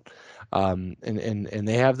out, and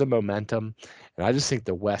they have the momentum. And I just think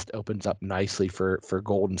the West opens up nicely for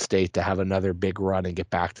Golden State to have another big run and get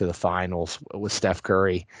back to the finals with Steph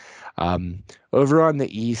Curry. Over on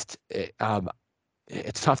the East,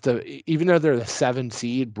 it's tough to, even though they're the 7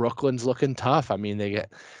 seed, Brooklyn's looking tough. I mean, they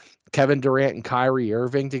get Kevin Durant and Kyrie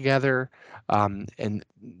Irving together, and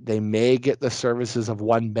they may get the services of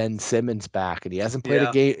one Ben Simmons back, and he hasn't played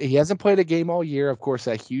a game. He hasn't played a game all year. Of course,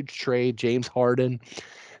 that huge trade, James Harden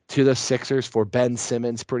to the Sixers for Ben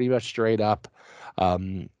Simmons, pretty much straight up.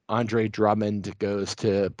 Andre Drummond goes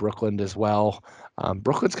to Brooklyn as well.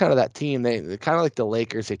 Brooklyn's kind of that team. They're kind of like the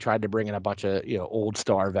Lakers. They tried to bring in a bunch of old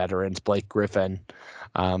star veterans, Blake Griffin,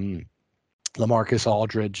 LaMarcus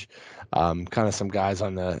Aldridge, kind of some guys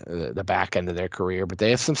on the back end of their career, but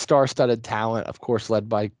they have some star-studded talent, of course, led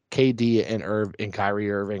by KD and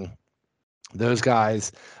Kyrie Irving. Those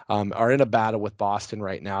guys are in a battle with Boston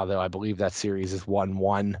right now, though. I believe that series is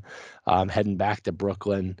 1-1, heading back to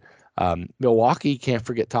Brooklyn. Milwaukee, can't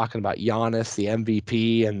forget talking about Giannis, the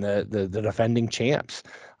MVP, and the defending champs.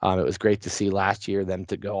 It was great to see last year them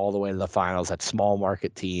to go all the way to the finals. That small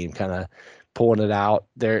market team kind of pulling it out.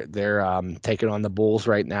 They're taking on the Bulls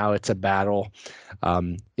right now. It's a battle.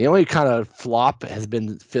 The only kind of flop has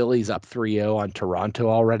been Philly's up 3-0 on Toronto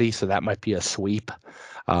already, so that might be a sweep.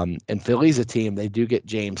 And Philly's a team. They do get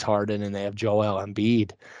James Harden and they have Joel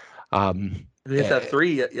Embiid. They hit that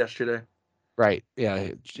 3 yesterday. Right.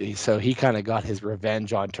 Yeah. So he kind of got his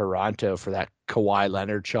revenge on Toronto for that Kawhi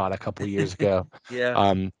Leonard shot a couple of years ago.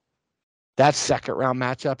 Yeah. That second round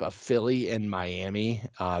matchup of Philly and Miami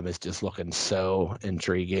is just looking so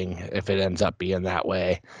intriguing if it ends up being that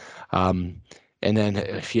way. And then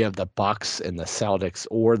if you have the Bucks and the Celtics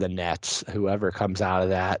or the Nets, whoever comes out of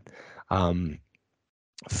that,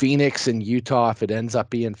 Phoenix and Utah, if it ends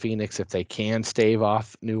up being Phoenix, if they can stave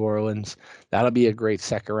off New Orleans, that'll be a great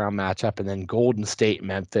second round matchup. And then Golden State,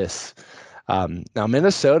 Memphis. Now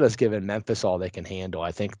Minnesota's given Memphis all they can handle.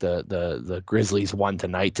 I think the Grizzlies won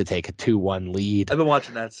tonight to take a 2-1 lead. I've been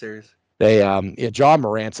watching that series. They John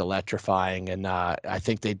Morant's electrifying, and I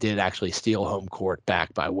think they did actually steal home court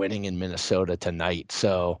back by winning in Minnesota tonight.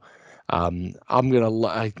 So I'm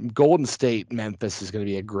gonna Golden State Memphis is gonna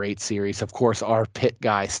be a great series. Of course, our Pitt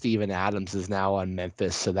guy Steven Adams is now on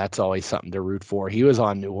Memphis, so that's always something to root for. He was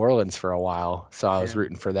on New Orleans for a while, so I was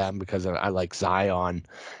rooting for them because I like Zion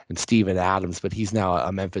and Steven Adams, but he's now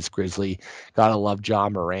a Memphis Grizzly. Gotta love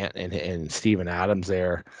John Morant and Steven Adams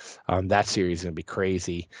there. That series is gonna be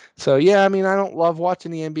crazy. So yeah, I mean, I don't love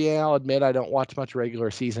watching the NBA. I'll admit I don't watch much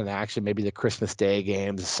regular season action. Maybe the Christmas Day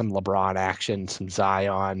games, some LeBron action, some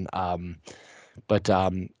Zion. But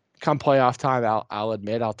come playoff time, I'll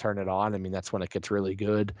admit I'll turn it on. I mean, that's when it gets really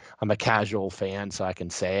good. I'm a casual fan, so I can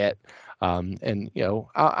say it. And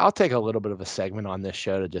I'll take a little bit of a segment on this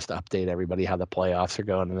show to just update everybody how the playoffs are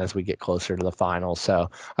going, and as we get closer to the finals. So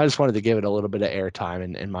I just wanted to give it a little bit of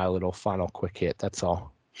airtime in my little final quick hit. That's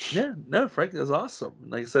all. Yeah, no, Frank, that's awesome.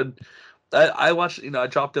 Like I said, I watched. I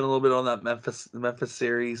dropped in a little bit on that Memphis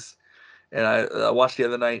series, and I watched the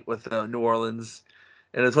other night with New Orleans.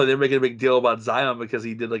 And it's like they're making a big deal about Zion because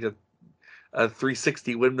he did like a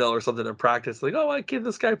 360 windmill or something in practice. Like, oh, why can't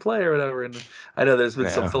this guy play or whatever? And I know there's been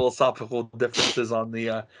some philosophical differences on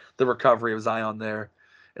the recovery of Zion there,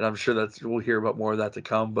 and I'm sure we'll hear about more of that to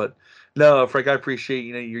come. But no, Frank, I appreciate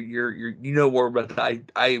you know more about that.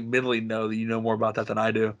 I mentally know that you know more about that than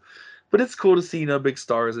I do. But it's cool to see big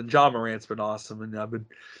stars, and John Morant's been awesome, and I've been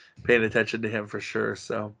paying attention to him for sure.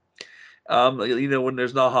 So. When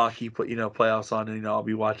there's not hockey, put playoffs on, and I'll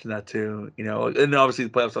be watching that too. And obviously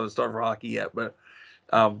the playoffs haven't started for hockey yet, but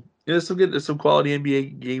there's some quality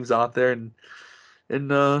NBA games out there, and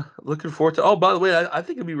looking forward to. Oh, by the way, I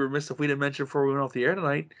think it'd be remiss if we didn't mention before we went off the air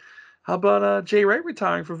tonight. How about Jay Wright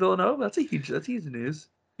retiring from Villanova? That's huge news.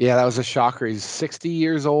 Yeah, that was a shocker. He's 60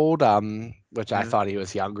 years old, which I thought he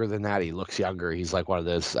was younger than that. He looks younger. He's like one of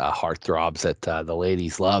those heartthrobs that the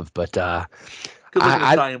ladies love. But good looking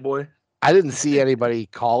Italian boy. I didn't see anybody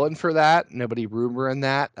calling for that. Nobody rumoring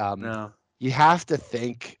that. No. You have to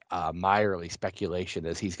think my early speculation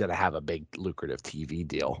is he's going to have a big lucrative TV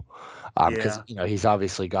deal because he's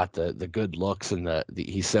obviously got the good looks and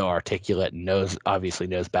he's so articulate and obviously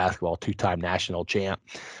knows basketball, 2-time national champ.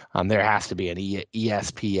 There has to be an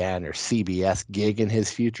ESPN or CBS gig in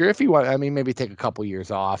his future if he wants. I mean, maybe take a couple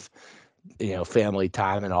years off, family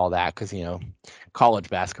time and all that because college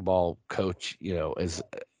basketball coach is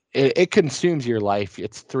it consumes your life.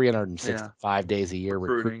 It's 365 days a year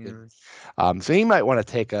recruiting. So he might want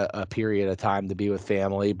to take a period of time to be with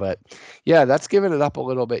family. But yeah, that's giving it up a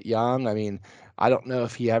little bit young. I mean, I don't know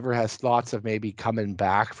if he ever has thoughts of maybe coming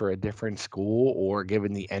back for a different school or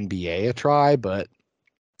giving the NBA a try, but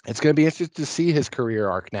it's going to be interesting to see his career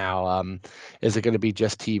arc now. Is it going to be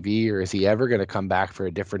just TV, or is he ever going to come back for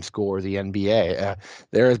a different school or the NBA?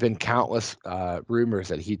 There has been countless rumors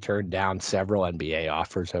that he turned down several NBA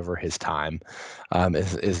offers over his time.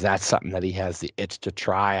 Is that something that he has the itch to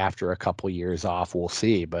try after a couple years off? We'll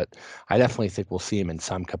see. But I definitely think we'll see him in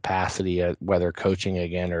some capacity, whether coaching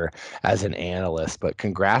again or as an analyst. But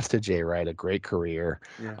congrats to Jay Wright, a great career.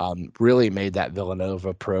 Yeah. Really made that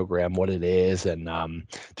Villanova program what it is, and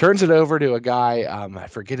turns it over to a guy, I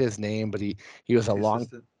forget his name, but he was a long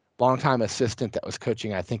time assistant that was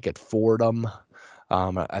coaching, I think, at Fordham,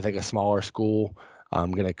 I think a smaller school.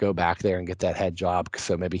 I'm going to go back there and get that head job.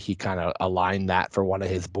 So maybe he kind of aligned that for one of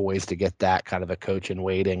his boys to get that kind of a coach in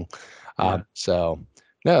waiting. So,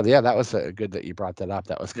 no, yeah, that was good that you brought that up.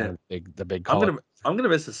 That was kind of the big call. I'm going to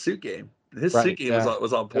miss the suit game. His suit game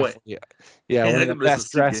was on point. Yeah,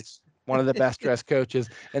 one of the best dressed coaches,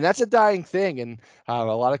 and that's a dying thing. And a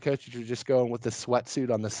lot of coaches are just going with the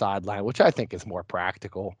sweatsuit on the sideline, which I think is more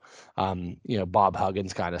practical. Bob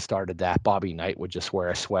Huggins kind of started that. Bobby Knight would just wear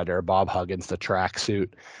a sweater. Bob Huggins, the tracksuit.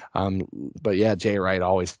 But yeah, Jay Wright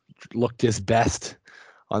always looked his best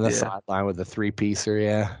on the sideline with the 3-piecer.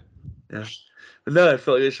 Yeah. But no, I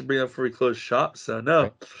feel like they should bring up before we close shop. So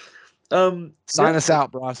no. Sign us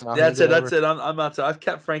out, Bronson. That's it. I'm out. I've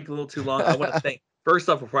kept Frank a little too long. I want to thank. First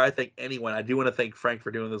off, before I thank anyone, I do want to thank Frank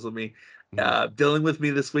for doing this with me. Dealing with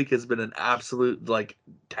me this week has been an absolute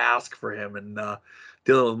task for him, and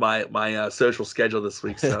dealing with my social schedule this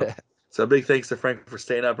week. So big thanks to Frank for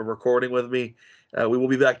staying up and recording with me. We will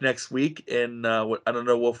be back next week in I don't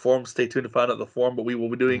know what form. Stay tuned to find out the form, but we will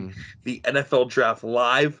be doing the NFL Draft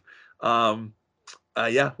live. We'll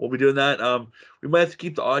be doing that. We might have to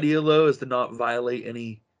keep the audio low as to not violate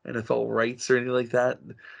any NFL rights or anything like that.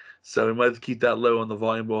 So we might have to keep that low on the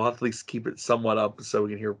volume, but we'll have to at least keep it somewhat up so we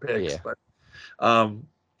can hear picks. But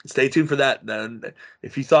stay tuned for that. And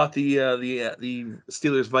if you thought the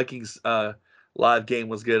Steelers Vikings live game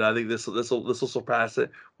was good, I think this will surpass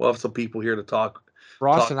it. We'll have some people here to talk.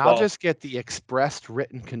 Bronson, I'll just get the expressed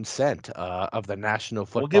written consent of the National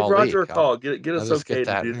Football League. We'll give Roger a call. Get us okay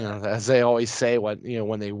to do that. As they always say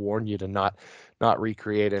when they warn you to not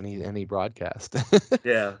recreate any broadcast.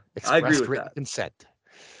 Yeah, I agree with written that. Consent.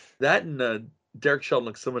 That and Derek Sheldon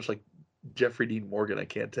looks so much like Jeffrey Dean Morgan. I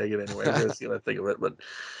can't take it anyway. I was going to think of it, but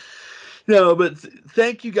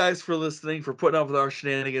thank you guys for listening, for putting up with our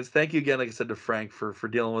shenanigans. Thank you again, like I said, to Frank for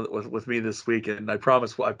dealing with me this week. And I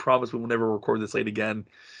promise we will never record this late again.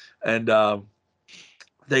 And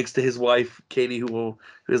thanks to his wife, Katie, who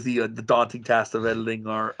is the daunting task of editing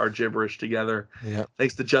our gibberish together. Yeah.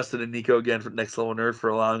 Thanks to Justin and Nico again for Next Level Nerd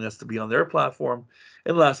for allowing us to be on their platform.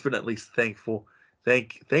 And last but not least, thanks.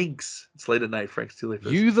 It's late at night, Frank. It's too late.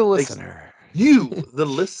 You, the listener. You, the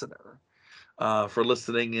listener, for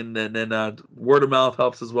listening, and then word of mouth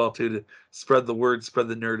helps as well too to spread the word, spread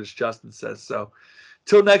the nerd, as Justin says. So,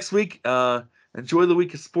 till next week, enjoy the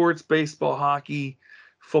week of sports, baseball, hockey,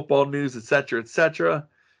 football news, etc.,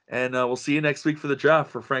 and we'll see you next week for the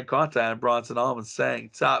draft. For Frank Conta and Bronson Allman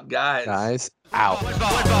saying, "Top guys, out."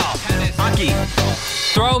 Football, tennis, hockey.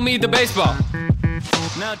 Throw me the baseball.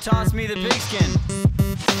 Now toss me the pigskin.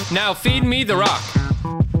 Now feed me the rock.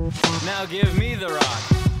 Now give me the rock.